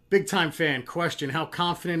 big time fan. Question: how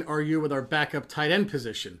confident are you with our backup tight end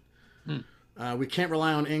position? We can't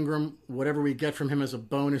rely on Ingram. Whatever we get from him as a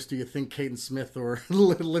bonus, do you think Caden Smith or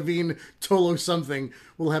Levine Tolo something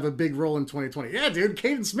will have a big role in 2020? Yeah, dude.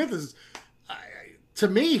 Caden Smith is, to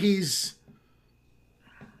me, he's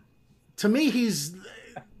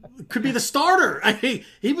could be the starter.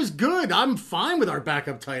 He was good. I'm fine with our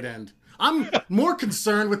backup tight end. I'm more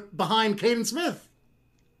concerned with behind Caden Smith.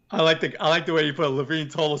 I like the way you put Levine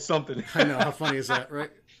Tolo something. I know. How funny is that,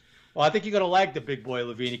 right? Well, I think you're going to like the big boy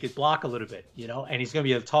Levine. He could block a little bit, and he's going to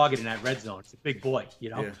be a target in that red zone. It's a big boy,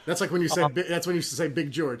 Yeah. That's like when you said that's when you used to say Big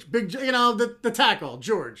George. The tackle,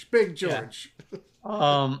 George. Big George.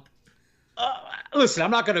 Yeah. Listen,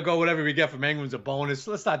 I'm not going to go whatever we get from Ingram's a bonus.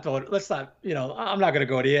 I'm not going to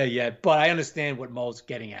go there yet, but I understand what Mo's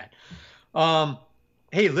getting at.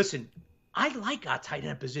 Hey, listen, I like our tight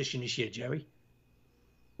end position this year, Jerry.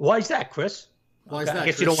 Why is that, Chris? Why is that, I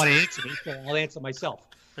guess Chris? You don't want to answer me, so I'll answer myself.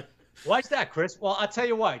 Why is that, Chris? Well, I'll tell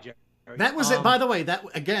you why, Jerry. That was it. By the way, that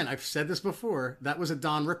again, I've said this before. That was a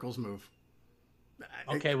Don Rickles move.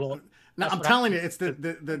 Okay, well, now I'm telling you, it's the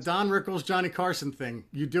Don Rickles, Johnny Carson thing.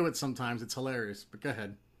 You do it sometimes. It's hilarious. But go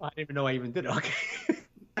ahead. I didn't even know I even did it. Okay.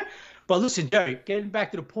 But listen, Jerry, getting back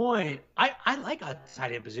to the point, I like our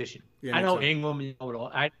tight end position. Yeah, I know Ingram,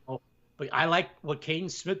 I know, But I like what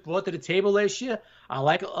Caden Smith brought to the table last year. I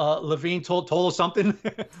like Levine told us something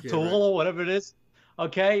to Wall, whatever it is.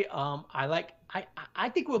 Okay. I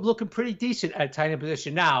think we're looking pretty decent at tight end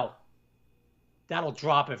position. Now, that'll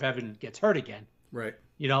drop if Evan gets hurt again. Right.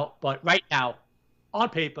 But right now, on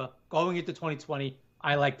paper, going into 2020,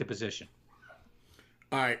 I like the position.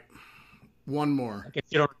 All right. One more. I guess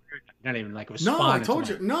you don't not even like respond. No, I told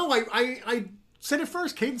you. No, I said it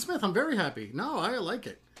first. Caden Smith, I'm very happy. No, I like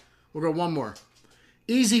it. We'll go one more.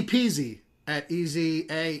 Easy Peasy at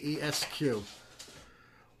EZAESQ.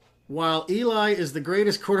 While Eli is the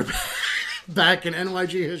greatest quarterback in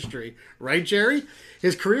NYG history, right, Jerry?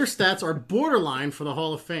 His career stats are borderline for the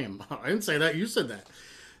Hall of Fame. I didn't say that. You said that.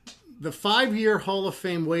 The 5-year Hall of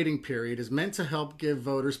Fame waiting period is meant to help give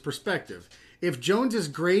voters perspective. If Jones is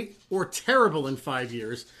great or terrible in 5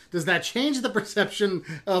 years, does that change the perception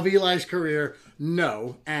of Eli's career?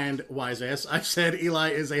 No. And wise ass, I've said Eli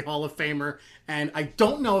is a Hall of Famer, and I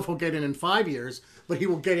don't know if he'll get in 5 years, but he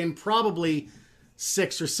will get in probably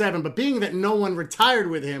 6 or 7. But being that no one retired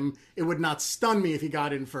with him, it would not stun me if he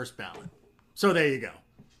got in first ballot. So there you go.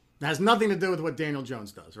 It has nothing to do with what Daniel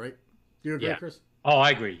Jones does, right? Do you agree, Chris? Oh,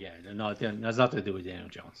 I agree. Yeah, no, it has nothing to do with Daniel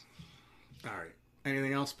Jones. All right.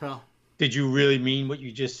 Anything else, pal? Did you really mean what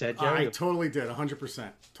you just said, Jerry? I totally did, 100%.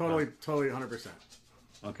 Totally 100%.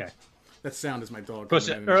 Okay. That sound is my dog.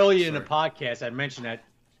 Because earlier in the podcast, I mentioned that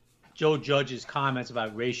Joe Judge's comments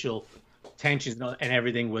about racial tensions and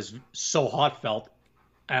everything was so heartfelt.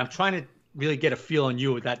 And I'm trying to really get a feel on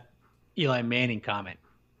you with that Eli Manning comment.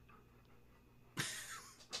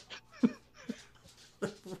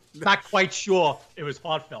 Not quite sure it was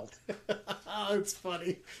heartfelt. Oh, it's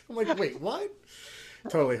funny. I'm like, wait, what?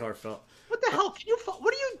 Totally heartfelt. What the hell?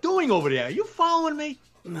 What are you doing over there? Are you following me?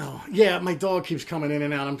 No. Yeah, my dog keeps coming in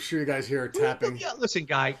and out. I'm sure you guys hear her tapping. Yeah, listen,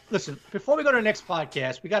 guy. Listen, before we go to the next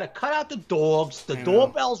podcast, we got to cut out the dogs. The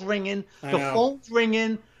doorbell's ringing. The phone's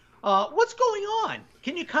ringing. What's going on?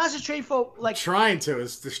 Can you concentrate for like... Trying to.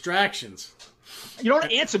 It's distractions. You don't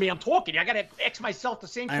answer me. I'm talking. I got to ask myself the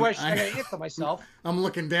same question. I got to answer myself. I'm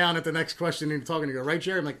looking down at the next question and you're talking to go, right,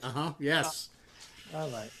 Jerry? I'm like, yes. All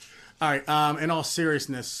right. All right. In all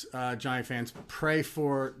seriousness, Giant fans, pray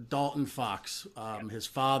for Dalton Fox. His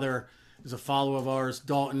father is a follower of ours.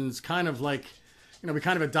 Dalton's kind of like, we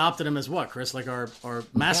kind of adopted him as what, Chris? Like our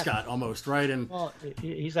mascot almost, right? And well,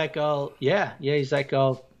 he's like, he's like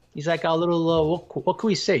our little, what can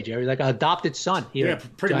we say, Jerry? Like our adopted son. Yeah,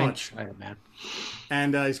 pretty much. Right, man.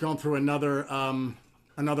 And he's going through another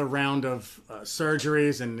round of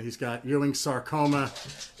surgeries, and he's got Ewing sarcoma.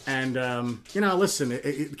 And, listen,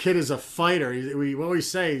 kid is a fighter. We always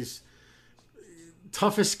say he's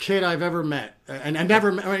toughest kid I've ever met. And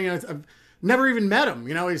I've never even met him.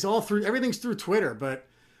 He's everything's through Twitter. But,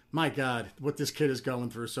 my God, what this kid is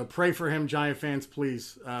going through. So pray for him, Giant fans,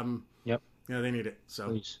 please. Yep. They need it. So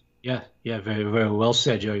please. Yeah, very, very well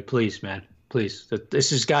said, Joey. Please, man. Please.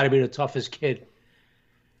 This has got to be the toughest kid.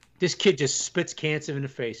 This kid just spits cancer in the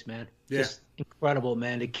face, man. Yeah. Just incredible,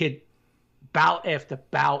 man. The kid, bout after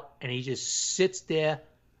bout, and he just sits there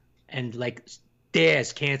and, like,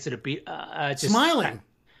 dares cancer to be... smiling.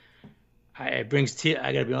 It brings tears.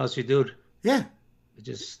 I got to be honest with you, dude. Yeah.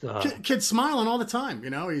 Just kid's smiling all the time.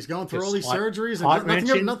 He's going through all these surgeries,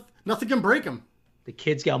 and nothing can break him. The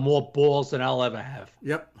kid's got more balls than I'll ever have.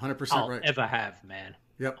 Yep, 100% I'll right. ever have, man.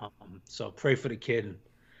 Yep. So pray for the kid. And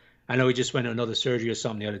I know he just went to another surgery or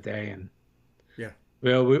something the other day, and yeah,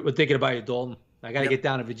 we're thinking about you, Dalton. I got to get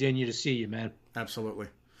down to Virginia to see you, man. Absolutely.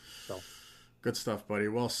 So good stuff, buddy.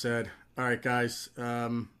 Well said. All right, guys.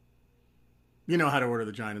 You know how to order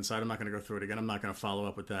the Giant Inside. I'm not going to go through it again. I'm not going to follow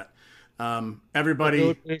up with that. Everybody,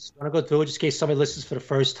 want to go through it just in case somebody listens for the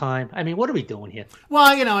first time? I mean, what are we doing here?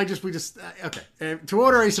 Well, okay. To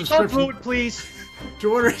order a subscription, go through it, please.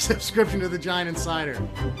 To order a subscription to the Giant Insider,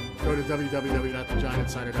 go to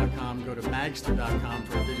www.thegiantinsider.com. Go to magster.com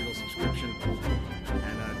for a digital subscription,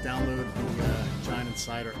 and download the Giant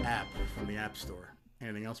Insider app from the App Store.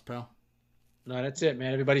 Anything else, pal? No, that's it,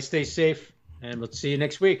 man. Everybody stay safe. And we'll see you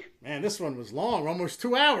next week. Man, this one was long, almost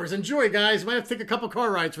 2 hours. Enjoy, guys. Might have to take a couple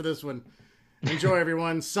car rides for this one. Enjoy,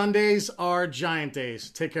 everyone. Sundays are Giant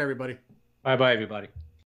days. Take care, everybody. Bye-bye, everybody.